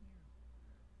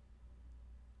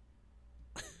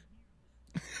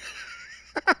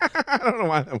 I don't know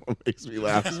why that one makes me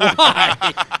laugh.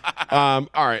 Why?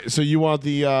 All right, so you want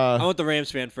the I want the Rams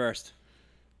fan first.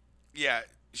 Yeah.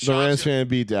 the Rams fan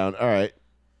beat down. All right,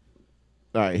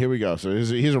 here we go. So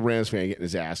here's a Rams fan getting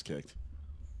his ass kicked.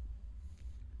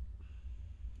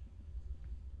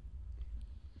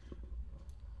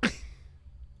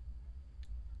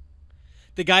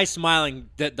 The guy smiling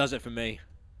that does it for me.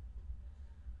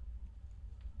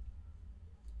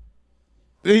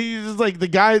 He's like the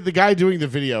guy doing the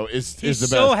video is He's the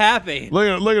best. so happy. Look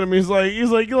at him. He's like,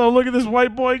 look at this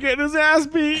white boy getting his ass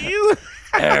beat. He's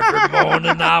Every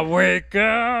morning I wake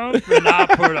up and I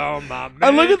put on my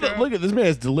makeup. and look at this man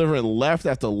is delivering left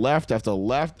after left after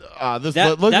left.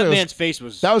 That man's face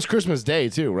was... That was Christmas Day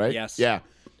too, right? Yes. Yeah.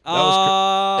 That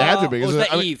was, it had to be. Was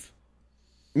that I mean, Eve?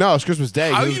 No, it's Christmas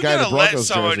Day. How are This you guy in going the to let Broncos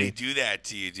somebody jersey. do that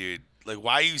to you, dude? Like,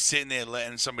 why are you sitting there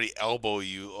letting somebody elbow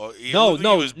you? Or,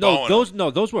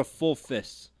 Those were full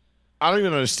fists. I don't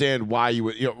even understand why you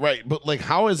would. Right, but like,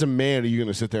 how as a man are you going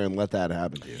to sit there and let that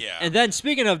happen to you? Yeah. And then,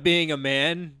 speaking of being a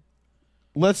man,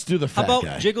 let's do the fat how about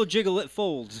guy. jiggle, jiggle, it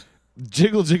folds?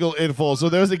 Jiggle, jiggle, it folds. So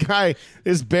there's a guy,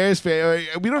 this Bears fan.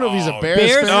 We don't know if he's a Bears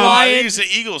Bears fan. No, Lions- he's an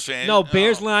Eagles fan. No,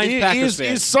 Bears, Lions, Packers fan.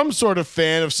 He's some sort of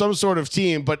fan of some sort of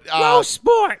team, but Go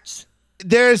sports!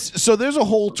 there's a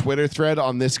whole Twitter thread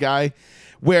on this guy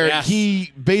where Yes.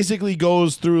 he basically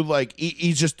goes through like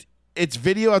he's just it's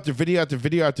video after video after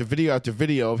video after video after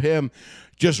video of him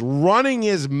just running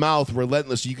his mouth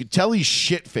relentless. You could tell he's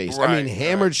shit faced. I mean,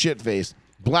 hammered shit faced,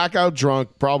 blackout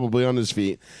drunk, probably on his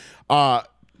feet.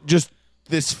 Just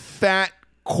this fat,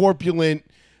 corpulent.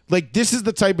 Like, this is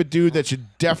the type of dude that should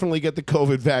definitely get the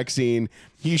COVID vaccine.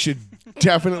 He should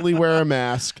definitely wear a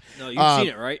mask. No, you've seen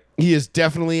it, right? He is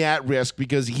definitely at risk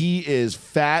because he is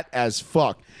fat as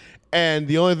fuck. And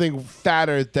the only thing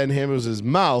fatter than him is his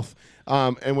mouth,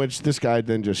 in which this guy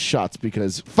then just shuts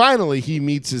because finally he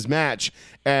meets his match.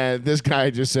 And this guy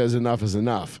just says enough is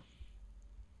enough.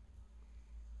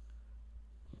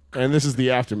 And this is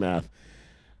the aftermath.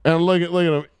 And look at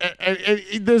him.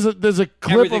 And there's a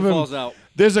clip Everything of him. falls out.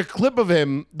 There's a clip of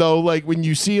him though, like when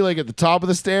you see like at the top of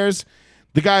the stairs,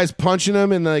 the guy's punching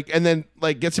him and then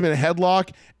gets him in a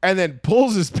headlock and then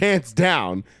pulls his pants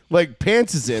down, like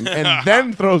pantses him and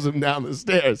then throws him down the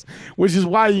stairs, which is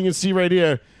why you can see right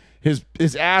here his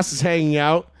ass is hanging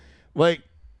out, like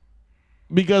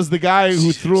because the guy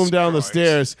who threw him down the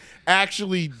stairs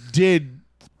actually did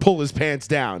pull his pants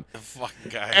down. The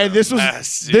fucking guy. And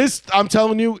this I'm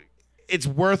telling you, it's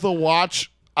worth a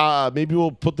watch. Maybe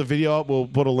we'll put the video up. We'll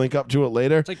put a link up to it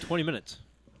later. It's like 20 minutes.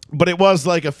 But it was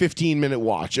like a 15-minute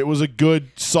watch. It was a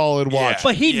good, solid watch.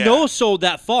 But he no-sold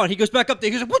that far, and he goes back up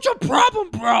there. He goes, "What's your problem,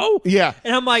 bro?" Yeah.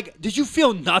 And I'm like, "Did you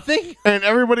feel nothing?" And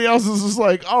everybody else is just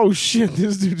like, "Oh shit,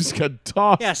 this dude just got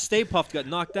tossed." Yeah, Stay Puft got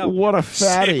knocked out. What a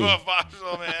fatty! Stay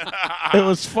Puft, man. It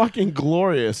was fucking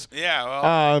glorious. Yeah.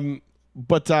 Well.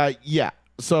 But yeah.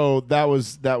 So that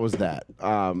was that.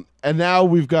 And now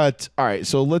we've got all right.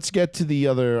 So let's get to the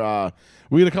other.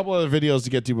 We got a couple other videos to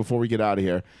get to before we get out of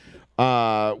here.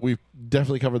 We've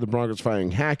definitely covered the Broncos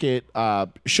firing Hackett.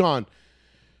 Sean,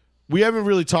 we haven't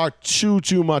really talked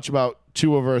too much about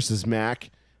Tua versus Mac,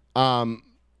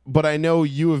 but I know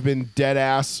you have been dead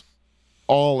ass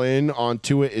all in on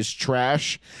Tua is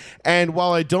trash. And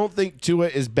while I don't think Tua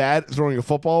is bad at throwing a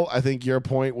football, I think your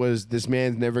point was this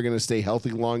man's never going to stay healthy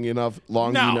long enough to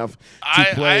have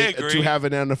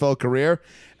an NFL career.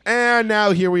 And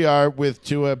now here we are with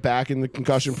Tua back in the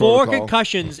concussion protocol. 4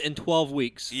 concussions in 12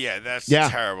 weeks. Yeah, that's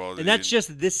terrible. And that's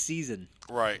just this season.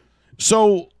 Right.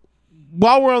 So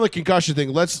while we're on the concussion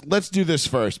thing, let's do this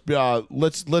first.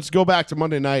 Let's go back to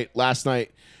Monday night, last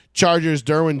night. Chargers,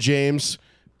 Derwin James,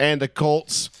 and the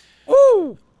Colts.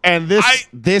 Woo! And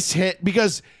this hit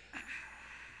because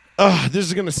this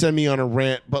is going to send me on a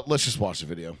rant, but let's just watch the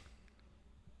video.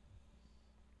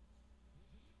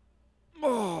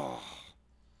 Oh,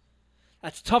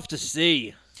 that's tough to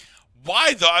see.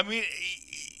 Why, though? I mean,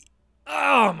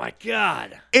 oh, my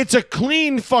God. It's a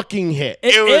clean fucking hit.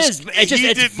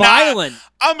 It's violent.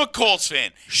 I'm a Colts fan.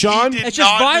 Sean? It's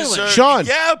just violent. Sean?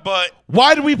 Yeah, but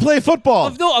why do we play football?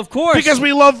 No, of course. Because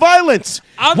we love violence.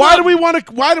 Why do we want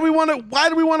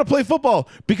to play football?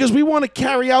 Because we want to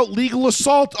carry out legal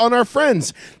assault on our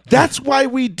friends. That's why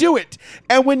we do it.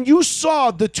 And when you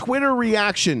saw the Twitter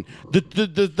reaction,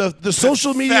 the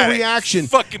social media reaction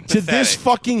to this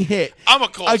fucking hit, I'm a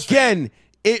Colts fan.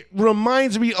 It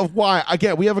reminds me of why.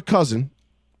 Again, we have a cousin,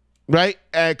 right?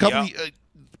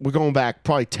 We're going back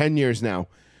probably 10 years now.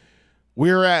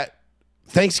 We're at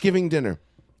Thanksgiving dinner,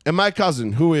 and my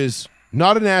cousin, who is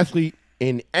not an athlete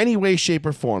in any way, shape,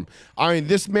 or form. I mean,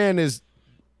 this man is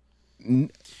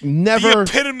never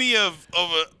the epitome of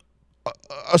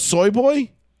a soy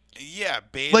boy. Yeah,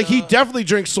 beta. Like, he definitely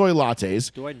drinks soy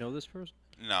lattes. Do I know this person?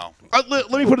 No.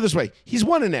 Let me put it this way: he's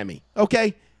won an Emmy.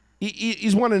 Okay,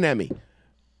 he's won an Emmy.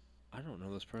 I don't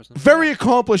know this person. Very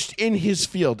accomplished in his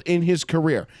field, in his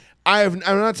career. I'm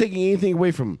not taking anything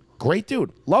away from him. Great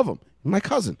dude. Love him. My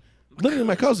cousin. Literally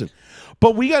my cousin.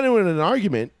 But we got into an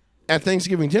argument at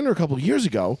Thanksgiving dinner a couple of years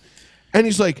ago, and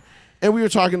he's like, and we were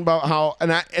talking about how,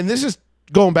 and this is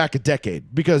going back a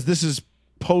decade, because this is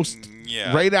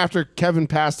right after Kevin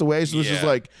passed away, so this is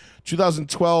like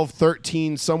 2012,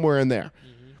 13, somewhere in there.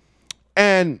 Mm-hmm.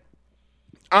 And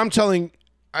I'm telling...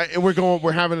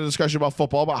 we're having a discussion about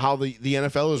football, about how the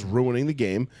NFL is ruining the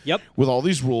game with all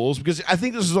these rules, because I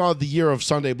think this is on the year of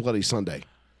Sunday Bloody Sunday.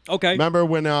 Okay. Remember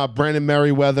when Brandon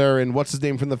Merriweather and what's his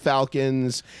name from the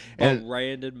Falcons and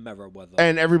Brandon Merriweather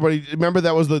and everybody, remember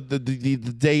that was the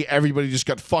day everybody just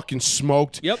got fucking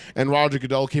smoked. Yep. And Roger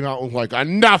Goodell came out and was like,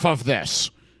 enough of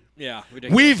this. Yeah,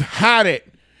 ridiculous. We've had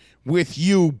it with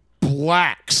you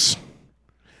blacks.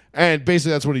 And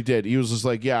basically that's what he did. He was just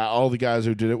like, yeah, all the guys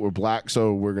who did it were black,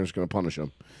 so we're just going to punish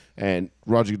them. And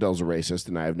Roger Goodell's a racist,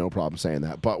 and I have no problem saying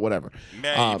that, but whatever.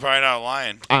 Man, you're probably not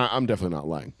lying. I'm definitely not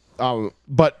lying.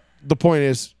 But the point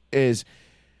is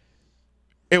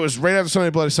it was right after Sunday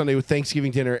Bloody Sunday with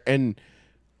Thanksgiving dinner, and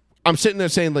I'm sitting there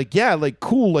saying, like, yeah, like,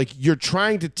 cool, like, you're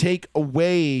trying to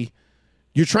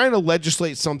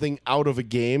legislate something out of a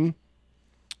game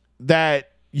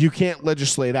that you can't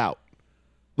legislate out.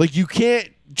 Like, you can't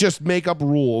just make up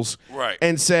rules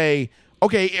and say,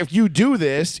 okay, if you do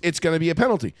this, it's going to be a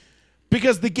penalty.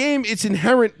 Because the game, it's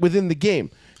inherent within the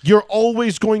game. You're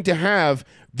always going to have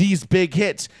these big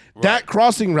hits. Right. That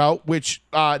crossing route, which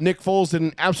Nick Foles did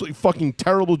an absolutely fucking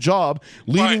terrible job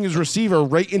leading his receiver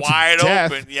right into wide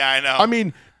death. Open. Yeah, I know. I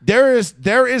mean, there is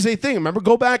a thing. Remember,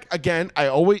 go back again.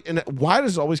 Why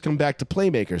does it always come back to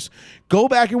Playmakers? Go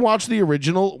back and watch the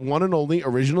original, one and only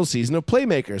original season of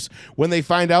Playmakers. When they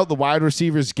find out the wide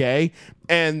receiver's gay,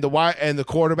 and the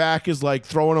quarterback is like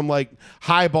throwing him like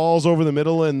high balls over the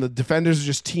middle, and the defenders are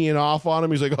just teeing off on him.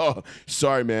 He's like, "Oh,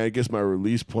 sorry, man. I guess my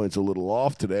release point's a little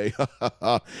off today."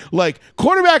 Like,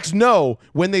 quarterbacks know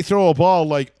when they throw a ball,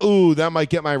 like, "Ooh, that might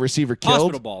get my receiver killed."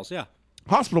 Hospital balls, yeah.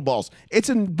 Hospital balls. It's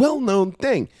a well-known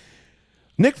thing.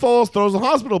 Nick Foles throws a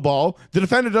hospital ball. The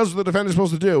defender does what the defender's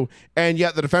supposed to do, and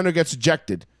yet the defender gets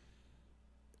ejected.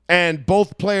 And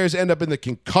both players end up in the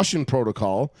concussion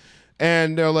protocol.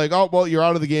 And they're like, oh, well, you're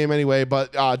out of the game anyway.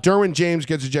 But Derwin James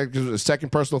gets ejected because it was a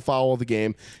second personal foul of the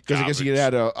game. Because I guess he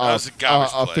had a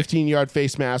 15-yard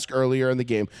face mask earlier in the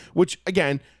game. Which,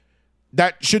 again...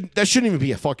 That shouldn't even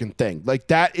be a fucking thing. Like,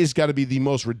 that is got to be the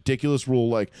most ridiculous rule.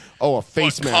 Like, oh, a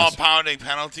face mask. Compounding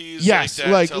penalties? Yes.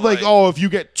 Oh, if you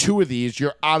get 2 of these,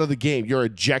 you're out of the game. You're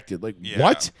ejected. Like,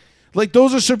 what? Like,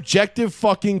 those are subjective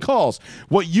fucking calls.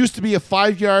 What used to be a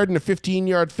 5-yard and a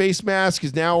 15-yard face mask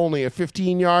is now only a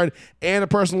 15-yard and a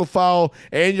personal foul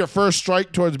and your first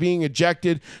strike towards being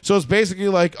ejected. So it's basically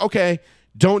like, okay,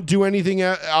 don't do anything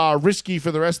risky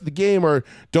for the rest of the game, or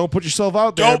don't put yourself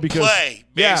out there. Don't because, play,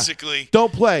 basically.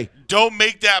 Don't play. Don't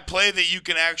make that play that you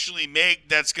can actually make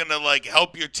that's going to, like,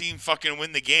 help your team fucking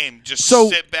win the game. Just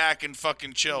sit back and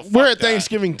fucking chill. We're at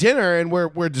Thanksgiving dinner, and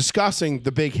we're discussing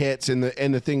the big hits and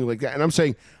the thing like that. And I'm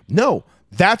saying, no,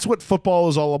 that's what football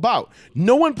is all about.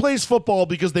 No one plays football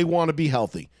because they want to be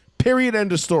healthy. Period.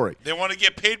 End of story. They want to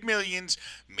get paid millions,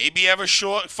 maybe have a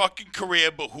short fucking career,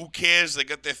 but who cares? They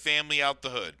got their family out the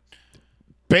hood.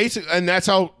 Basic, and that's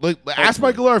how. Like, ask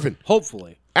Michael Irvin.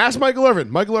 Hopefully, ask Michael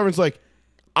Irvin. Michael Irvin's like,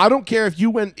 I don't care if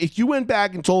you went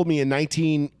back and told me in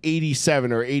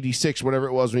 1987 or 86, whatever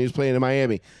it was when he was playing in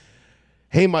Miami.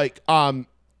 Hey, Mike,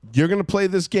 you're gonna play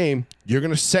this game. You're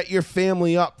gonna set your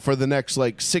family up for the next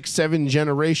like 6-7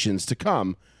 generations to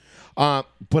come,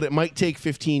 but it might take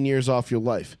 15 years off your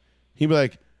life. He'd be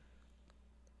like,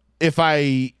 if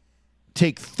I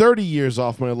take 30 years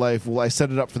off my life, will I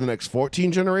set it up for the next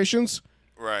 14 generations?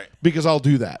 Right. Because I'll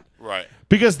do that. Right.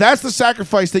 Because that's the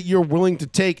sacrifice that you're willing to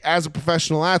take as a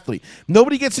professional athlete.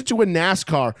 Nobody gets into a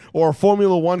NASCAR or a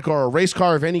Formula One car or a race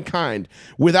car of any kind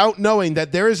without knowing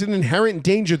that there is an inherent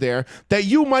danger there that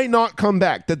you might not come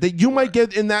back, that you might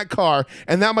get in that car,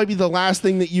 and that might be the last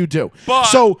thing that you do. But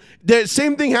so the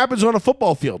same thing happens on a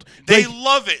football field. They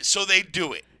love it, so they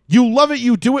do it. You love it,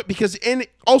 you do it because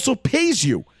it also pays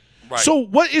you. Right. So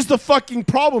what is the fucking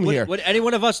problem here? Would any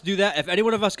one of us do that? If any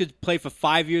one of us could play for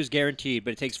 5 years guaranteed,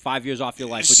 but it takes 5 years off your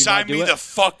life, would you not do it? Sign me the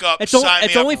fuck up. It's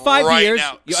only 5 years.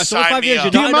 It's only 5 years.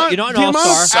 You're not an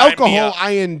all-star. Alcohol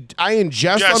I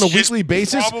ingest on a weekly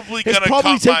basis is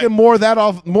probably taking more than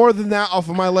that off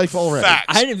of my life already. Facts.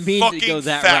 I didn't mean to go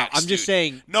that route. I'm just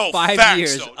saying 5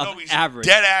 years of average.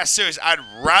 Dead ass serious. I'd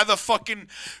rather fucking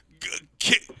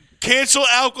cancel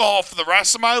alcohol for the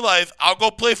rest of my life. I'll go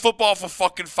play football for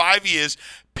fucking 5 years.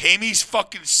 Pay me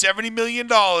fucking $70 million,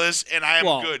 and I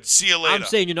am good. See you later. I'm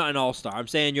saying you're not an all-star. I'm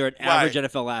saying you're an average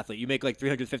NFL athlete. You make like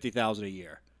 $350,000 a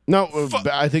year. No,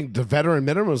 I think the veteran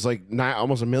minimum is like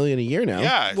almost $1 million a year now.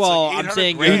 Yeah. Well, like I'm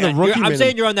saying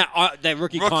you're on that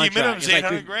rookie contract. Rookie minimum's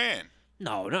 $800,000.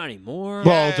 No, not anymore.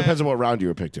 Well, it depends on what round you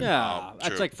were picked in. Yeah,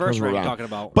 that's like first round you're talking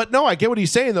about. But no, I get what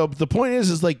he's saying though. But the point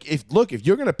is like if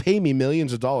you're going to pay me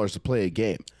millions of dollars to play a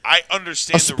game, I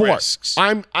understand the risks.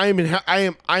 I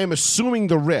am assuming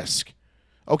the risk.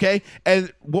 Okay,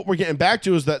 and what we're getting back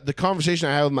to is that the conversation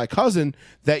I had with my cousin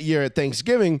that year at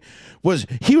Thanksgiving was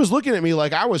he was looking at me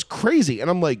like I was crazy, and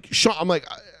I'm like, Sean, I'm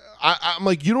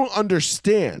like, you don't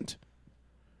understand.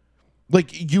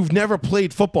 Like, you've never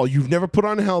played football. You've never put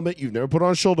on a helmet. You've never put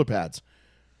on shoulder pads.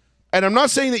 And I'm not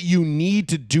saying that you need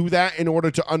to do that in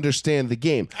order to understand the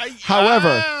game. However,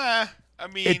 I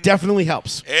mean, it definitely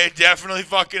helps. It definitely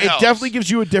fucking helps. It definitely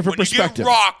gives you a different perspective.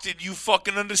 When you get rocked and you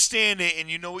fucking understand it and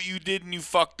you know what you did and you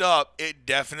fucked up, it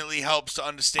definitely helps to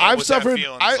understand what that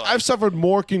feeling's like. I've suffered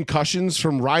more concussions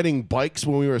from riding bikes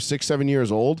when we were 6-7 years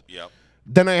old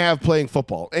than I have playing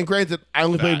football. And granted, I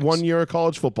only played 1 year of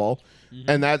college football.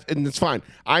 And it's fine.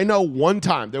 I know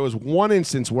there was one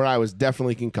instance where I was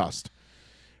definitely concussed.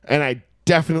 And I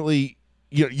definitely,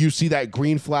 you see that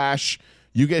green flash,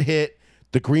 you get hit,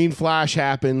 the green flash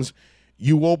happens,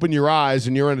 you open your eyes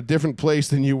and you're in a different place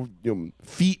than you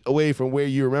feet away from where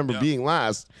you remember being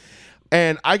last.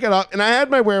 And I got up and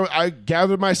I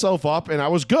gathered myself up and I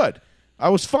was good. I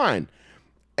was fine.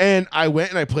 And I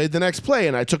went and I played the next play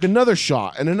and I took another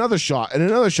shot and another shot and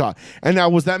another shot. And now,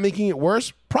 was that making it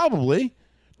worse? Probably.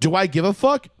 Do I give a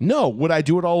fuck? No. Would I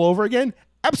do it all over again?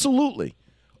 Absolutely.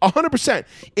 100%.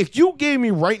 If you gave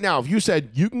me right now, if you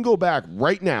said you can go back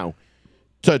right now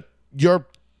to your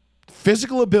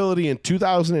physical ability in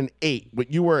 2008, when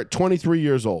you were at 23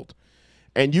 years old,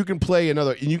 and you can play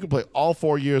all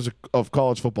 4 years of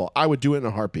college football, I would do it in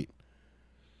a heartbeat.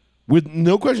 With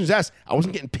no questions asked. I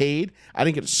wasn't getting paid. I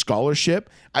didn't get a scholarship.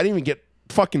 I didn't even get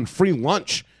fucking free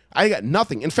lunch. I got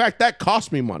nothing. In fact, that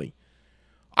cost me money.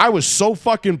 I was so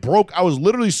fucking broke. I was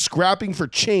literally scrapping for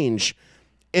change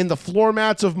in the floor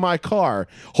mats of my car,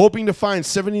 hoping to find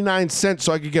 79 cents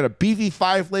so I could get a beefy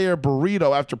 5-layer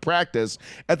burrito after practice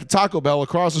at the Taco Bell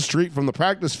across the street from the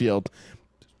practice field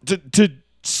to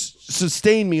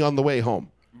sustain me on the way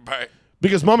home. Right.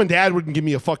 Because mom and dad wouldn't give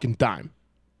me a fucking dime.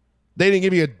 They didn't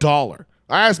give me $1.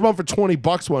 I asked mom for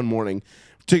 $20 one morning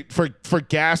for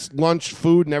gas, lunch,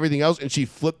 food, and everything else, and she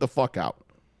flipped the fuck out.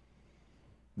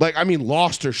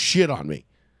 Lost her shit on me.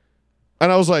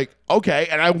 And I was like, okay.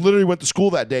 And I literally went to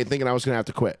school that day thinking I was going to have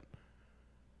to quit.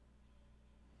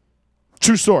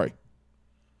 True story.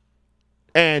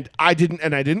 And I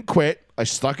didn't quit. I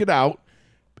stuck it out.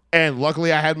 And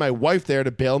luckily I had my wife there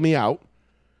to bail me out.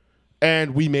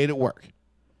 And we made it work.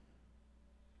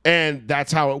 And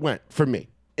that's how it went for me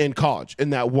in college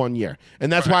in that 1 year.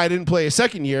 And that's why I didn't play a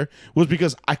second year, was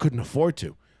because I couldn't afford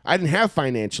to. I didn't have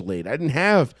financial aid. I didn't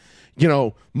have,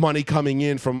 money coming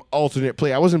in from alternate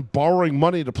play. I wasn't borrowing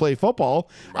money to play football.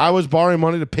 I was borrowing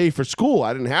money to pay for school.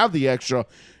 I didn't have the extra,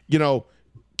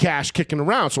 cash kicking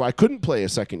around, so I couldn't play a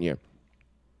second year.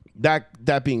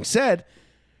 That being said,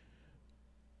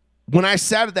 when I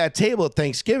sat at that table at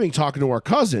Thanksgiving talking to our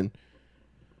cousin,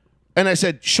 and I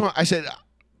said, Sean,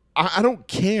 I don't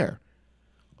care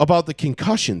about the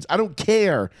concussions. I don't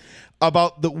care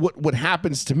about what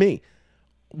happens to me.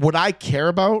 What I care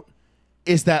about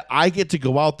is that I get to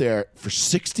go out there for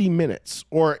 60 minutes,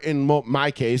 or in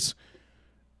my case,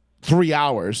 3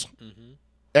 hours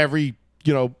every,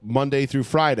 Monday through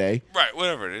Friday. Right,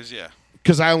 whatever it is, yeah.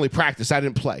 Because I only practiced. I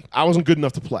didn't play. I wasn't good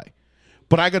enough to play.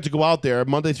 But I got to go out there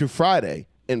Monday through Friday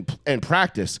and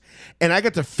practice, and I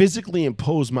got to physically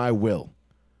impose my will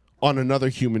on another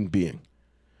human being.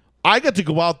 I got to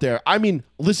go out there. I mean,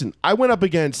 listen, I went up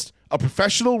against a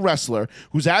professional wrestler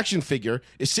whose action figure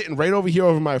is sitting right over here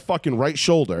over my fucking right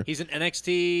shoulder. He's in NXT.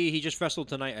 He just wrestled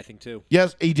tonight, I think, too.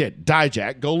 Yes, he did.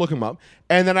 Dijak. Go look him up.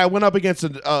 And then I went up against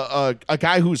a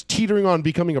guy who's teetering on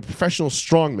becoming a professional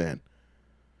strongman.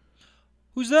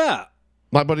 Who's that?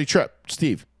 My buddy Tripp,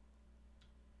 Steve.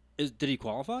 Did he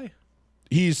qualify?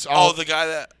 He's the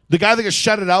guy that got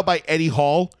shutted out by Eddie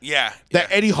Hall. Yeah.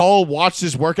 Eddie Hall watched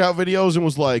his workout videos and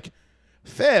was like,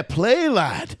 "Fair play,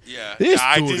 lad. Yeah. This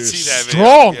I dude did is see that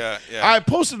strong." video. Yeah. I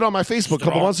posted it on my Facebook a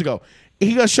couple months ago.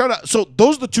 He got shut out. So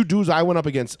those are the two dudes I went up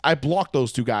against. I blocked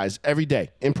those two guys every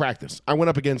day in practice. I went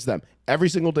up against them every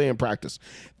single day in practice.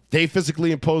 They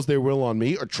physically imposed their will on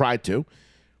me, or tried to.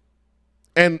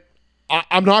 And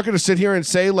I'm not going to sit here and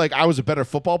say like I was a better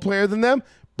football player than them,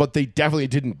 but they definitely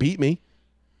didn't beat me.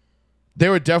 They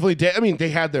were definitely they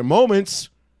had their moments,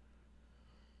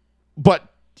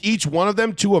 but each one of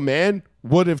them to a man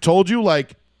would have told you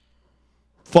like,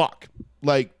 fuck.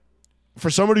 Like, for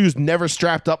somebody who's never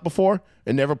strapped up before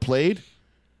and never played,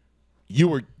 you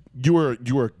were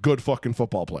a good fucking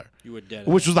football player. You were dead.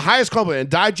 Which was the highest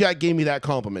compliment. And Dijak gave me that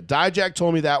compliment. Dijak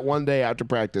told me that one day after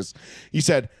practice. He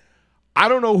said, I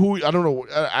don't know.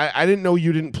 I didn't know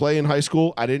you didn't play in high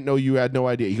school. I didn't know you had no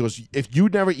idea. He goes, you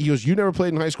never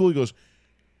played in high school. He goes,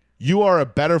 you are a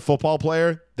better football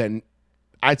player than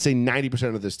I'd say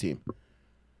 90% of this team.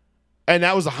 And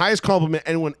that was the highest compliment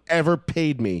anyone ever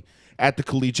paid me at the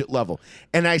collegiate level.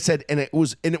 And I said, and it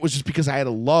was just because I had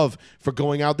a love for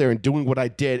going out there and doing what I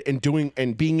did and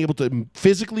being able to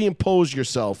physically impose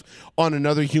yourself on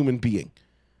another human being.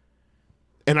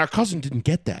 And our cousin didn't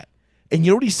get that. And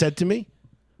you know what he said to me?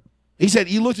 He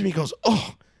looked at me and goes,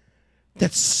 "Oh,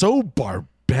 that's so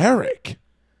barbaric."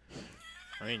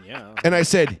 I mean, yeah. And I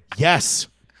said, "Yes."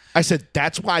 I said,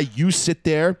 "That's why you sit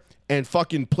there and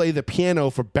fucking play the piano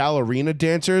for ballerina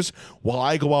dancers while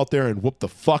I go out there and whoop the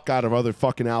fuck out of other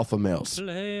fucking alpha males.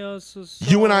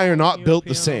 You and I are not built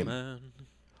the same.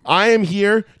 I am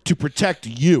here to protect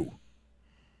you.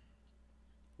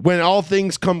 When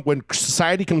when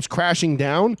society comes crashing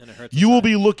down, you will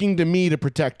be looking to me to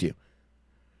protect you.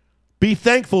 Be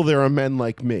thankful there are men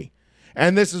like me."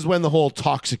 And this is when the whole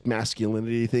toxic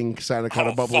masculinity thing kind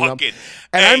of bubbling up.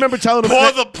 And I remember telling him,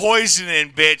 pour the poison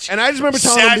in, bitch. And I just remember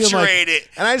telling him, saturate it.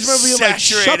 And I just remember being like,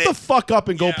 shut the fuck up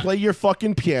and go play your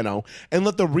fucking piano and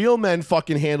let the real men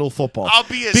fucking handle football. I'll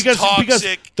be as toxic.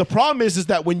 Because the problem is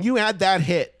that when you had that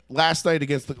hit last night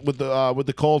with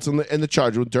the Colts and the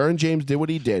Chargers, when Derwin James did what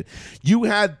he did, you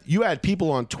had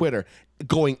people on Twitter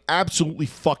going absolutely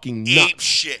fucking nuts. Ape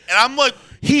shit. And I'm like,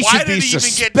 he why should be did he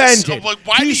suspended. Even get this?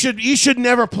 Like, he should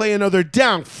never play another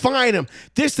down. Fine him.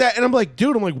 This, that. And I'm like,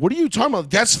 dude, what are you talking about?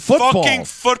 That's football. Fucking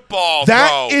football, That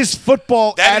bro. is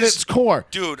football at its core.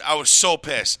 Dude, I was so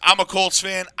pissed. I'm a Colts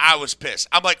fan. I was pissed.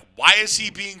 I'm like, why is he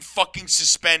being fucking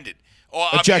suspended? Or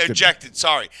ejected,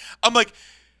 sorry. I'm like,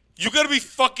 you gotta be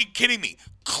fucking kidding me.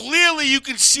 Clearly you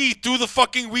can see through the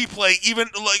fucking replay, even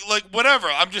like whatever.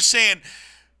 I'm just saying,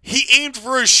 he aimed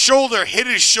for his shoulder, hit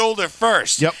his shoulder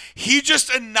first. Yep. He just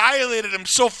annihilated him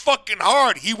so fucking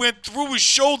hard. He went through his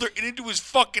shoulder and into his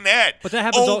fucking head. But that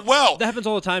happens that happens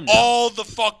all the time now. All the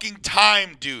fucking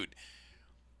time, dude.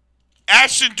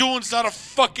 Ashton Doolin's not a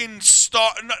fucking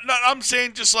star. I'm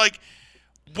saying just like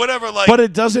whatever, like. But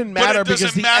it doesn't matter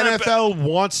because the NFL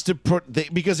wants to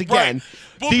because again, right.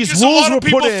 Well, these because rules a lot were of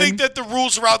people put in. think that the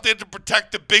rules are out there to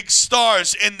protect the big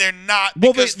stars, and they're not.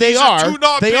 Well, because they these are. two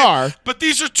not They big, are. But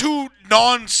these are two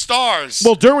non-stars.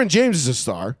 Well, Derwin James is a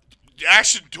star.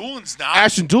 Ashton Doolin's not.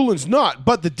 Ashton Doolin's not.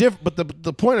 But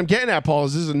the point I'm getting at, Paul,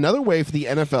 is this is another way for the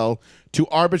NFL to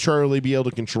arbitrarily be able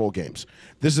to control games.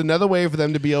 This is another way for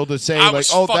them to be able to say, like,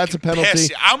 oh, that's a penalty.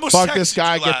 Pissed. I almost Fuck texted this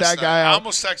guy, you get that last guy night. out. I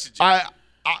almost texted you. I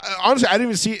honestly, I didn't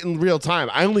even see it in real time.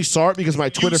 I only saw it because my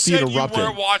Twitter feed erupted. You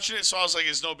weren't watching it, so I was like,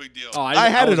 it's no big deal. Oh, I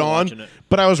had it on, watching it.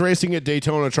 but I was racing at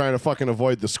Daytona trying to fucking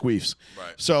avoid the squeefs.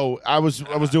 Right. So I was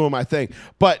doing my thing.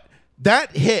 But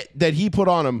that hit that he put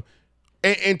on him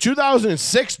in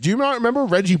 2006, do you not remember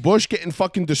Reggie Bush getting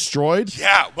fucking destroyed?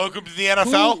 Yeah, welcome to the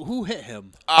NFL. Who hit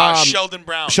him? Sheldon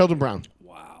Brown. Sheldon Brown.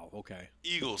 Wow. Okay.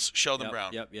 Eagles, Sheldon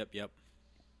Brown. Yep.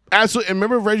 Absolutely. And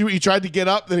remember Reggie, he tried to get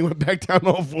up, then he went back down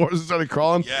all fours and started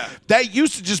crawling? Yeah. That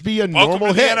used to just be a Welcome normal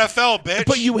to the hit. NFL, bitch.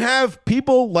 But you have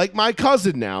people like my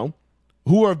cousin now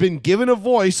who have been given a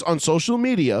voice on social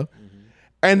media,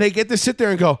 and they get to sit there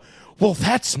and go, well,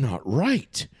 that's not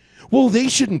right. Well, they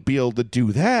shouldn't be able to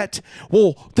do that.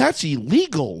 Well, that's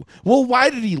illegal. Well, why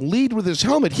did he lead with his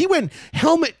helmet? He went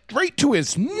helmet right to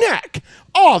his neck.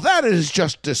 Oh, that is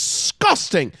just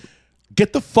disgusting.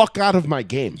 Get the fuck out of my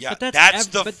game. Yeah, But that's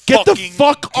the Get the fucking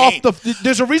fuck game. off the.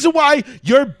 There's a reason why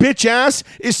your bitch ass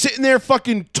is sitting there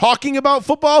fucking talking about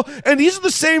football, and these are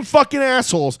the same fucking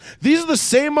assholes. These are the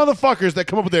same motherfuckers that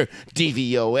come up with their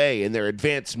DVOA and their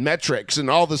advanced metrics and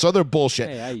all this other bullshit.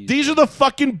 Hey, These are the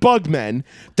fucking bug men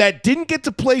that didn't get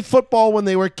to play football when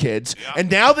they were kids,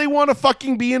 and now they want to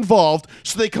fucking be involved,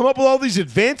 so they come up with all these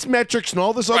advanced metrics and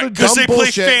all this other dumb they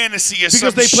bullshit. play fantasy or because some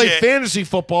they play shit. fantasy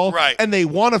football, Right. and they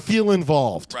want to feel involved.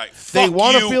 Right. They Fuck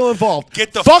want to you. feel involved.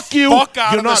 Get the fuck you. fuck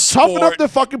out You're of the not tough enough sport. to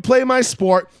fucking play my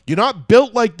sport. You're not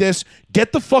built like this.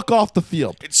 Get the fuck off the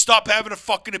field. And stop having a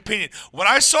fucking opinion. When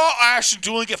I saw Ashton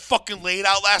Doolin get fucking laid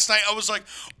out last night, I was like,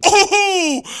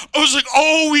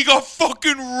 oh, he got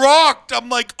fucking rocked. I'm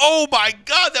like, oh my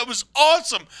God, that was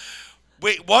awesome.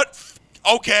 Wait, what?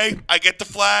 Okay, I get the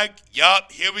flag.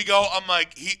 Yup, here we go. I'm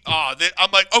like,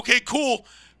 I'm like, okay, cool.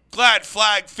 Glad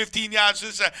flag, 15 yards.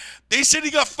 This, that. They said he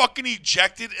got fucking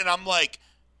ejected, and I'm like,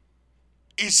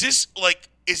 is this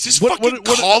fucking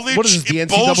college what is this, the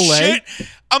bullshit? NCAA?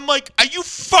 I'm like, are you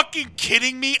fucking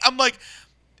kidding me? I'm like,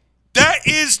 that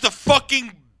is the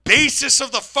fucking basis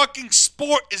of the fucking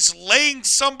sport, is laying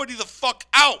somebody the fuck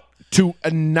out. To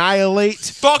annihilate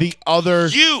Fuck the other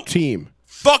you. team.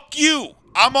 Fuck you.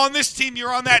 I'm on this team,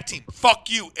 you're on that team. Fuck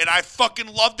you. And I fucking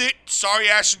loved it. Sorry,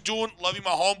 Ashton Doolin. Love you,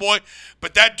 my homeboy.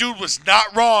 But that dude was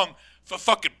not wrong for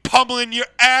fucking pummeling your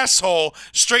asshole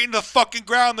straight into the fucking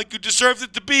ground like you deserved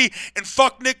it to be. And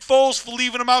fuck Nick Foles for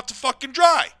leaving him out to fucking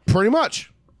dry. Pretty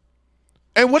much.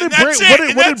 And what And did that's Brady? it.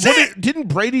 And that's it. Didn't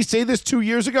Brady say this 2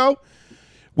 years ago?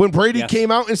 When Brady Yes.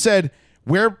 came out and said,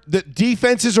 where the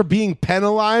defenses are being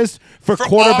penalized for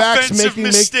quarterbacks offensive making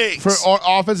mistakes. for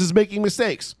offenses making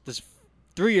mistakes. This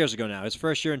 3 years ago now. His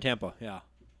first year in Tampa. Yeah.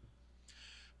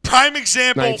 Prime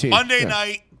example, 19, Monday yeah.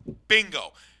 night,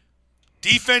 bingo.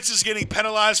 Defense is getting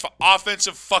penalized for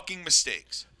offensive fucking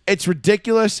mistakes. It's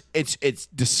ridiculous. It's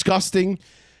disgusting.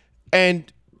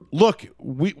 And look,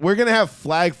 we're gonna have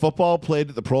flag football played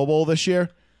at the Pro Bowl this year.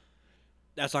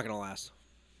 That's not going to last.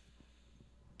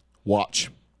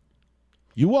 Watch.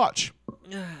 You watch.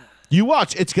 You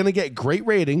watch. It's gonna get great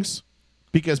ratings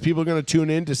because people are gonna tune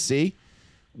in to see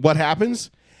what happens.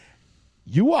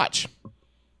 You watch.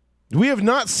 We have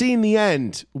not seen the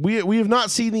end. We have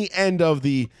not seen the end of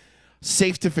the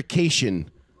safetification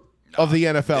of the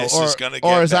NFL, this is gonna or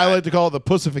get as I bad. like to call it, the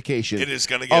pussification. It is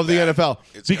gonna get of the bad. NFL.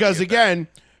 It's Because gonna get bad.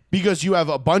 because you have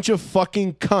a bunch of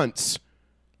fucking cunts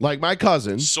like my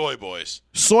cousin, Soy boys.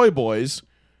 soy boys.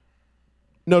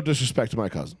 No disrespect to my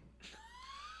cousin.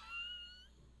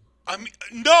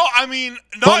 I mean,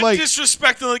 But, not like-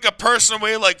 disrespecting like a personal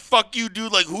way, like fuck you,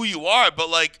 dude, like who you are, but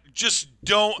like just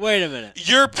don't. Wait a minute.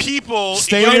 Your people.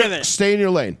 Stay Wait in a your, minute. stay in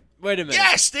your lane. Wait a minute.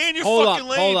 Yeah, stay in your Hold fucking up,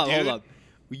 lane, hold dude. up.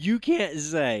 You can't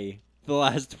say for the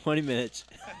last 20 minutes,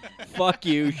 fuck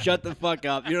you, shut the fuck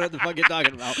up. You don't know what the fuck you're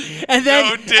talking about. And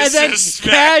then, disrespect.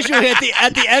 casually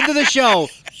at the end of the show,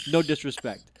 no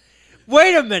disrespect.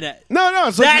 Wait a minute. No,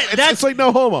 it's That- like that's- it's like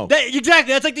no homo.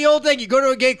 Exactly. That's like the old thing. You go to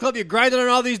a gay club, you're grinding on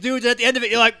all these dudes, and at the end of it,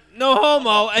 you're like, no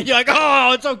homo. And you're like,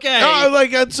 oh, it's okay. No,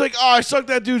 like it's like, oh, I sucked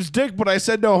that dude's dick, but I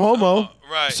said no homo.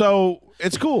 Right. So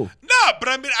it's cool. No, but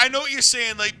I mean, I know what you're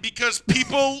saying, like because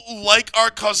people like our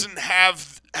cousin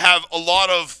have a lot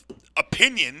of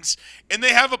opinions, and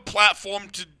they have a platform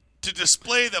to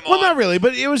display them Well, on. not really,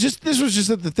 but this was just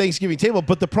at the Thanksgiving table.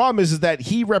 But the problem is that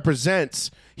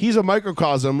he's a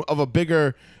microcosm of a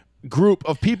bigger group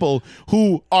of people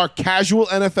who are casual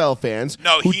NFL fans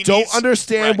who don't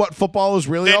understand what football is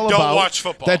really They all don't about. watch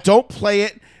football. That don't play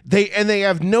it. They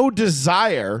have no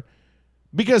desire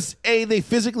Because A, they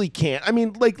physically can't. I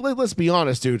mean, like, let's be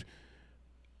honest, dude.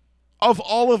 Of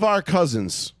all of our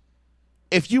cousins,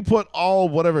 if you put all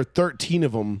 13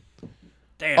 of them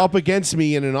up against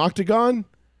me in an octagon,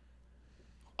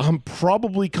 I'm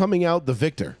probably coming out the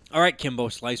victor. All right, Kimbo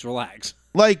Slice, relax.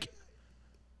 Like,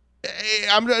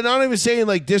 I'm not even saying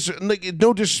like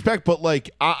no disrespect, but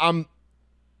like I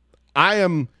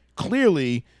am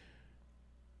clearly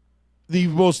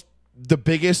the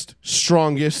biggest,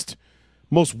 strongest,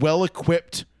 most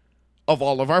well-equipped of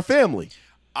all of our family.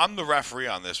 I'm the referee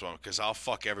on this one because I'll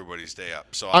fuck everybody's day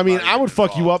up. So I mean, I would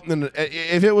fuck you up. And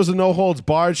if it was a no holds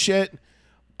barred shit,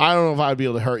 I don't know if I'd be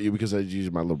able to hurt you because I'd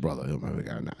use my little brother. He'll be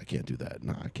like, no, I can't do that.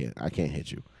 No, I can't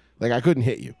hit you. Like, I couldn't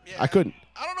hit you. Yeah. I couldn't.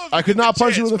 I don't know if I could not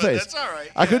punch you in the face. That's all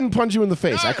right. I couldn't punch you in the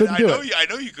face. I couldn't do it. I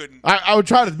know you couldn't. I would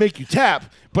try to make you tap,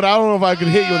 but I don't know if I could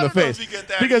hit you in the face.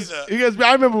 Because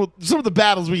I remember some of the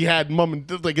battles we had, Mom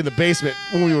and like in the basement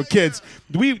when we were kids.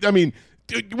 We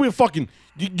were fucking.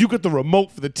 You got the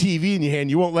remote for the TV in your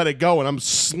hand. You won't let it go, and I'm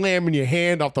slamming your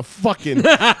hand off the fucking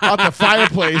off the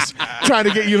fireplace, trying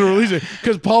to get you to release it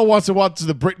because Paul wants to watch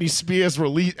the Britney Spears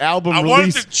album release. I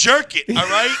wanted to jerk it, all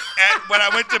right, when I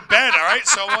went to bed, all right.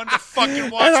 So I wanted to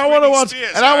fucking watch. And I want to watch,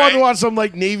 Spears, and I want to watch some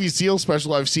like Navy SEAL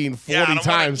special I've seen 40 I don't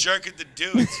times. Want to jerk at the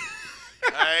dudes.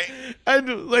 All right.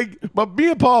 And like, but me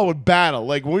and Paul would battle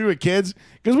like when we were kids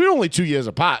because we were only 2 years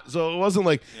apart, so it wasn't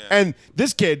like. Yeah. And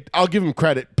this kid, I'll give him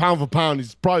credit, pound for pound,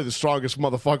 he's probably the strongest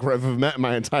motherfucker I've ever met in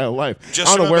my entire life.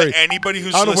 Just remember, anybody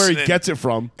who's listening, I don't know where he gets it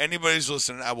from. Anybody who's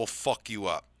listening, I will fuck you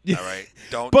up. All right,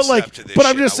 don't. But like, to this but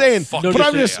I'm shit. just saying. No but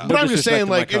I'm just saying.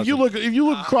 Like, if you look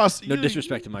across. No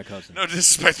disrespect to my cousin. No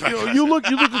disrespect to my cousin. You look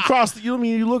across.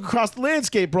 You look across the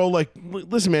landscape, bro. Like,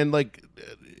 listen, man. Like,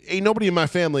 ain't nobody in my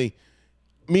family,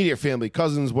 immediate family,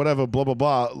 cousins, whatever, blah blah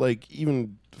blah. Like,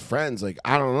 even friends. Like,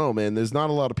 I don't know, man. There's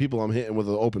not a lot of people I'm hitting with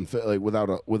an open fist, like with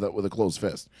a closed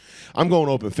fist. I'm going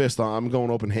open fist on. I'm going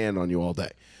open hand on you all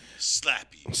day. Slap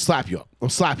you. Slap you up. I'm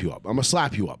gonna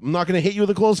slap you up. I'm not gonna hit you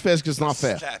with a closed fist because it's not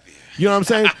fair. Slap you. You know what I'm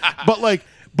saying?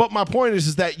 But my point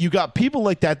is that you got people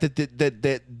like that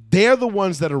they're the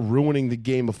ones that are ruining the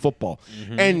game of football,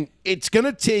 and it's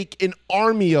gonna take an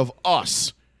army of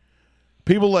us,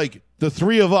 people like the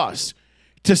three of us,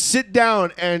 to sit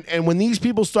down and when these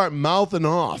people start mouthing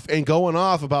off and going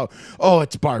off about, oh,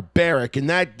 it's barbaric and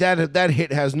that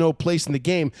hit has no place in the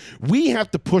game, we have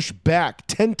to push back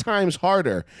 10 times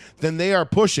harder than they are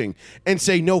pushing and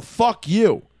say, no, fuck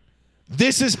you.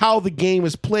 This is how the game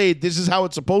is played. This is how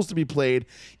it's supposed to be played.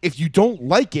 If you don't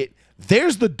like it,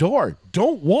 there's the door.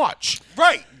 Don't watch.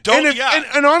 Right. Don't.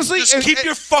 And honestly, just keep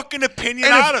your fucking opinion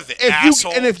out of it,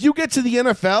 asshole. And if you get to the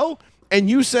NFL and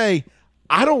you say,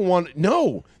 I don't want.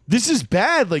 No, this is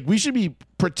bad. Like, we should be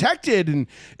protected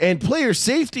and player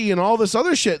safety and all this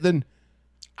other shit. Then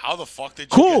how the fuck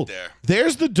did you get there?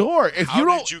 There's the door. If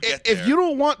you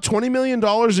don't want $20 million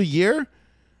a year,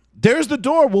 there's the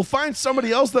door. We'll find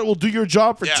somebody else that will do your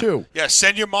job for $2. Yeah,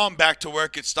 send your mom back to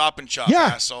work at Stop and Shop.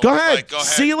 Yeah, asshole. go ahead. Like, go ahead.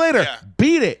 See you later. Yeah.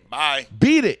 Beat it. Bye.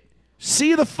 Beat it.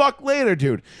 See you the fuck later,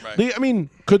 dude. Right. I mean,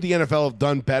 could the NFL have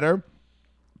done better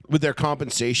with their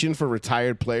compensation for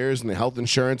retired players and the health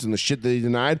insurance and the shit that they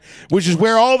denied, which is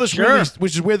where all this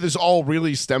all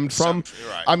really stemmed from.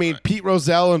 Right, I mean, Pete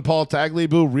Rozelle and Paul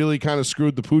Tagliabue really kind of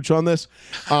screwed the pooch on this.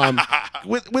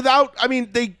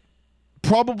 They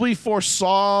probably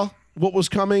foresaw what was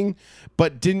coming,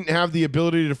 but didn't have the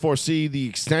ability to foresee the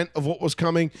extent of what was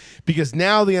coming, because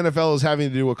now the NFL is having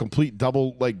to do a complete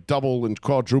double and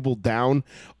quadruple down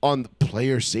on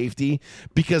player safety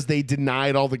because they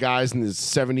denied all the guys in the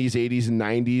 70s, 80s, and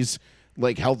 90s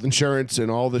like health insurance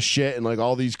and all this shit and like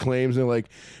all these claims. And they're like,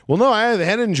 well, no, I have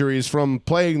head injuries from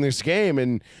playing this game,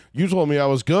 and you told me I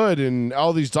was good, and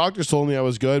all these doctors told me I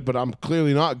was good, but I'm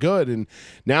clearly not good, and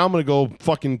now I'm gonna go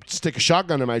fucking stick a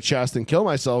shotgun in my chest and kill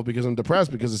myself because I'm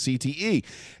depressed because of CTE.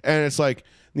 And it's like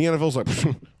the NFL's like,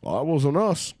 well, that wasn't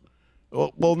us.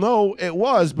 Well, no, it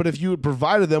was, but if you had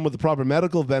provided them with the proper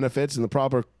medical benefits and the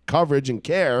proper coverage and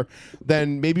care,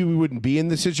 then maybe we wouldn't be in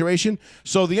this situation.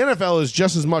 So the NFL is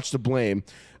just as much to blame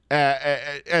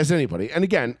as anybody. And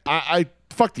again, I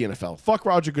fuck the NFL. Fuck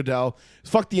Roger Goodell.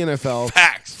 Fuck the NFL.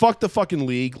 Facts. Fuck the fucking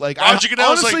league. Like, Roger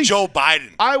Goodell's like Joe Biden.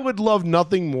 I would love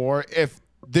nothing more if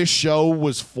this show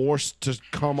was forced to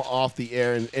come off the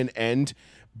air and end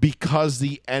because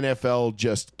the NFL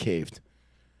just caved.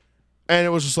 And it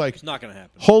was just like, it's not going to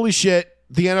happen. Holy shit.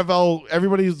 The NFL,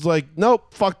 everybody's like,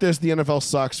 nope, fuck this. The NFL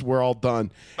sucks. We're all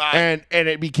done. Bye. And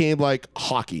it became like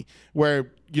hockey,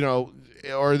 where, you know,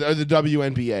 or the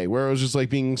WNBA, where it was just like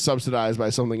being subsidized by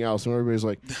something else. And everybody's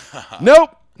like,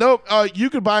 nope, Nope. You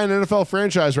could buy an NFL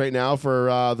franchise right now for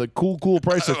the cool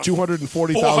price of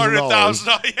 $240,000.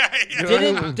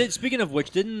 $400,000. Speaking of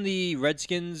which, didn't the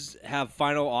Redskins have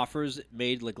final offers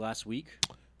made like last week?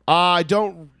 I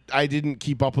didn't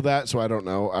keep up with that, so I don't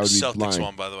know. I would be Celtics lying.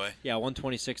 won, by the way. Yeah,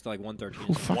 126 to like 113.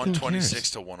 Who fucking 126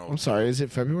 cares? to 102. I'm sorry. Is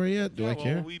it February yet? Do I Well,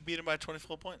 care? we beat them by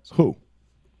 24 points. Who?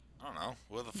 I don't know.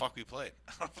 Where the fuck we played?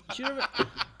 You know,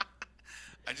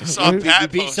 I just saw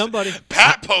Pat beat post somebody.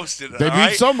 Pat posted it. They all beat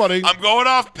right? somebody. I'm going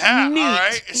off Pat. Neat. All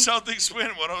right. Celtics win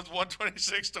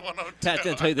 126 to 102. Pat's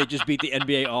gonna tell you they just beat the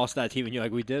NBA All-Star team, and you're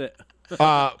like, we did it.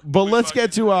 But let's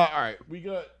get to all right.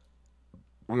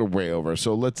 We're way over,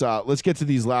 so let's get to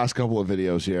these last couple of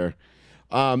videos here.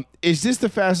 Is this the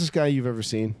fastest guy you've ever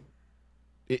seen?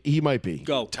 He might be.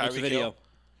 Go. What's the Tyreek video? Hill.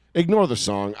 Ignore the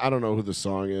song. I don't know who the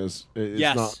song is. It's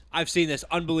Yes, not- I've seen this.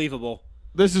 Unbelievable.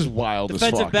 This is wild as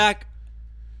Defensive fuck. back,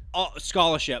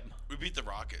 scholarship. We beat the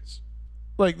Rockets.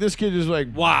 Like this kid is like,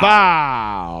 Wow.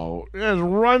 wow, just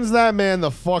runs that man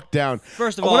the fuck down.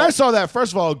 First of when all- I saw that,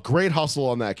 first of all, great hustle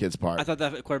on that kid's part. I thought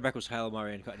that quarterback was Kyler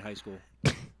Murray in high school.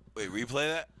 Wait, replay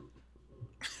that?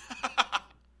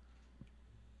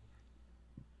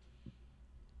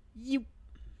 You.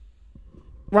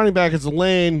 Running back is a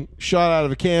lane, shot out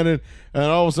of a cannon, and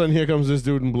all of a sudden here comes this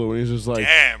dude in blue, and he's just like,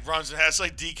 Damn, runs and has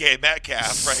like DK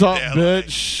Metcalf right "Sup, there.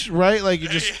 bitch?" Right? Like you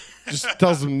just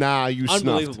tells him, "Nah, you snuffed."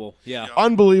 Unbelievable. Yeah.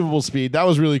 Unbelievable speed. That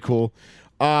was really cool.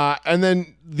 And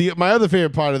then my other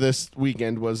favorite part of this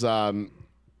weekend was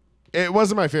it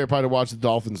wasn't my favorite part to watch the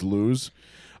Dolphins lose,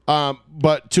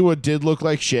 but Tua did look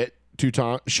like shit.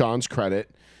 To Sean's credit,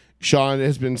 Sean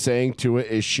has been saying Tua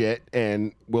is shit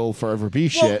and will forever be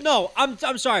Well, shit. no, I'm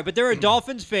sorry, but there are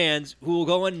Dolphins fans who will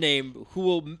go unnamed who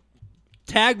will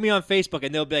tag me on Facebook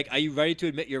and they'll be like, "Are you ready to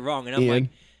admit you're wrong?" And I'm Ian? like,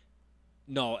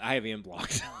 "No, I have Ian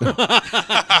blocked.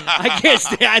 I can't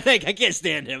stand. I can't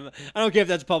stand him. I don't care if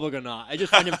that's public or not. I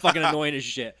just find him fucking annoying as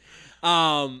shit."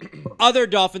 Other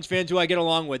Dolphins fans who I get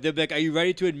along with, they'll be like, "Are you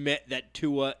ready to admit that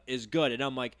Tua is good?" And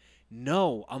I'm like,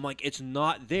 no. I'm like, it's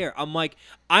not there. I'm like,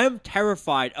 I'm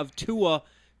terrified of Tua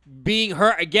being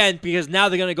hurt again because now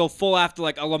they're going to go full after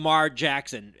like a Lamar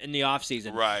Jackson in the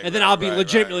offseason. Right, And then right, I'll be right,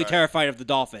 legitimately right. terrified of the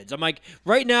Dolphins. I'm like,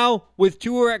 right now, with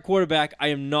Tua at quarterback, I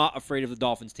am not afraid of the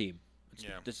Dolphins team. Yeah.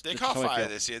 That's- They that's caught how I fire feel.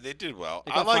 this year. They did well.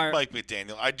 They I caught like fire. Mike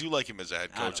McDaniel. I do like him as a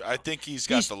head coach. don't I think he's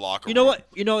got the locker room. You know what?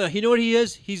 You know what he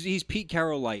is? He's Pete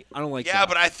Carroll light. I don't like Yeah, that.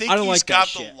 but I think I don't he's like got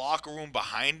that the shit. locker room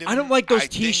behind him. I don't like those I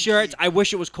think T-shirts. he- I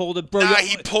wish it was colder, bro. Nah, You're-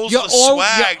 he pulls you're the oh-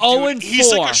 swag, You're dude.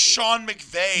 He's like 0-4. a Sean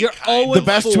McVay. You're kind. 0-4. The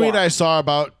best tweet I saw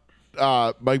about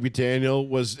Mike McDaniel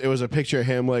was a picture of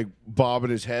him like bobbing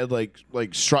his head, like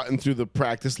strutting through the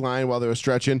practice line while they were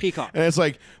stretching. Peacock. And it's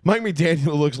like Mike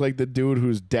McDaniel looks like the dude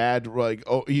whose dad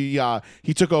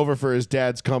he took over for his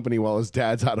dad's company while his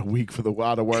dad's out of work for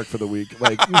the week.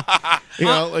 Like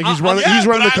like he's running Yeah, the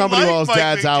but company I like while his Mike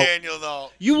dad's out. McDaniel, though.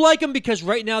 You like him because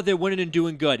right now they're winning and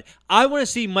doing good. I want to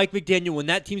see Mike McDaniel when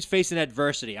that team's facing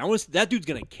adversity. That dude's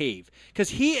gonna cave because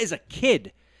he is a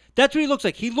kid. That's what he looks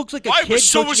like. He looks like a Why? kid. But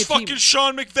so coaching was a team. fucking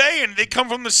Sean McVay, and they come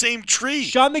from the same tree.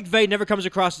 Sean McVay never comes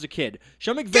across as a kid.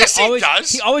 Sean McVay Yes, he always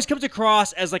does. he always comes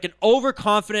across as like an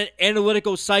overconfident,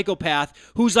 analytical psychopath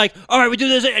who's like, "All right, we do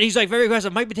this," and he's like very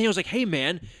aggressive. Mike McDaniel's like, "Hey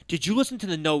man, did you listen to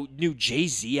the new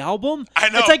Jay-Z album?" I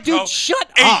know. It's like, dude, bro. shut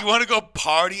Hey, up. you want to go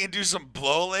party and do some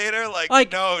blow later? Like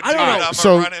no, dude, I don't know. I'm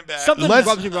So- a running back. Something Let's-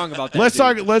 rubs me wrong about that. Let's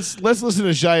dude. talk. Let's listen to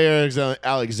Jair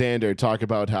Alexander talk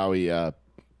about how he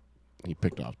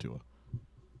picked off Tua.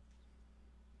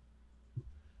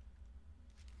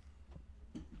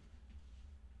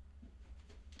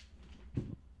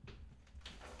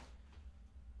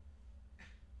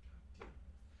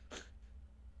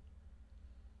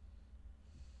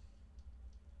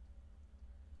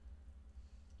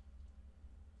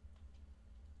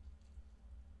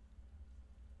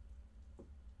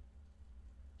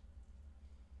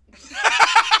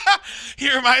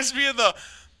 He reminds me of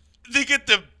they get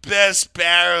the best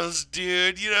barrels,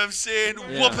 dude. You know what I'm saying?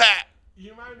 Yeah. Whoop hat.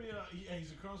 You remind me of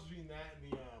he's a cross between that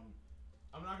and the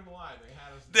I'm not gonna lie, they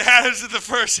had us. They had us in the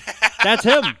first half. That's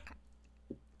him.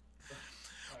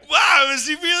 Wow, is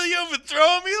he really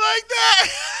overthrowing me like that?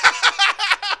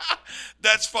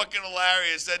 That's fucking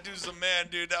hilarious. That dude's the man,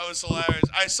 dude. That was hilarious.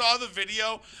 I saw the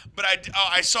video, but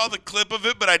I saw the clip of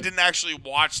it, but I didn't actually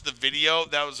watch the video.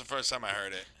 That was the first time I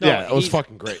heard it. No, Yeah, it was he's-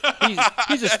 fucking great.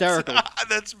 He's hysterical.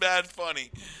 That's mad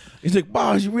funny. He's like,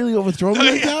 "Wow, is he really overthrown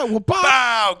me like that?" Well, Bob.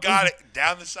 Bow, got it.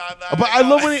 Down the sideline. But I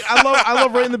love when I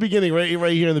love right in the beginning, right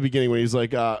here in the beginning when he's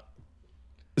like,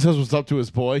 says what's up to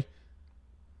his boy.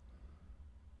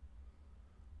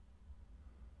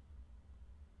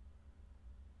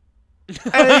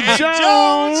 Hey,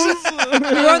 Jones.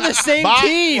 You're on the same Bop,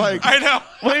 team. like- I know.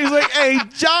 Well, he's like, hey,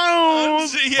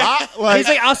 Jones. Yeah. Bop, like, He's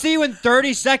like, I'll see you in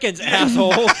 30 seconds,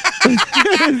 asshole.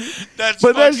 That's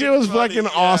but that shit fucking was funny, fucking yeah.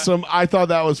 awesome. I thought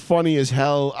that was funny as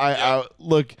hell. I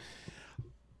look,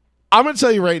 I'm gonna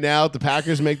tell you right now, if the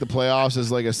Packers make the playoffs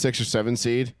as like a 6 or 7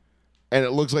 seed, and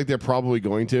it looks like they're probably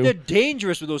going to. They're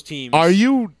dangerous with those teams. Are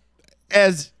you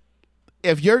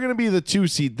if you're gonna be the 2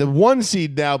 seed, the 1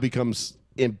 seed now becomes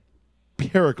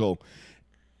empirical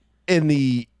in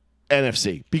the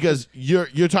NFC because you're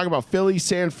talking about Philly,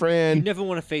 San You Fran, never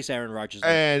want to face Aaron Rodgers.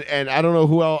 and I don't know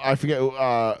who else. I forget who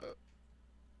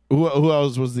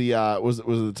else was the was at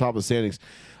the top of the standings.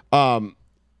 Hold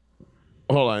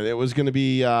on, it was going to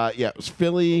be it was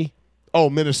Philly,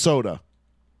 Minnesota,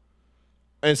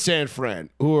 and San Fran,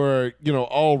 who are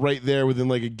all right there within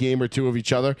like a game or two of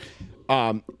each other.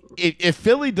 If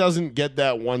Philly doesn't get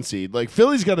that 1 seed, like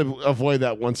Philly's got to avoid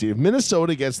that 1 seed. If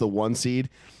Minnesota gets the 1 seed,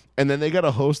 and then they got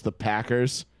to host the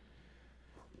Packers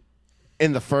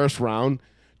in the first round,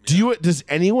 does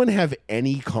anyone have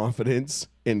any confidence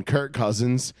in Kirk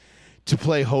Cousins to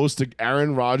play host to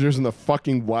Aaron Rodgers in the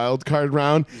fucking wild card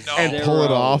round and pull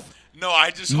it off? No,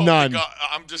 I just hope None.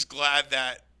 I'm just glad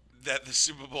that the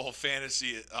Super Bowl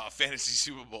fantasy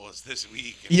Super Bowl is this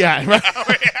week. Yeah, right.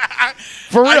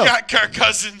 For real. I got Kirk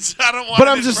Cousins. I don't want. But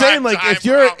I'm just saying, like, if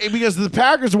you're because the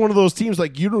Packers are one of those teams,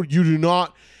 like you do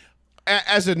not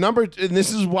as a number, and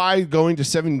this is why going to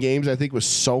 7 games I think was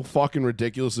so fucking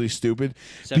ridiculously stupid.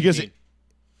 17. Because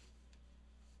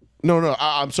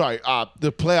I'm sorry.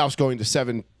 The playoffs going to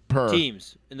 7 per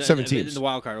teams. In the, 7 in teams. the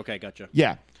wild card. Okay, gotcha.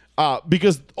 Yeah,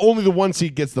 because only the 1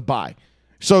 seed gets the bye.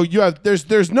 So you have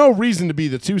there's no reason to be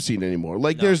the 2 seed anymore.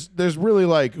 Like there's really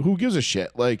like who gives a shit?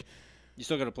 Like You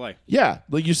still got to play. yeah,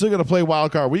 like you still got to play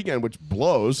wild card weekend, which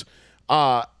blows.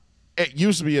 It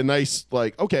used to be a nice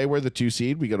like okay, we're the 2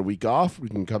 seed, we got a week off, we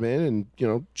can come in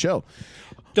and chill.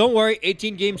 Don't worry,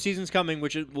 18-game season's coming,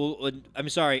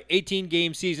 18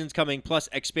 game seasons coming plus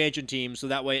expansion teams, so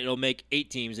that way it'll make 8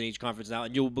 teams in each conference now,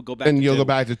 and you'll go back. And you'll 2. go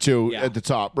back to 2 Yeah. at the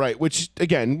top, right? Which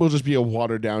again will just be a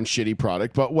watered down, shitty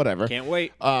product, but whatever. Can't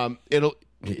wait.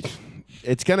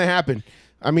 It's gonna happen.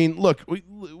 I mean, look,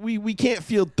 we can't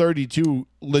field 32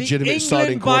 legitimate the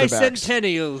starting England quarterbacks.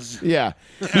 Bicentennials. Yeah,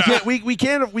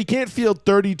 we can't field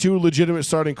 32 legitimate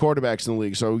starting quarterbacks in the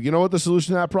league. So you know what the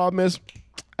solution to that problem is?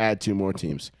 Add 2 more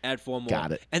teams. Add 4 more.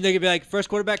 Got it. And they're going to be like, first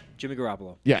quarterback, Jimmy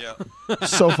Garoppolo. Yeah,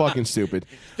 so fucking stupid.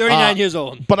 39 years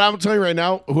old. But I'm telling you right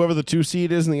now, whoever the 2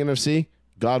 seed is in the NFC,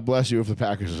 God bless you if the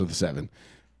Packers are the 7.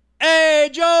 Hey,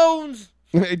 Jones!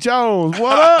 Hey Jones,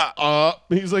 what up?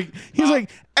 He's like,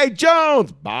 hey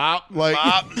Jones, Bob. Like,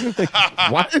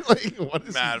 what? Like, what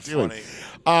is Mad he doing?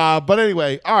 funny. But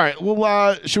anyway, all right.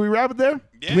 Well, should we wrap it there?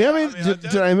 Do we have any,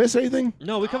 did I miss anything?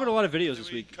 No, we covered a lot of videos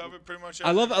this week. Covered pretty much.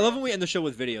 I love when we end the show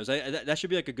with videos. That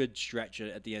should be like a good stretch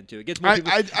at the end too. It gets more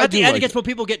people. I At do the end, like it gets more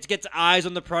people gets eyes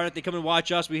on the product. They come and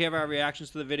watch us. We have our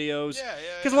reactions to the videos. Yeah.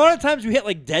 Because a lot of times we hit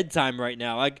like dead time right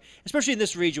now. Like especially in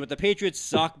this region, with the Patriots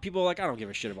suck. People are like, I don't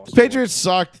give a shit about. The Patriots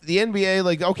sucked. The NBA,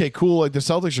 like, okay, cool. Like the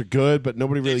Celtics are good, but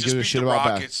nobody really They just gives a beat shit the about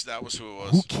Rockets. That was who it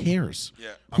was. Who cares?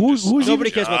 Yeah. Who's Nobody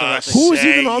even, cares about the Rockets. Who's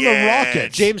Say even on the it.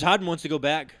 Rockets? James Harden wants to go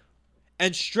back,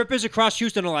 and strippers across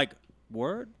Houston are like,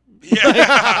 word.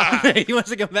 Yeah. He wants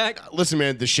to come back. Listen,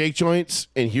 man, the shake joints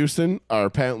in Houston are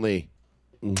apparently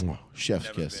chef's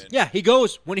kiss. been. Yeah, he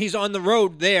goes when he's on the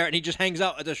road there, and he just hangs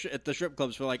out at the strip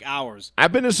clubs for like hours.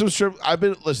 I've been to some strip. I've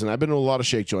been to a lot of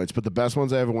shake joints, but the best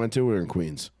ones I ever went to were in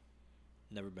Queens.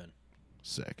 Never been.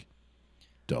 Sick,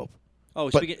 dope. Oh,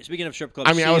 But- speaking of strip clubs,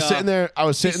 I mean, I was sitting there. I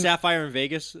was See sitting. Sapphire in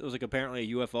Vegas. It was like apparently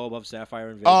a UFO above Sapphire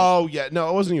in Vegas. Oh yeah, no,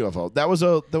 it wasn't a UFO. That was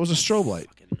a strobe light.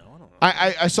 Fucking no, I don't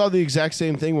know. I saw the exact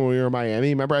same thing when we were in Miami.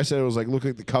 Remember, I said it was like looked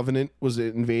like the Covenant was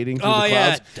invading through Oh, the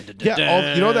yeah. clouds.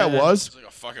 Yeah, you know what that was? It's like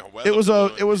a fucking weather It was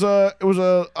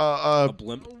a a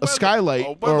blimp. skylight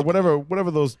a weather or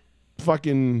whatever those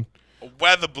fucking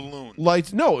weather balloon.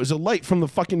 lights. No, it was a light from the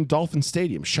fucking Dolphin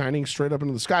Stadium shining straight up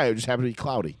into the sky. It just happened to be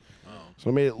cloudy. So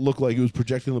it made it look like it was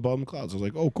projecting the bottom of the clouds. I was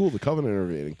like, oh, cool, the Covenant are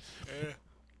invading.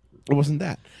 It wasn't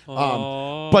that.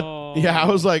 But yeah, I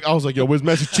was like, yo, where's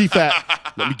Master Chief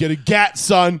at? Let me get a gat,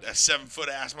 son. That 7-foot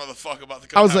ass motherfucker about to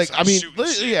come I was out like, and I mean, start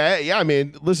shooting shit. yeah. I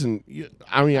mean, listen,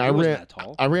 I mean, He wasn't that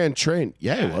tall. I ran train.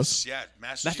 Yeah, it was. Yeah,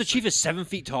 Master Chief is 7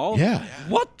 feet tall. Yeah.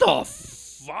 What the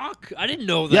fuck? I didn't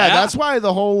know that. Yeah, that's why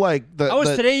the whole like I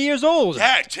was today years old.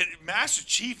 Yeah, Master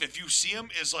Chief, if you see him,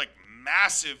 is like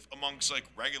massive amongst like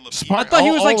regular people. I thought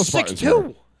he was all like the Spartans 6'2".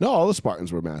 were. No, all the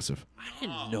Spartans were massive I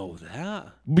didn't know that.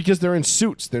 because they're in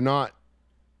suits. They're not.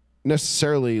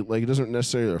 necessarily like it doesn't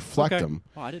necessarily reflect Okay. them.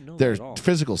 Oh, I didn't know Their that at all.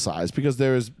 physical size, because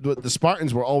the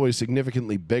Spartans were always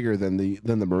significantly bigger than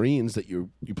the Marines that you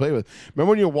play with.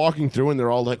 Remember when you're walking through and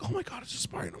they're all like, "Oh my God, it's a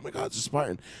Spartan! Oh my God, it's a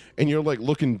Spartan!" And you're like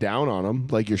looking down on them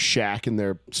like you're Shaq in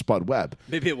their Spud Webb.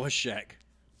 Maybe it was Shaq.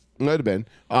 Might have been,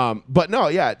 but no,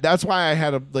 yeah, that's why I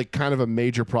had a kind of a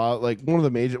major problem. Like one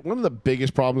of the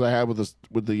biggest problems I had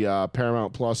with the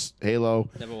Paramount Plus Halo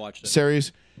Never watched it.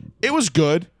 series. It was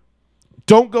good.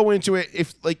 Don't go into it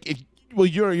if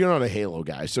you're not a Halo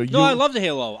guy, so No, I love the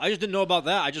Halo. I just didn't know about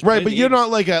that. I just right, played but the you're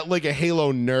games. not like a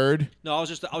Halo nerd. No, I was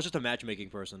just a matchmaking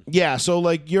person. Yeah, so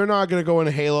like you're not gonna go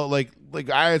into Halo. Like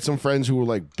I had some friends who were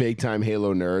like big time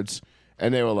Halo nerds,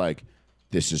 and they were like,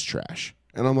 "This is trash,"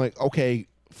 and I'm like, "Okay,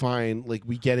 fine. Like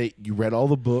we get it. You read all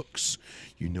the books.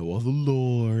 You know all the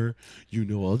lore. You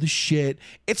know all the shit.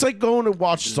 It's like going to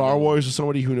watch Star Wars with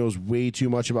somebody who knows way too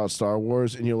much about Star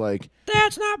Wars, and you're like,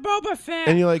 That's not Boba Fett.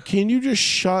 and you're like, can you just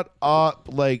shut up,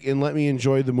 like, and let me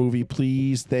enjoy the movie,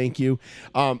 please? Thank you.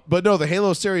 But no, the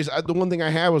Halo series. The one thing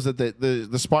I had was that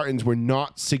the Spartans were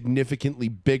not significantly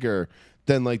bigger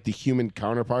than like the human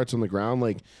counterparts on the ground,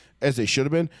 like as they should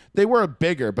have been. They were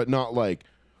bigger, but not like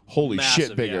holy Massive,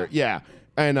 shit bigger. Yeah.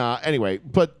 And anyway,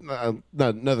 but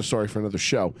another story for another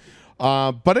show.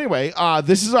 But anyway,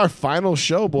 this is our final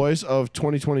show, boys, of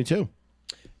 2022.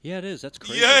 Yeah, it is. That's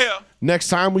crazy. Yeah. Next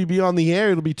time we be on the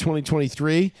air, it'll be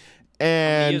 2023, How many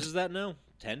and years is that now?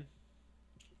 10?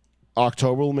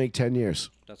 October will make 10 years.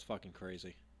 That's fucking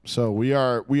crazy. So we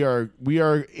are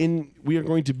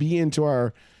going to be into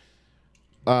our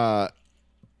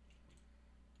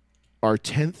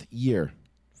 10th year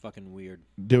Fucking weird.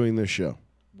 doing this show.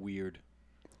 Weird.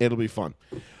 It'll be fun.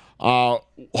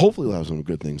 Hopefully we'll have some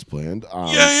good things planned.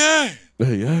 Yeah.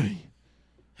 Yeah.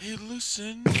 Hey,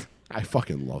 listen. I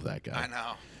fucking love that guy. I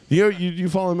know. You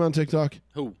follow him on TikTok?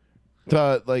 Who?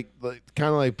 The kind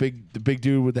of like the big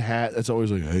dude with the hat that's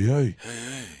always like hey.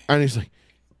 And he's like,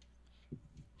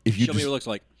 if you Show me what it looks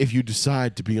like. if you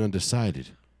decide to be undecided,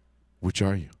 which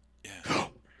are you? Yeah.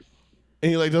 And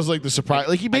he like does like the surprise,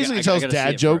 like he basically I tells gotta see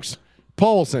dad it jokes.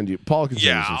 Paul will send you. Paul can send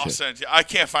Yeah, you some I'll shit. send you. I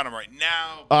can't find him right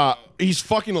now. He's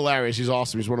fucking hilarious. He's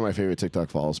awesome. He's one of my favorite TikTok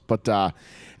follows. But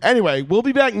anyway, we'll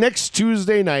be back next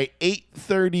Tuesday night,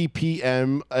 8:30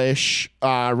 p.m. ish,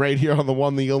 right here on the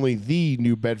one, the only, the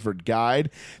New Bedford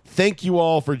Guide. Thank you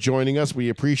all for joining us. We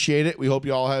appreciate it. We hope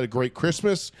you all had a great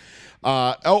Christmas.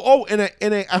 And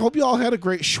I hope you all had a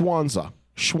great Schwanza.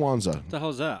 What the hell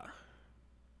is that?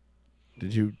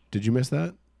 Did you miss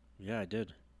that? Yeah, I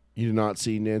did. You did not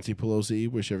see Nancy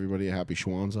Pelosi wish everybody a happy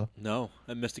Schwanza? No,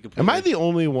 I missed it completely. Am I the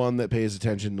only one that pays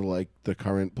attention to like the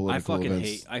current political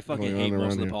events? I fucking going hate on most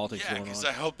around of the here? politics Yeah, going because on.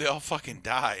 I hope they all fucking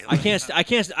die. I can't.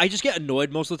 I just get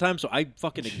annoyed most of the time, so I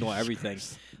fucking ignore everything.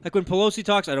 Like when Pelosi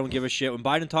talks, I don't give a shit. When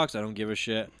Biden talks, I don't give a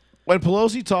shit. When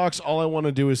Pelosi talks, all I want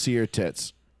to do is see her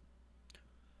tits.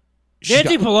 She's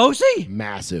Nancy got Pelosi?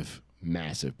 massive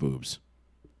boobs,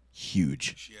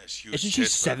 huge. She has huge Isn't she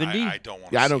tits, but 70? I don't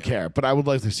want. Yeah, I don't care, but I would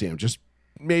like to see him. Just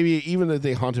maybe even if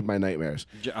they haunted my nightmares.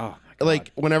 Oh my god!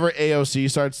 Like whenever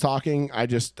AOC starts talking, I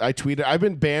tweet it. I've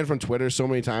been banned from Twitter so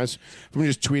many times from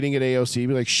just tweeting at AOC,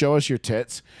 be like, "Show us your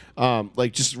tits."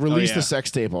 Like just release yeah. the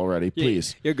sex tape already,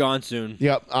 please. You're gone soon.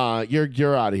 Yep.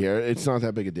 You're out of here. It's not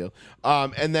that big a deal.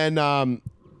 And then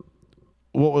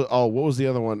what was the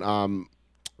other one?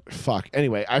 Fuck.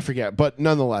 Anyway, I forget. But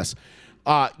nonetheless,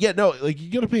 yeah, no, like you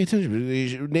gotta pay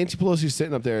attention. Nancy Pelosi's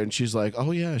sitting up there and she's like,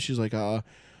 oh yeah, she's like,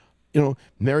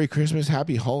 Merry Christmas,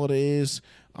 Happy Holidays,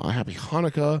 Happy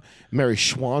Hanukkah, Merry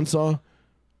Schwanza,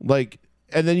 like,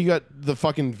 and then you got the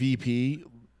fucking VP,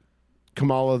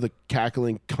 Kamala the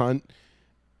cackling cunt,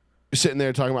 sitting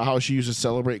there talking about how she used to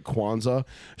celebrate Kwanzaa.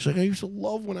 She's like, I used to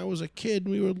love when I was a kid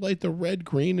and we would light the red,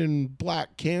 green, and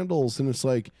black candles. And it's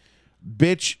like,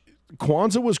 bitch,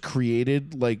 Kwanzaa was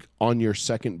created like on your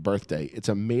second birthday. It's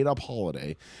a made-up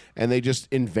holiday, and they just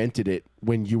invented it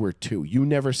when you were 2. You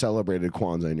never celebrated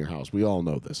Kwanzaa in your house. We all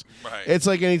know this. Right. It's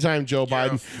like anytime Joe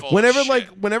Biden, full of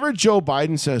shit. whenever Joe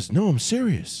Biden says, "No, I'm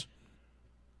serious,"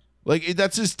 like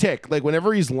that's his tick. Like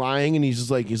whenever he's lying and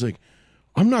he's like,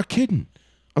 "I'm not kidding.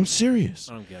 I'm serious."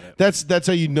 I don't get it. That's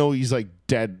how you know he's like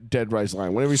dead rice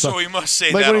lying. Whenever he's So he must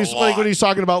say like that when a he's lot. like when he's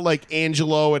talking about like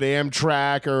Angelo at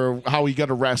Amtrak or how he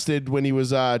got arrested when he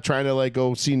was trying to like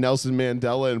go see Nelson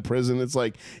Mandela in prison. It's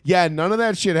like, yeah, none of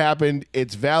that shit happened.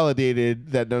 It's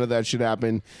validated that none of that shit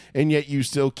happened, and yet you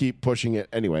still keep pushing it.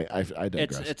 Anyway, I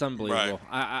digress. It's unbelievable.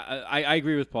 I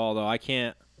agree with Paul though. I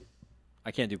can't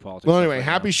do politics. Well, stuff anyway, right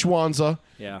happy now. Schwanza.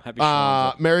 Yeah, happy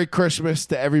Schwanza. Merry Christmas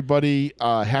to everybody.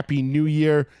 Happy New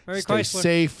Year. Merry Stay Chrysler.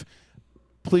 safe.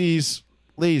 Please,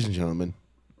 ladies and gentlemen,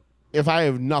 if I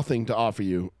have nothing to offer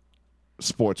you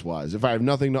sports-wise, if I have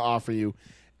nothing to offer you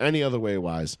any other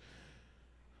way-wise,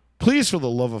 please, for the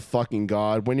love of fucking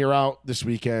God, when you're out this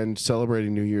weekend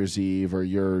celebrating New Year's Eve or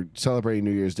you're celebrating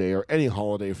New Year's Day or any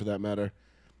holiday for that matter,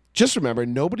 just remember,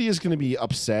 nobody is going to be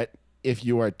upset if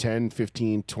you are 10,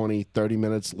 15, 20, 30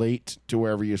 minutes late to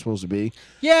wherever you're supposed to be.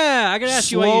 Yeah, I got to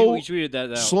ask you why you tweeted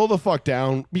that out. Slow the fuck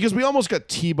down, because we almost got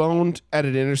T-boned at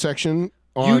an intersection.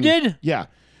 You did? Yeah.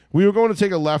 We were going to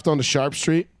take a left onto Sharp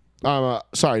Street.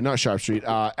 Sorry, not Sharp Street.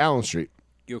 Allen Street.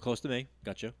 You were close to me.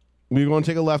 Gotcha. We were going to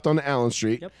take a left onto Allen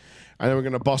Street. Yep. And then we're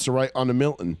going to bust a right onto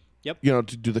Milton. Yep. You know,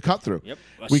 to do the cut through. Yep.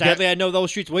 Sadly, I know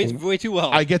those streets way too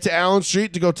well. I get to Allen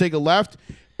Street to go take a left,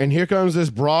 and here comes this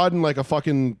broad in like a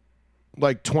fucking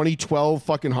 2012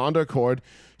 fucking Honda Accord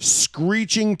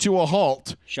screeching to a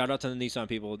halt. Shout out to the Nissan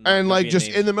people. And like just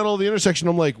in the middle of the intersection,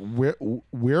 I'm like,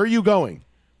 where are you going?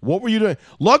 What were you doing?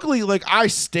 Luckily, like I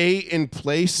stay in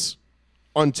place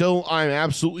until I'm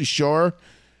absolutely sure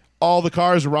all the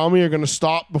cars around me are going to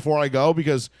stop before I go,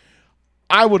 because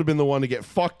I would have been the one to get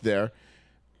fucked there.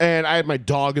 And I had my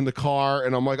dog in the car,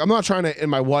 and I'm like, I'm not trying to, and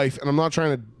my wife, and I'm not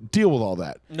trying to deal with all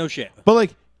that. No shit. But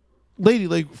like, lady,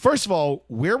 like, first of all,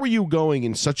 where were you going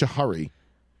in such a hurry?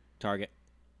 Target.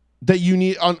 That you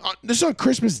need this is on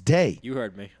Christmas Day. You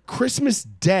heard me. Christmas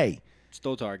Day.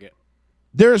 Still Target.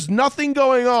 There's nothing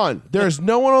going on. There's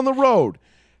no one on the road.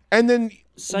 And then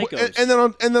Psychos.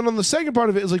 And then on the second part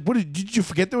of it is like, did you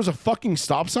forget there was a fucking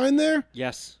stop sign there?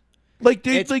 Yes. Like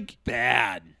it's like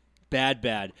bad.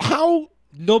 How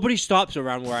nobody stops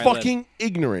around where I live. Fucking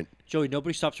ignorant. Joey,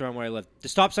 nobody stops around where I live. The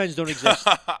stop signs don't exist.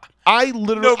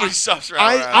 Nobody stops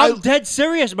around where I'm dead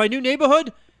serious. My new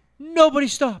neighborhood, nobody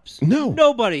stops. No.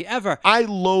 Nobody, ever. I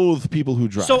loathe people who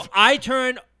drive. So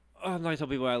I'm not going to tell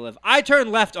people where I live. I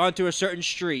turn left onto a certain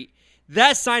street.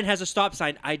 That sign has a stop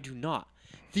sign. I do not.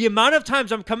 The amount of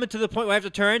times I'm coming to the point where I have to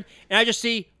turn, and I just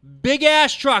see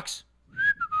big-ass trucks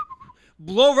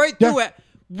blow right through it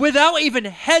without even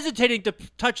hesitating to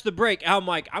touch the brake. I'm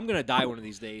like, I'm going to die one of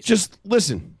these days. Just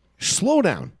listen. Slow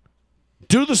down.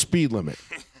 Do the speed limit.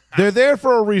 They're there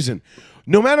for a reason.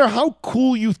 No matter how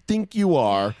cool you think you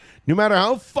are, no matter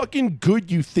how fucking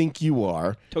good you think you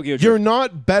are, you're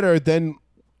not better than...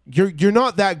 You're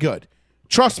not that good.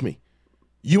 Trust me.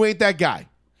 You ain't that guy.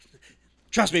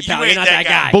 Trust me, pal. You're not that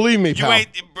guy. Believe me, pal.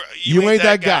 You ain't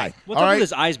that guy. What's up with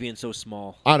his eyes being so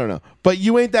small? I don't know. But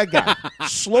you ain't that guy.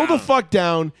 Slow the fuck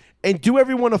down and do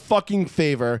everyone a fucking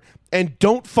favor and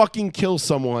don't fucking kill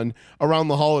someone around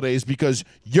the holidays because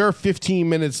you're 15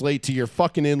 minutes late to your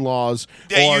fucking in-laws.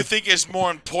 That you think is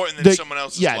more important than someone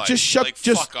else's life.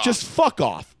 Just fuck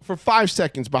off for 5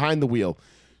 seconds behind the wheel.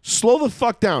 Slow the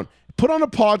fuck down. Put on a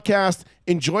podcast.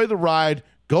 Enjoy the ride.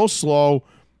 Go slow.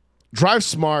 Drive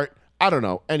smart. I don't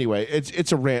know. Anyway,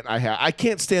 it's a rant I have. I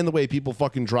can't stand the way people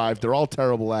fucking drive. They're all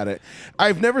terrible at it.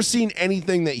 I've never seen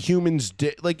anything that humans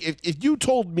did. Like, if you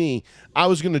told me I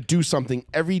was going to do something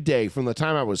every day from the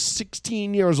time I was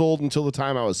 16 years old until the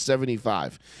time I was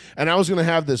 75, and I was going to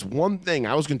have this one thing,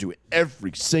 I was going to do it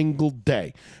every single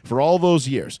day for all those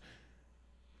years,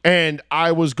 and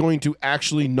I was going to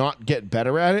actually not get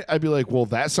better at it, I'd be like, well,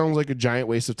 that sounds like a giant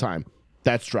waste of time.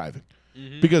 That's driving.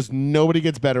 Mm-hmm. Because nobody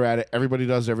gets better at it. Everybody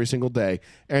does it every single day,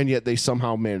 and yet they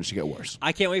somehow manage to get worse.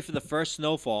 I can't wait for the first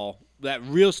snowfall, that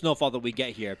real snowfall that we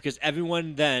get here, because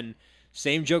everyone then,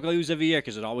 same joke I use every year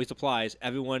because it always applies,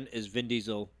 everyone is Vin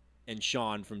Diesel and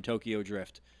Sean from Tokyo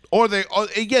Drift. Or they all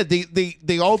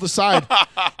decide,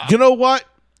 you know what?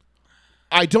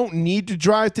 I don't need to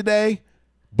drive today,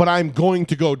 but I'm going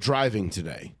to go driving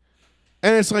today.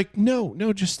 And it's like, no,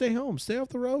 just stay home. Stay off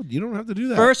the road. You don't have to do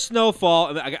that. First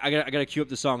snowfall. I got to cue up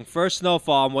the song. First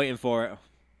snowfall. I'm waiting for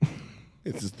it.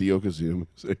 It's just the Yokozuna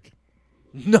music.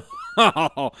 No,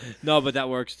 but that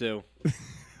works too.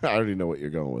 I already know what you're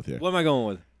going with here. What am I going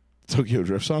with? Tokyo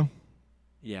Drift song?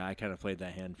 Yeah, I kind of played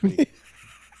that hand pretty.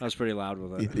 I was pretty loud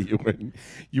with it.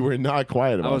 You were not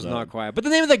quiet about it. I was not quiet. But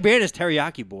the name of the band is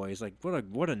Teriyaki Boys. Like,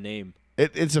 what a name.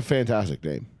 It's a fantastic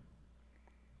name.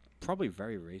 Probably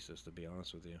very racist, to be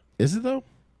honest with you. Is it, though?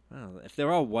 I don't know. If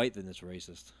they're all white, then it's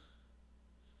racist.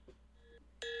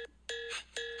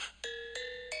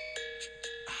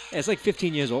 Yeah, it's like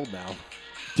 15 years old now.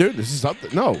 Dude, this is something.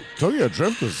 No, Tokyo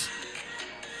Drift was...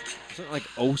 Wasn't it like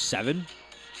 07?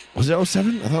 Was it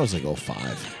 07? I thought it was like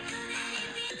 05.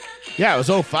 Yeah, it was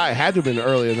 05. It had to have been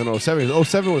earlier than 07.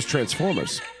 07 was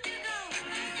Transformers.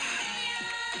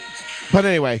 But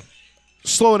anyway,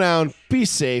 slow down, be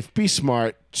safe, be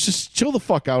smart. Just chill the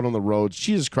fuck out on the roads.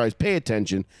 Jesus Christ, pay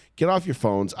attention. Get off your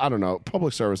phones. I don't know.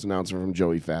 Public service announcement from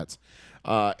Joey Fats.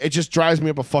 It just drives me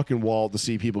up a fucking wall to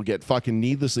see people get fucking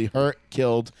needlessly hurt,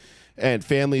 killed, and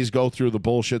families go through the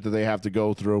bullshit that they have to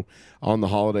go through on the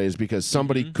holidays because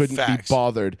somebody couldn't Facts. be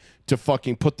bothered to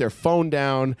fucking put their phone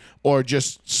down or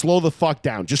just slow the fuck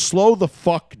down. Just slow the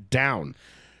fuck down.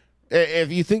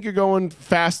 If you think you're going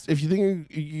fast, if you think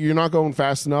you're not going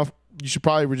fast enough, you should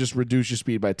probably just reduce your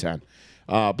speed by 10.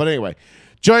 But anyway,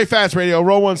 Joey Fats Radio,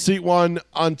 row 1, seat 1.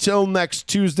 Until next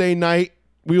Tuesday night,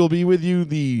 we will be with you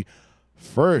the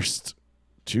first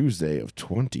Tuesday of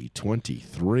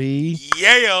 2023.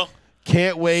 Yeah.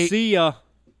 Can't wait. See ya.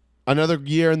 Another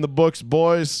year in the books,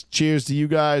 boys. Cheers to you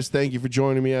guys. Thank you for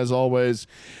joining me as always.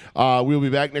 We'll be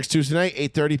back next Tuesday night,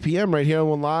 8:30 p.m. right here on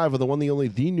One Live with the one, the only,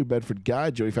 the New Bedford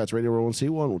guy, Joey Fats Radio, row 1, seat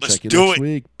 1. We'll Let's check you do next it.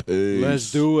 week. Peace.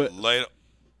 Let's do it. Later.